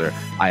boxer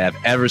I have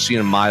ever seen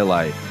in my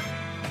life.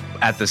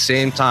 At the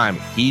same time,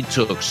 he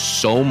took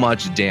so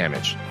much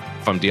damage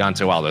from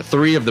Deontay Wilder.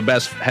 3 of the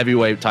best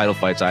heavyweight title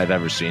fights I've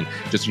ever seen.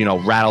 Just,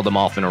 rattled them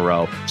off in a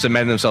row.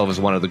 Cemented himself as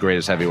one of the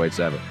greatest heavyweights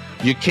ever.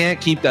 You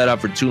can't keep that up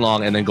for too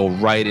long and then go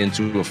right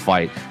into a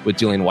fight with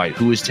Dillian White,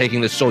 who is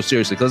taking this so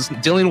seriously. Because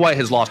Dillian White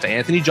has lost to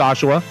Anthony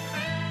Joshua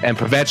and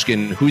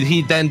Povetkin, who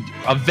he then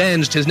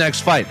avenged his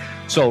next fight.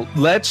 So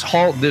let's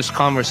halt this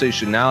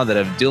conversation now that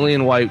if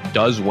Dillian White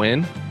does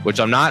win, which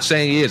I'm not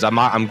saying he is, I'm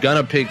going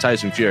to pick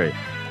Tyson Fury.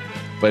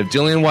 But if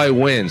Dillian White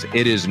wins,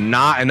 it is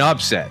not an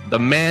upset. The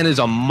man is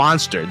a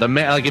monster. The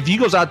man, like, if he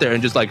goes out there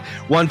and just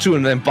 1-2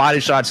 and then body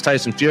shots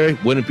Tyson Fury,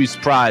 wouldn't be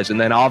surprised.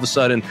 And then all of a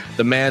sudden,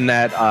 the man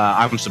that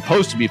I'm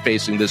supposed to be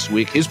facing this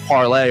week, his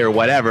parlay or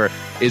whatever,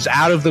 is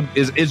out of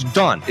is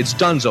done. It's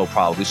donezo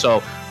probably.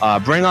 So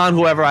bring on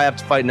whoever I have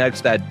to fight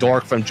next. That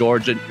dork from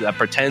Georgia that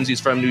pretends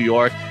he's from New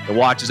York and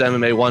watches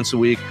MMA once a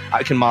week.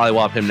 I can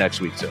mollywop him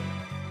next week too.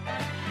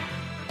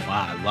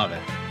 Wow, I love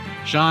it.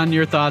 Sean,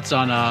 your thoughts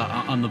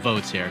on the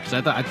votes here? Because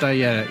I thought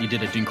you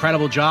did an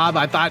incredible job.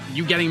 I thought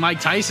you getting Mike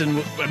Tyson.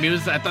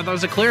 I thought that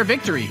was a clear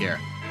victory here.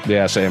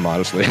 Yeah, same,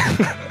 honestly.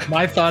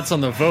 My thoughts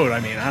on the vote.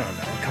 I mean, I don't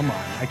know. Come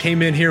on. I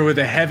came in here with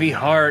a heavy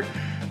heart.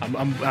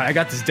 I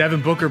got this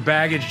Devin Booker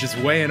baggage just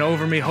weighing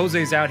over me.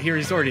 Jose's out here.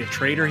 He's already a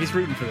traitor. He's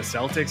rooting for the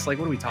Celtics. Like,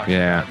 what are we talking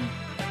about?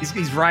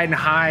 He's riding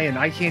high, and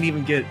I can't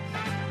even get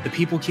 – the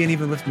people can't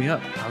even lift me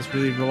up. I was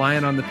really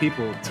relying on the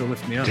people to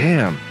lift me up.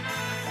 Damn.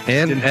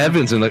 And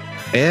Evans in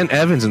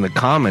the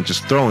comment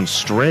just throwing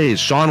strays.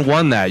 Sean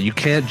won that. You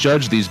can't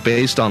judge these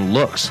based on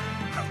looks.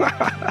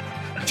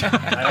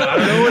 I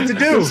don't know what to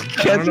do.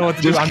 I don't know what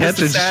to do. Just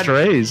catching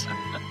strays.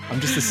 I'm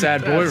just a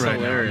sad boy right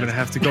now. I'm going to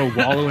have to go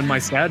wallow in my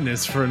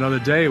sadness for another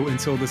day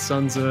until the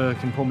Suns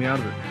can pull me out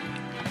of it.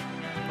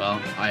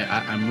 Well,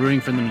 I'm rooting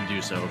for them to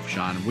do so,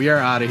 Sean. We are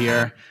out of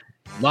here.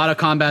 A lot of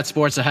combat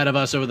sports ahead of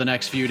us over the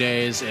next few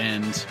days,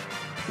 and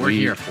we're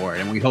here for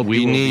it, and we hope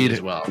we need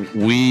as well.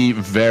 We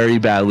very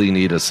badly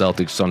need a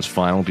Celtics Suns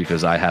final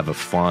because I have a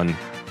fun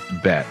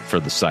bet for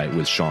the site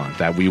with Sean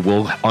that we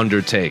will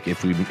undertake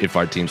if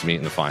our teams meet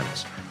in the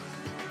finals.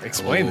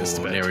 Explain this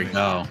to me. There we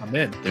go. I'm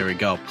in. There we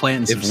go.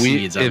 Planting some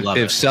seeds. I love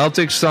it. If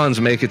Celtics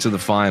Suns make it to the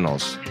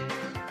finals,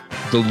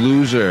 the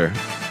loser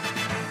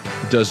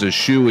does a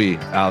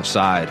shoey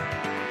outside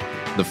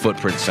the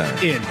Footprint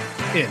Center. In.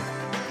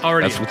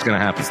 Already. That's what's going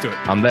to happen. Let's do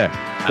it. I'm there.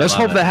 Let's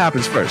hope that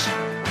happens first.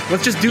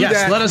 Let's just do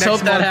that. Let us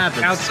hope that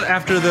happens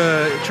after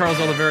the Charles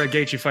Oliveira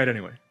Gaethje fight.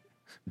 Anyway.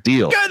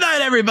 Deal. Good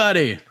night,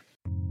 everybody.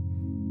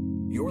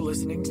 You're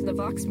listening to the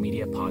Vox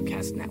Media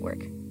Podcast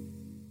Network.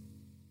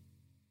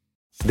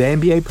 The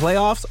NBA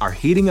playoffs are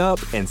heating up,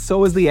 and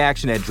so is the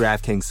action at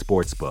DraftKings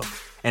Sportsbook,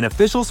 an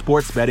official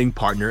sports betting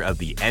partner of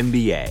the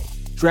NBA.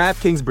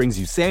 DraftKings brings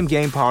you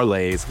same-game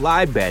parlays,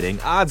 live betting,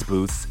 odds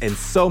boosts, and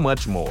so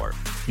much more.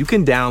 You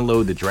can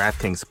download the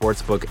DraftKings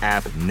Sportsbook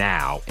app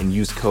now and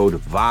use code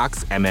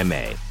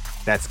VOXMMA.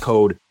 That's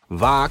code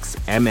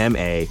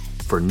VOXMMA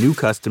for new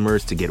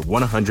customers to get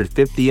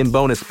 $150 in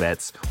bonus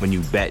bets when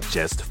you bet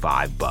just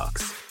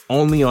 $5.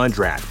 Only on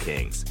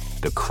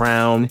DraftKings. The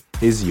crown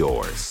is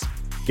yours.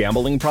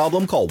 Gambling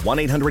problem? Call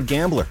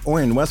 1-800-GAMBLER.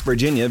 Or in West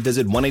Virginia,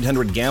 visit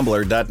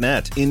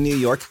 1-800-GAMBLER.net. In New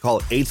York, call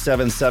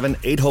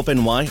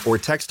 877-8-HOPE-NY or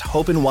text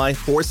HOPE-NY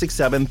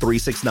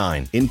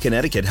 467-369. In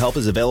Connecticut, help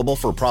is available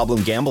for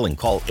problem gambling.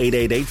 Call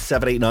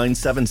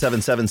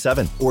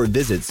 888-789-7777 or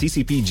visit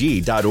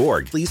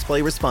ccpg.org. Please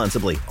play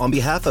responsibly. On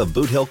behalf of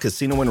Boot Hill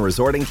Casino and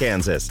Resort in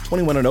Kansas,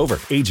 21 and over.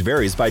 Age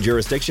varies by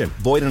jurisdiction.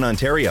 Void in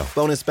Ontario.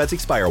 Bonus bets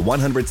expire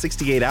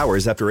 168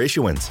 hours after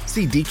issuance.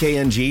 See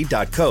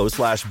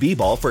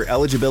dkng.co/bball for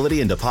eligibility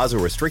and deposit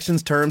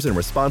restrictions, terms, and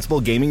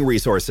responsible gaming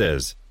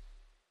resources.